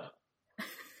basic what?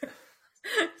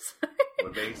 We're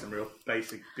being some real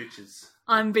basic bitches.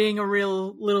 I'm being a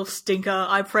real little stinker.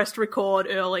 I pressed record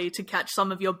early to catch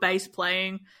some of your bass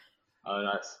playing. Oh,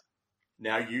 nice.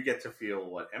 Now you get to feel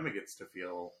what Emma gets to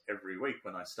feel every week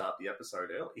when I start the episode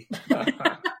early.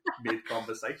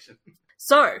 Mid-conversation.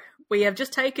 So, we have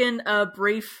just taken a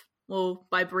brief, well,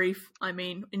 by brief, I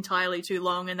mean entirely too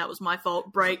long, and that was my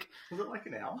fault, break. Was it like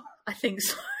an hour? I think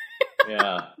so.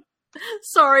 Yeah.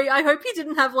 Sorry, I hope you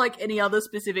didn't have, like, any other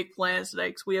specific plans today,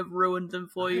 because we have ruined them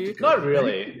for you. Not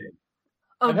really.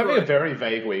 Oh, I'm having good. a very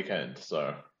vague weekend,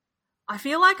 so... I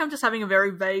feel like I'm just having a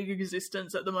very vague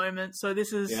existence at the moment, so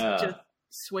this is just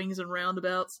swings and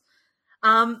roundabouts.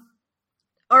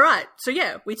 Alright, so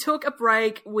yeah, we took a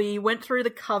break, we went through the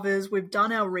covers, we've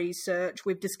done our research,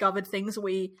 we've discovered things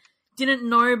we didn't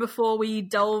know before we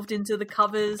delved into the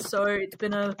covers, so it's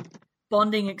been a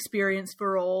bonding experience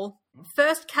for all.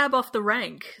 First cab off the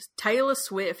rank, Taylor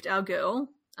Swift, our girl.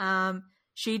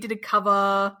 She did a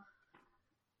cover...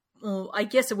 Well, I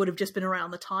guess it would have just been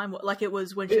around the time, like it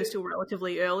was when she was still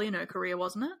relatively early in her career,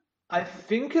 wasn't it? I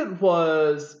think it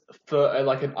was for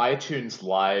like an iTunes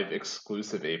Live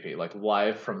exclusive EP, like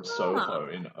Live from Soho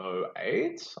in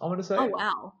 2008, I want to say. Oh,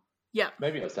 wow. Yeah.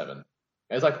 Maybe 2007.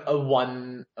 It's like a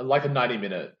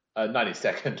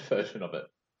 90-second version of it.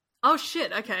 Oh,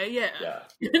 shit. Okay, yeah. Yeah.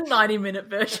 90-minute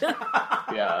version.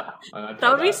 Yeah. That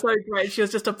would be so great. She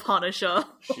was just a punisher.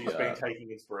 She's been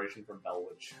taking inspiration from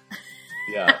Bellwitch.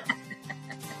 Yeah.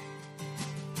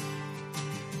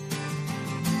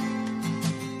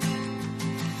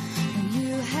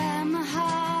 You have my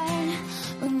heart,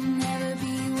 we'll never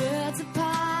be worlds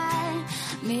apart.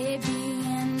 Maybe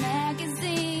in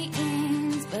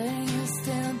magazines, but you'll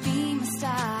still be my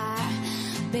star.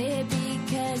 Baby,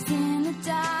 'cause in the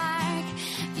dark,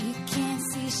 you can't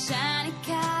see shiny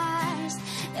cars.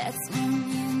 That's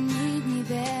when you need me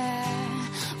there.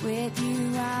 With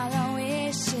you, I'll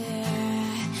always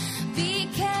share.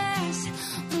 Because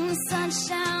when the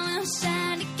sunshine will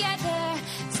shine together.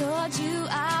 Told you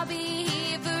I'll be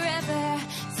here forever.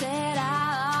 Said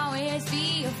I'll always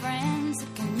be your friend.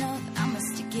 Took an oath, I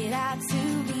must stick it out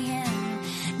to the end.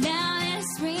 Now that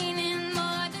it's raining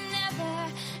more than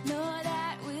ever, know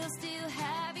that we'll still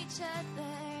have each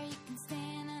other. You can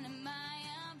stand under my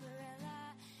umbrella.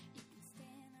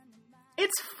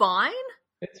 It's fine.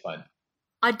 It's fine.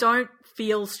 I don't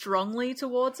feel strongly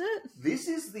towards it. This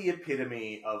is the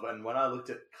epitome of, and when I looked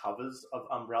at covers of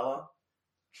Umbrella,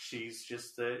 she's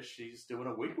doing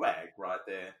a wig wag right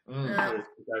there. To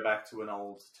go back to an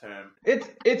old term.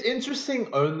 It's interesting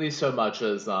only so much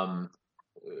as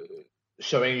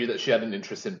showing you that she had an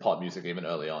interest in pop music even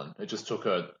early on. It just took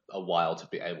her a while to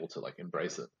be able to like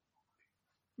embrace it.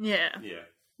 Yeah.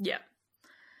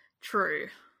 True.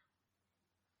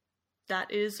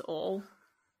 That is all.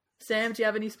 Sam, do you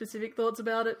have any specific thoughts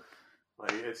about it?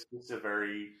 Like, it's a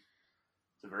very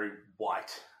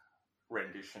white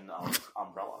rendition of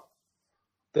Umbrella.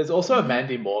 There's also a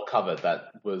Mandy Moore cover that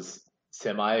was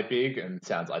semi-big and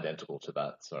sounds identical to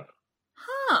that. So, okay.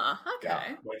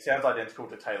 Yeah. Well, it sounds identical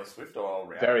to Taylor Swift or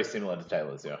Rihanna. Very similar to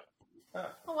Taylor's, yeah.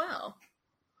 Oh, wow.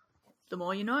 The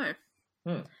more you know.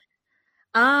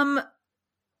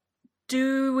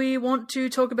 Do we want to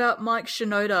talk about Mike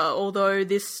Shinoda, although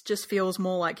this just feels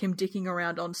more like him dicking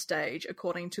around on stage,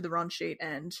 according to the run sheet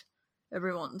and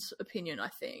everyone's opinion, I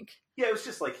think. Yeah, it was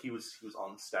just like he was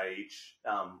on stage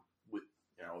with,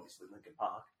 obviously Linkin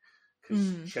Park,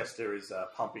 because Chester is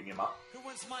pumping him up. Who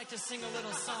wants Mike to sing a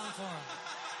little song for him?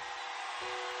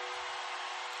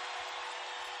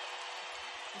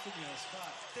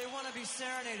 They want to be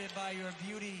serenaded by your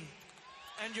beauty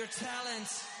and your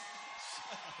talent.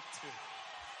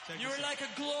 You are like a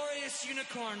glorious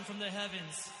unicorn from the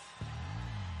heavens.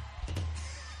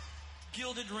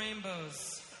 Gilded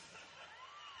rainbows.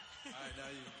 Alright, now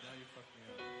you fucked me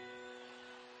up.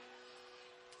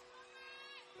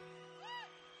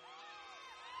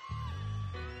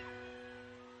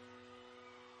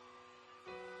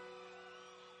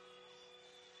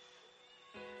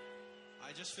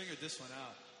 I just figured this one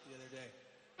out the other day.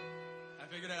 I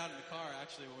figured it out in the car,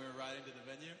 actually, when we were riding to the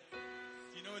venue. Do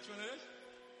you know which one it is?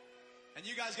 And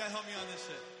you guys gotta help me on this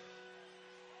shit.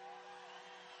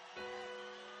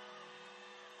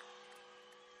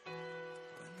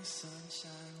 When the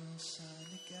sunshine will shine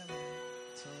together,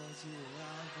 told you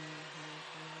I'll be here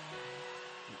forever.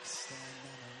 You can stand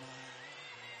under my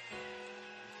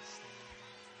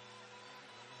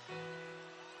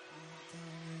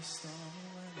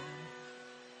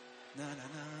na na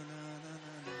na na na na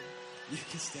na. You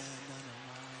can stand under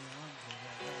my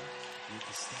umbrella. You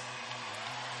can stand under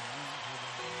my umbrella.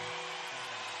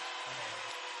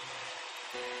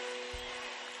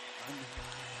 Under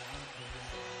my umbrella.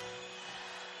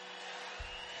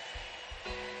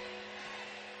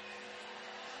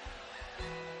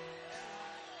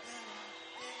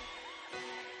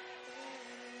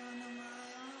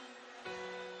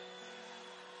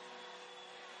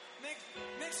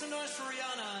 Make some noise for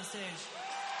Rihanna on stage.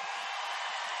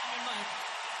 Mike.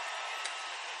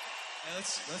 Hey,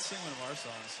 let's sing one of our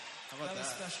songs. How about that? That was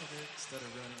special, dude. Instead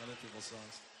of ruining other people's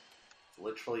songs.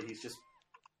 Literally, he's just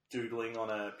doodling on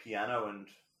a piano and,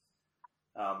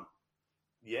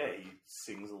 he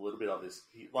sings a little bit of this.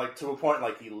 Like, to a point,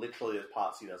 like, he literally, there's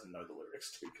parts he doesn't know the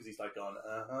lyrics to, because he's like going,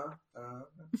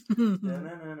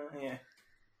 yeah.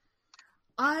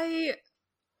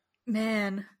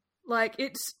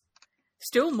 It's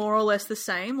still more or less the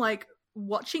same. Like,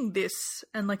 watching this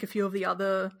and, like, a few of the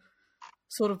other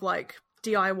sort of, like,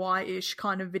 DIY-ish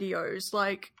kind of videos,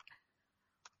 like,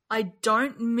 I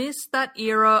don't miss that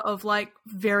era of, like,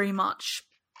 very much,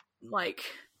 like,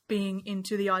 being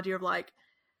into the idea of, like,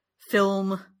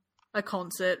 film a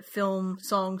concert, film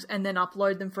songs, and then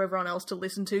upload them for everyone else to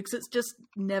listen to, because it's just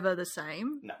never the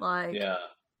same. No. Like, Yeah.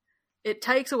 It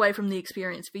takes away from the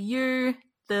experience for you.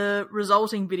 The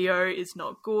resulting video is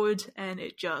not good, and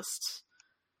it just,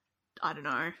 I don't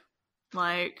know.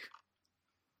 Like,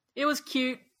 it was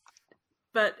cute,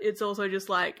 but it's also just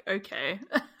like, okay.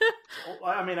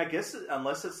 Well, I mean, I guess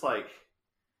unless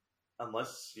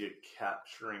you're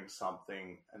capturing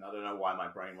something, and I don't know why my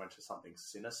brain went to something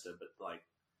sinister, but like,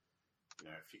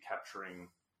 if you're capturing,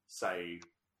 say,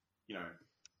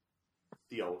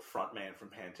 the old frontman from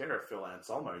Pantera, Phil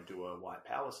Anselmo, do a white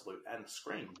power salute and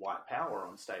scream white power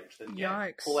on stage, then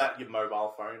pull out your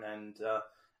mobile phone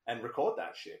and record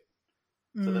that shit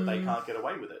so that they can't get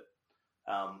away with it.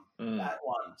 That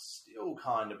one still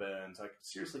kind of burns. I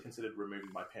seriously considered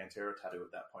removing my Pantera tattoo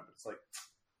at that point, but it's like,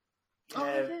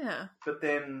 yeah. But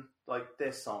then, like,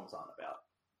 their songs aren't about,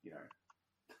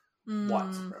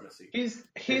 white supremacy.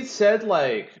 He's said,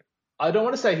 like, I don't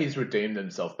want to say he's redeemed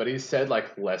himself, but he's said,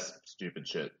 like, less stupid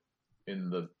shit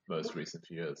in the most recent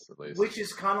few years, at least. Which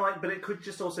is kind of like, but it could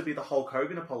just also be the Hulk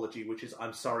Hogan apology, which is,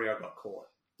 I'm sorry I got caught.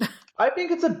 I think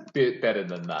it's a bit better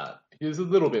than that. There's a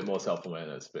little bit more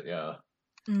self-awareness, but yeah.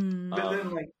 But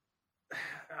then, like,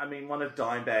 I mean, one of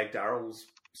Dimebag Darrell's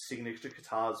sitting next to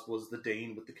guitars was the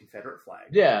Dean with the Confederate flag.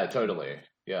 Yeah, totally.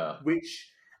 Yeah.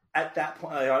 Which, at that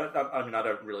point, I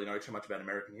don't really know too much about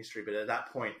American history, but at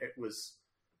that point, it was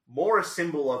more a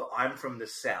symbol of I'm from the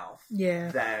South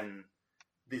than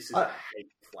this is a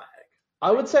hate flag.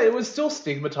 I would say it was still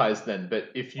stigmatized then, but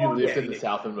if you lived in the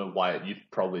South and were white, you'd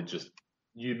probably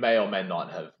you may or may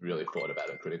not have really thought about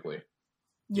it critically.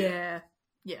 Yeah.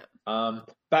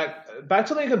 Back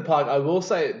to Linkin Park, I will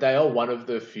say they are one of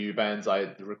the few bands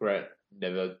I regret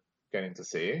never getting to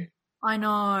see. I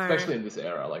know. Especially in this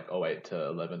era, like 08 to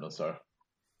 11 or so.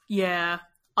 Yeah.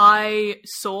 I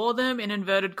saw them in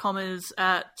inverted commas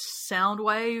at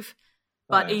Soundwave,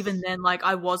 but even then, like,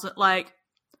 I wasn't, like,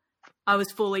 I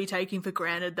was fully taking for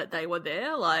granted that they were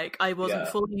there. Like, I wasn't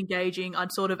fully engaging.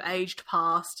 I'd sort of aged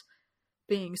past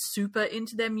being super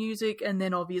into their music, and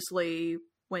then obviously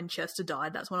when Chester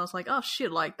died, that's when I was like, oh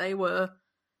shit, like, they were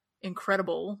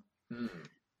incredible. And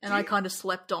I kind of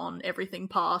slept on everything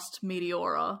past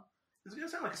Meteora. This is going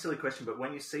to sound like a silly question, but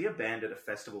when you see a band at a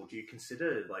festival, do you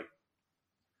consider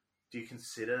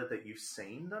that you've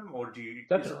seen them, or is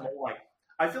it more like,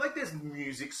 I feel like there's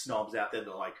music snobs out there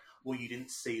that are like, well, you didn't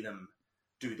see them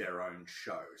do their own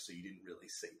show, so you didn't really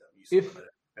see them. You saw them at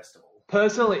a festival.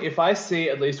 Personally, if I see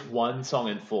at least one song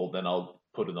in full, then I'll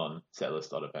put it on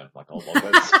setlist.fm. Like, I'll log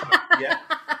it.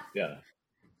 Yeah.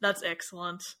 That's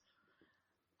excellent.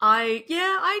 I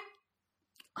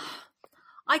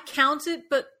count it,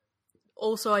 but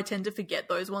also I tend to forget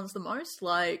those ones the most.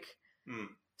 Like,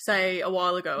 say a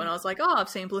while ago, and I was like, oh, I've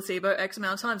seen Placebo X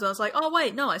amount of times. And I was like, oh,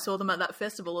 wait, no, I saw them at that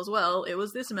festival as well. It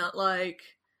was this amount. Like,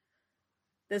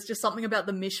 there's just something about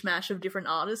the mishmash of different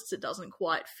artists it doesn't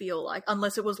quite feel like,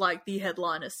 unless it was like the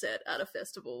headliner set at a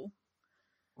festival.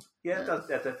 Yeah, that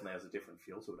definitely has a different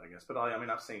feel to it, I guess. But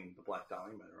I've seen the Black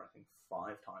Dahlia Murder, I think, 5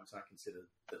 times, and I consider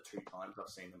the 2 times I've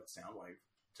seen them at Soundwave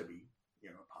to be, a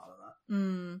part of that.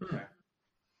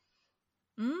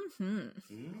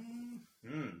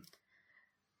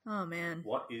 Oh, man.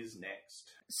 What is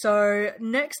next? So,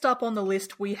 next up on the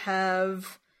list we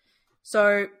have...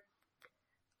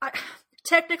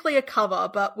 technically a cover,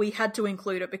 but we had to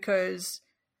include it because,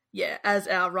 as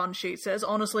our run sheet says,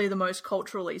 honestly the most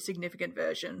culturally significant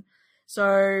version.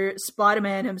 So,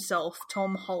 Spider-Man himself,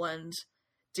 Tom Holland,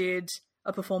 did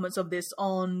a performance of this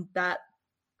on that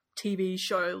TV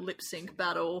show Lip Sync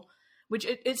Battle, which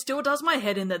it still does my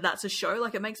head in that that's a show.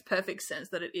 Like, it makes perfect sense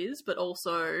that it is, but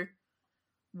also...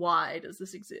 why does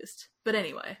this exist? But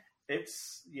anyway.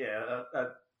 It's,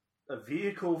 a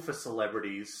vehicle for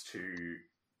celebrities to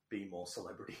be more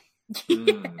celebrity.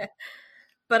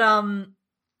 But,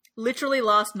 literally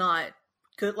last night,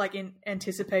 like in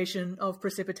anticipation of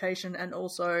Precipitation and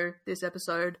also this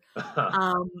episode,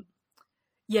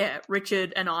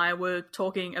 Richard and I were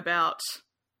talking about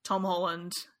Tom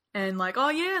Holland and like, oh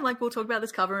yeah, like we'll talk about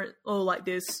this cover or like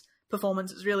this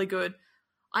performance. It's really good.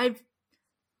 I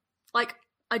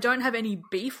don't have any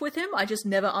beef with him. I just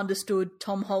never understood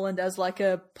Tom Holland as like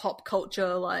a pop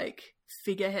culture like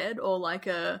figurehead or like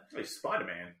a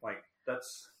Spider-Man. Like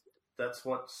that's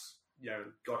what's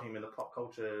got him in the pop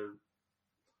culture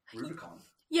Rubicon.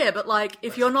 Yeah, but like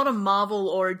if you're not a Marvel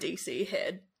or a DC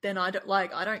head, then I don't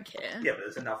care. Yeah, but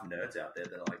there's enough nerds out there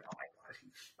that are like, oh my god,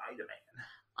 he's Spider-Man.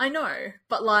 I know,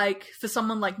 but like for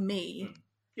someone like me,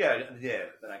 then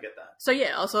I get that. So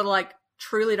I was sort of like.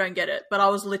 Truly don't get it, but I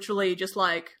was literally just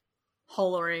like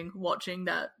hollering watching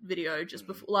that video just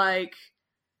before. Like,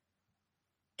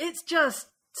 it's just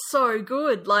so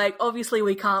good. Like, obviously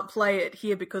we can't play it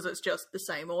here because it's just the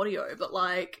same audio, but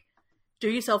like, do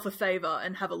yourself a favor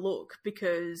and have a look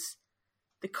because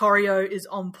the choreo is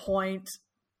on point.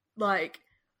 Like,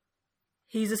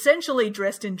 he's essentially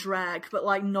dressed in drag, but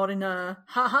like not in a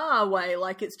haha way.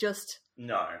 Like, it's just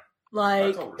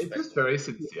like it's just very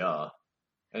sincere.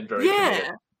 And very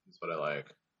committed. That's what I like.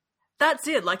 That's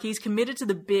it. Like, he's committed to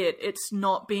the bit. It's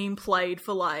not being played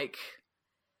for, like,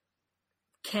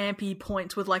 campy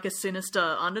points with, like, a sinister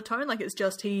undertone. Like, it's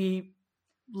just he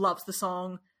loves the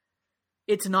song.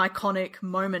 It's an iconic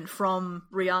moment from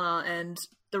Rihanna, and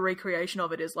the recreation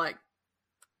of it is, like,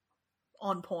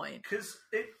 on point. Because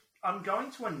I'm going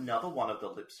to another one of the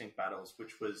lip sync battles,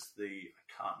 which was I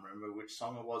can't remember which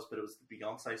song it was, but it was the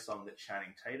Beyonce song that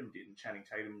Channing Tatum did, and Channing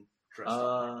Tatum...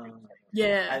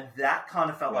 and that kind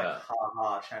of felt like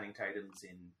Channing Tatum's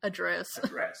in a dress.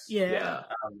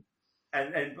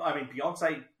 And I mean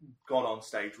Beyonce got on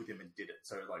stage with him and did it,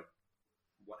 so like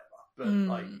whatever.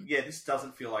 But this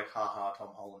doesn't feel like Tom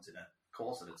Holland's in it. Of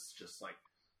course it's just like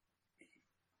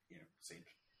he seems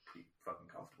pretty fucking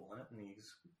comfortable in it and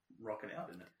he's rocking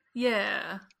out in it.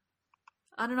 Yeah.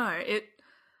 I don't know.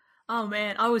 Oh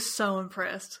man, I was so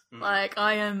impressed. Like,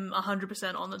 I am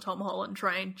 100% on the Tom Holland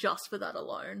train just for that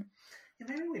alone. Yeah,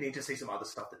 maybe we need to see some other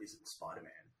stuff that isn't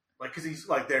Spider-Man. Like, because he's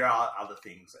like, there are other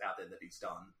things out there that he's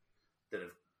done that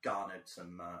have garnered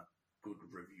some good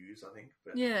reviews, I think.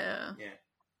 But, yeah.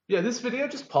 Yeah, this video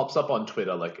just pops up on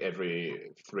Twitter like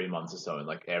every 3 months or so, and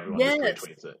like everyone just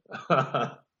retweets it.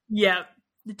 Yeah,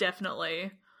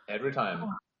 definitely. Every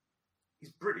time.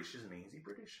 He's British, isn't he? Is he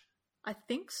British? I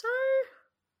think so.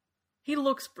 He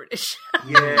looks British.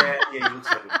 Yeah, he looks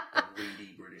like a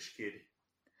weedy British kid.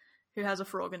 Who has a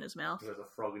frog in his mouth. Who has a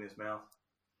frog in his mouth.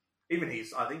 Even I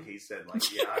think he said, like,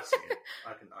 yeah, I see it.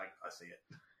 I see it.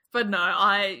 But no,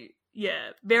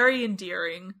 very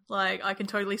endearing. Like, I can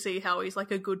totally see how he's,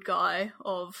 like, a good guy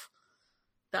of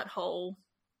that whole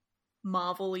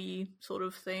Marvel-y sort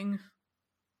of thing.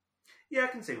 Yeah, I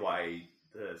can see why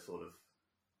the sort of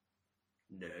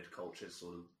nerd culture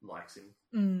sort of likes him.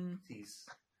 He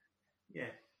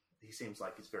seems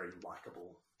like he's very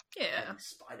likable. Yeah.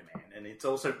 Spider-Man. And it's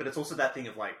also that thing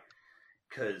of, like,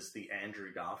 because the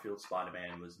Andrew Garfield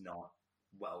Spider-Man was not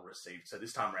well received. So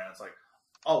this time around, it's like,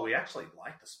 oh, we actually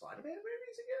like the Spider-Man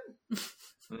movies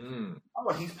again?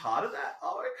 Oh, he's part of that?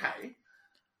 Oh, okay.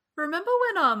 Remember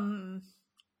when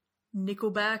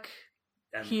Nickelback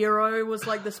Hero was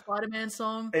like the Spider-Man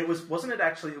song? Wasn't it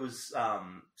actually? It was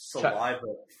Saliva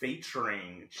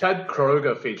featuring Chad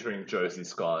Kroger featuring Josie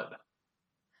Scott.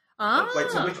 Wait,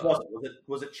 so which was it?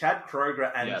 Was it Chad Kroger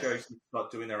and Josie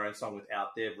Scott doing their own song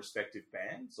without their respective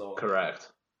bands? Or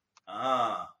correct?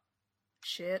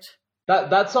 Shit.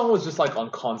 That song was just like on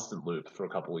constant loop for a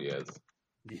couple of years.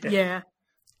 Yeah.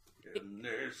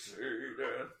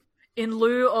 In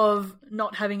lieu of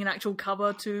not having an actual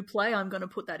cover to play, I'm going to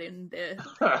put that in there.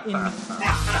 I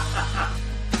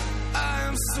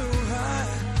am so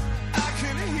high, I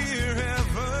can hear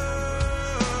heaven.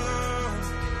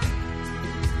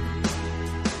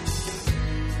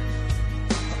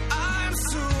 I'm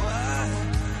so high,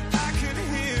 I can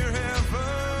hear heaven.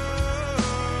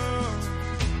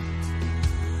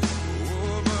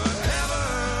 Oh, but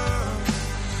heaven,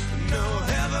 no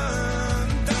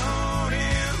heaven down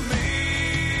in me.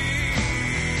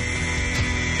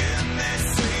 And they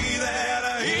say that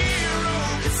a hero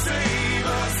can save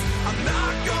us. I'm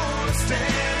not gonna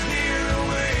stand here and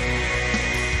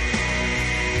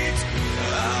wait.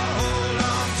 I'll hold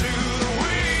on to the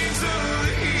wings of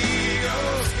the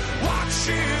eagles. Watch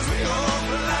as we all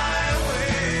fly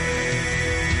away.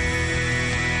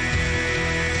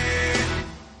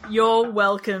 You're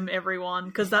welcome, everyone,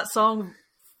 because that song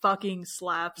fucking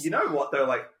slaps. You know what though?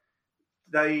 Like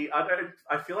I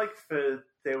feel like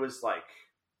there was like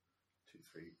 2,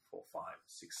 3, 4, 5,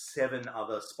 6, 7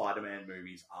 other Spider-Man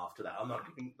movies after that. I'm not.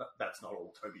 That's not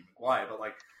all Tobey Maguire, but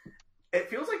like it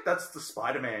feels like that's the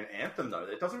Spider-Man anthem though.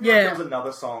 It doesn't feel like there was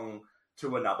another song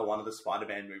to another one of the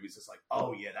Spider-Man movies. It's like,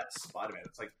 oh yeah, that's Spider-Man.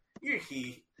 It's like you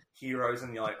hear Heroes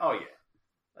and you're like, oh yeah,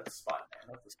 that's Spider-Man.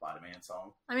 That's the Spider-Man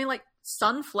song. I mean, like,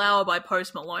 Sunflower by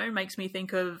Post Malone makes me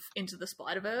think of Into the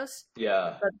Spider-Verse.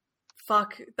 Yeah. But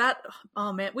fuck, that...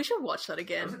 Oh, man, we should watch that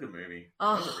again. That was a good movie.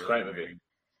 Oh, that was a really great good movie.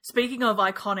 Speaking of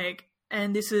iconic,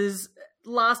 and this is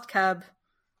Last Cab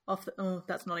off the... Oh,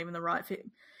 that's not even the right fit.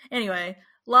 Anyway,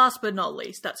 last but not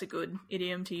least, that's a good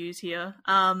idiom to use here.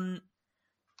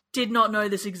 Did not know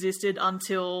this existed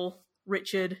until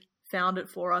Richard found it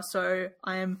for us, so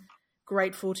I am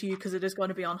grateful to you because it is going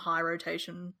to be on high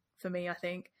rotation for me, I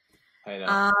think. I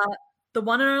know. The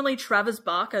one and only Travis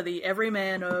Barker, the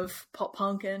everyman of pop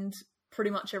punk and pretty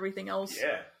much everything else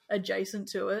adjacent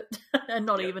to it, and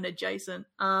not even adjacent.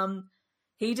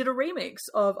 He did a remix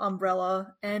of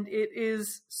Umbrella, and it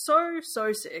is so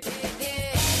sick.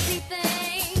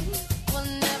 Everything will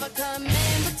never come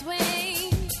in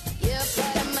between. You're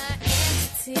part of my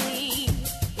entity.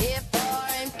 Here for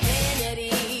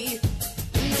infinity.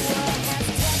 When the world has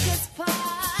took its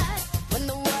part, when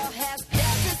the world has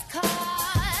dealt its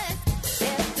cards,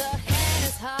 if the hand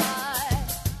is hard,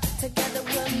 together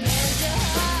we'll mend your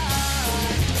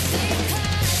heart.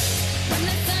 Because when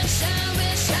the sunshine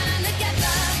will shine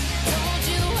together, told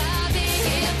you I'll be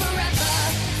here forever.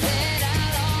 Said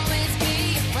I'll always be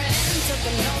your friend. Took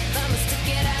an oath, I'ma stick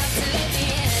it out till the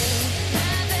end.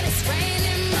 Now that it's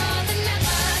raining more than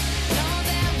ever, know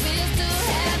that we'll still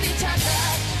have each other.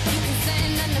 You can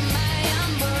stand under my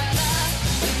umbrella.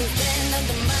 You can stand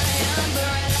under my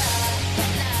umbrella.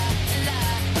 La, la,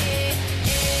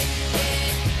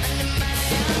 under my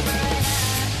umbrella.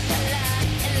 La,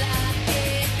 la,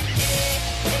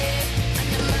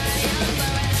 under my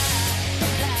umbrella.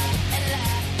 La, under my umbrella.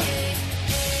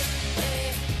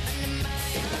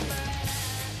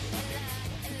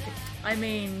 I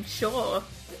mean, sure.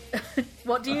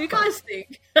 What do you guys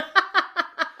think?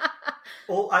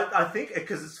 Well, I think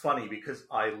because it's funny because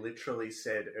I literally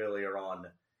said earlier on,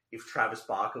 if Travis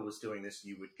Barker was doing this,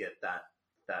 you would get that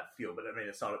feel. But I mean,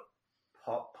 it's not a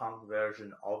pop punk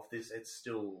version of this. It's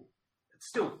still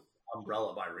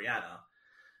Umbrella by Rihanna.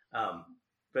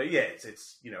 But yeah,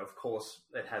 it's you know, of course,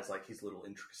 it has like his little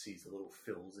intricacies, the little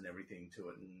fills and everything to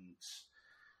it, and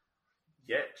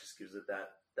yeah, it just gives it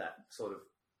that sort of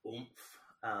oomph.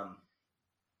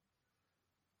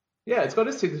 Yeah, it's got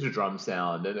a signature drum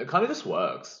sound, and it kind of just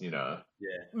works, you know.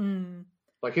 Yeah.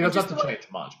 Like, he doesn't have to change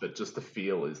much, but just the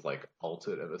feel is, like,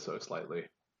 altered ever so slightly.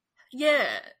 Yeah,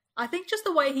 I think just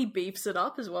the way he beefs it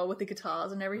up as well with the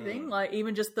guitars and everything, like,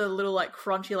 even just the little, like,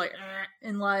 crunchy, like,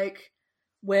 and, like,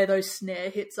 where those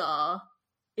snare hits are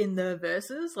in the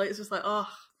verses, like, it's just like, oh,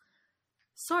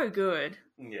 so good.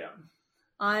 Yeah.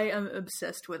 I am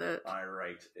obsessed with it. I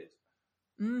rate it.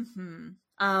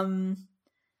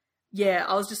 Yeah,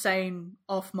 I was just saying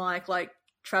off mic, like,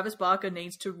 Travis Barker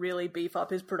needs to really beef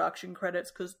up his production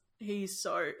credits because he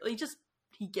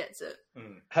gets it.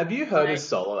 Have you heard his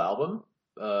solo album?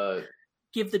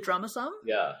 Give the Drummer Some?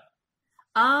 Yeah.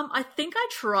 I think I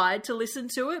tried to listen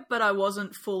to it, but I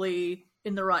wasn't fully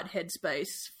in the right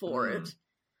headspace for it.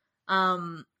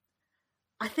 I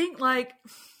think, like,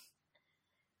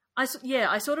 I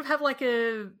sort of have like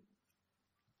a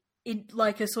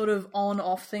sort of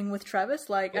on-off thing with Travis.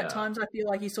 Like, at times I feel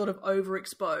like he's sort of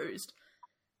overexposed,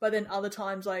 but then other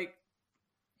times, like,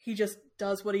 he just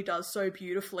does what he does so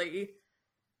beautifully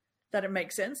that it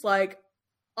makes sense. Like,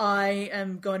 I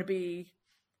am going to be,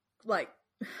 like,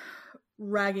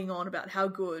 ragging on about how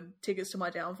good Tickets to My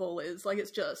Downfall is. Like, it's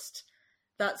just,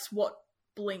 that's what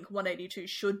Blink-182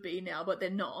 should be now, but they're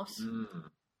not.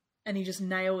 And he just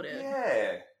nailed it.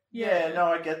 Yeah, no,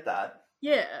 I get that.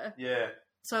 Yeah.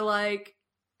 So, like,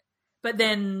 but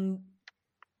then,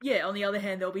 yeah, on the other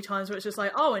hand, there'll be times where it's just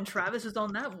like, oh, and Travis is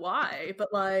on that, why?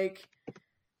 But, like,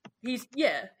 he's,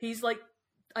 like,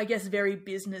 I guess very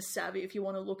business savvy if you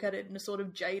want to look at it in a sort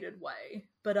of jaded way.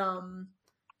 But,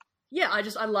 yeah,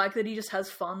 I like that he just has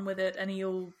fun with it and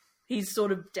he's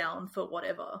sort of down for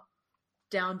whatever.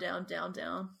 Down.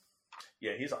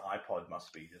 Yeah, his iPod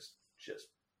must be just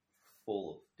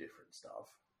full of different stuff.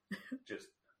 Just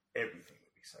everything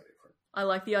would be so different. I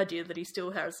like the idea that he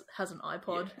still has an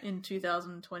iPod in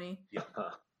 2020. Yeah.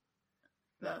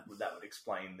 That would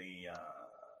explain the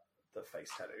face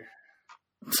tattoo.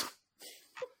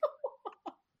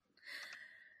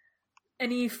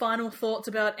 Any final thoughts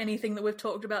about anything that we've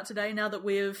talked about today now that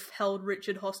we've held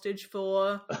Richard hostage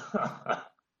for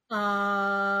 3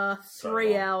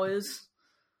 hours?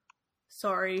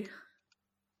 Sorry.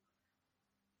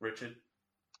 Richard?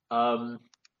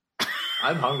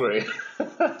 I'm hungry.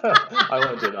 I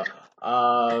want dinner.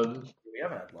 We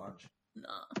haven't had lunch. No.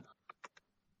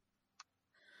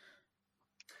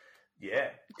 Yeah.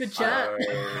 Good chat.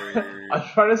 I'm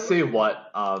trying to see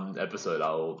what episode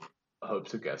I'll hope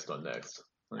to guest on next.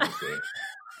 Let me see.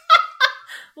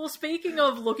 Well, speaking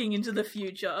of looking into the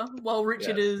future, while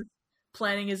Richard is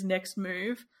planning his next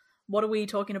move, what are we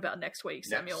talking about next week,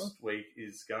 Samuel? Next week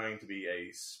is going to be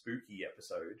a spooky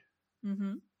episode.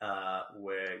 Mm-hmm.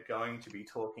 We're going to be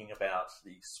talking about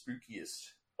the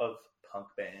spookiest of punk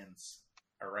bands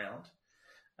around.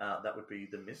 That would be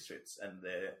the Misfits and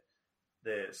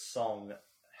their song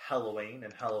Halloween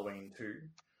and Halloween 2.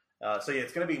 So yeah,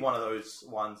 it's going to be one of those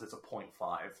ones that's a 0.5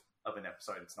 of an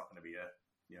episode. It's not going to be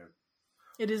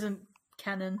It isn't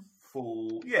canon.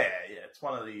 Full. Yeah. It's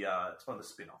one of the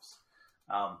spin-offs.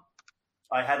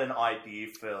 I had an idea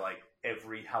for like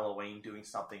every Halloween doing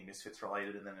something Misfits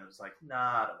related, and then it was like, nah,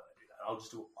 I don't want to do that. I'll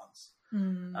just do it once.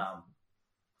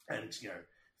 And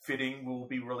fitting, we'll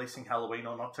be releasing Halloween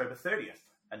on October 30th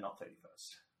and not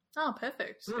 31st. Oh,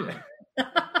 perfect.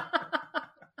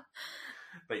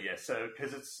 But yeah, so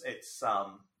because it's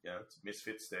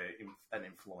Misfits, they're an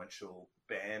influential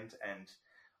band, and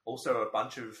also a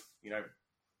bunch of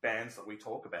bands that we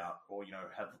talk about or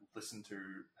have listened to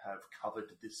have covered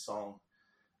this song.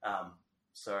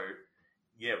 So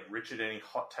yeah, Richard, any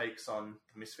hot takes on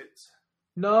the Misfits?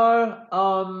 No.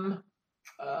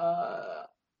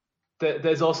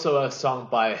 There's also a song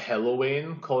by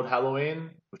Helloween called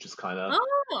Halloween, which is kind of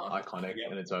iconic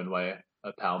in its own way,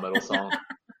 a power metal song.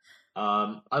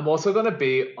 I'm also going to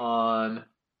be on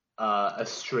a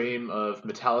stream of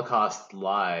Metallicast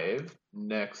Live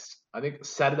next, I think,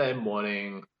 Saturday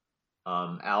morning,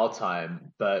 our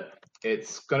time, but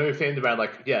it's going to be themed around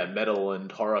metal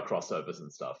and horror crossovers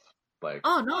and stuff. Like,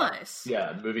 oh, nice.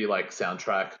 Yeah, movie like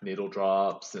soundtrack, needle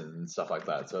drops, and stuff like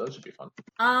that. So that should be fun.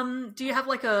 Do you have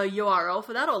like a URL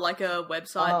for that, or like a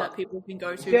website that people can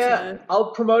go to? Yeah,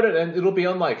 I'll promote it, and it'll be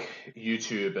on like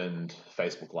YouTube and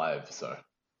Facebook Live. So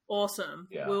awesome.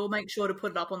 Yeah. We'll make sure to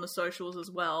put it up on the socials as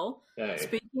well. Yay.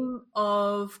 Speaking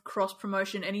of cross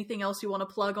promotion, anything else you want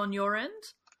to plug on your end?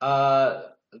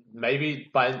 Maybe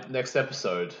by next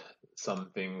episode,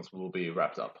 some things will be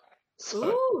wrapped up. So,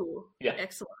 ooh, yeah,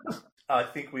 excellent. I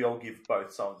think we all give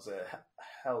both songs a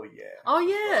hell yeah. Oh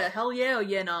yeah, hell yeah or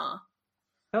yeah nah.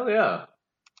 Hell yeah.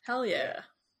 Hell yeah.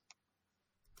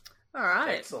 All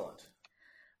right. Excellent.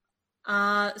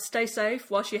 Stay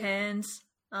safe, wash your hands,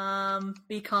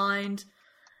 be kind,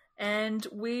 and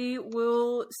we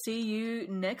will see you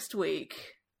next week.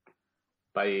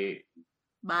 Bye.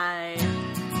 Bye.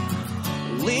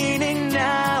 Leaning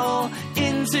now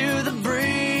into the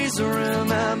breeze,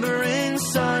 remembering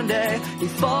Sunday. He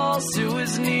falls to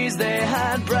his knees, they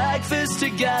had breakfast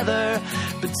together,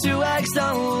 but 2 eggs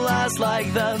don't last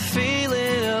like the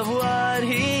feeling of what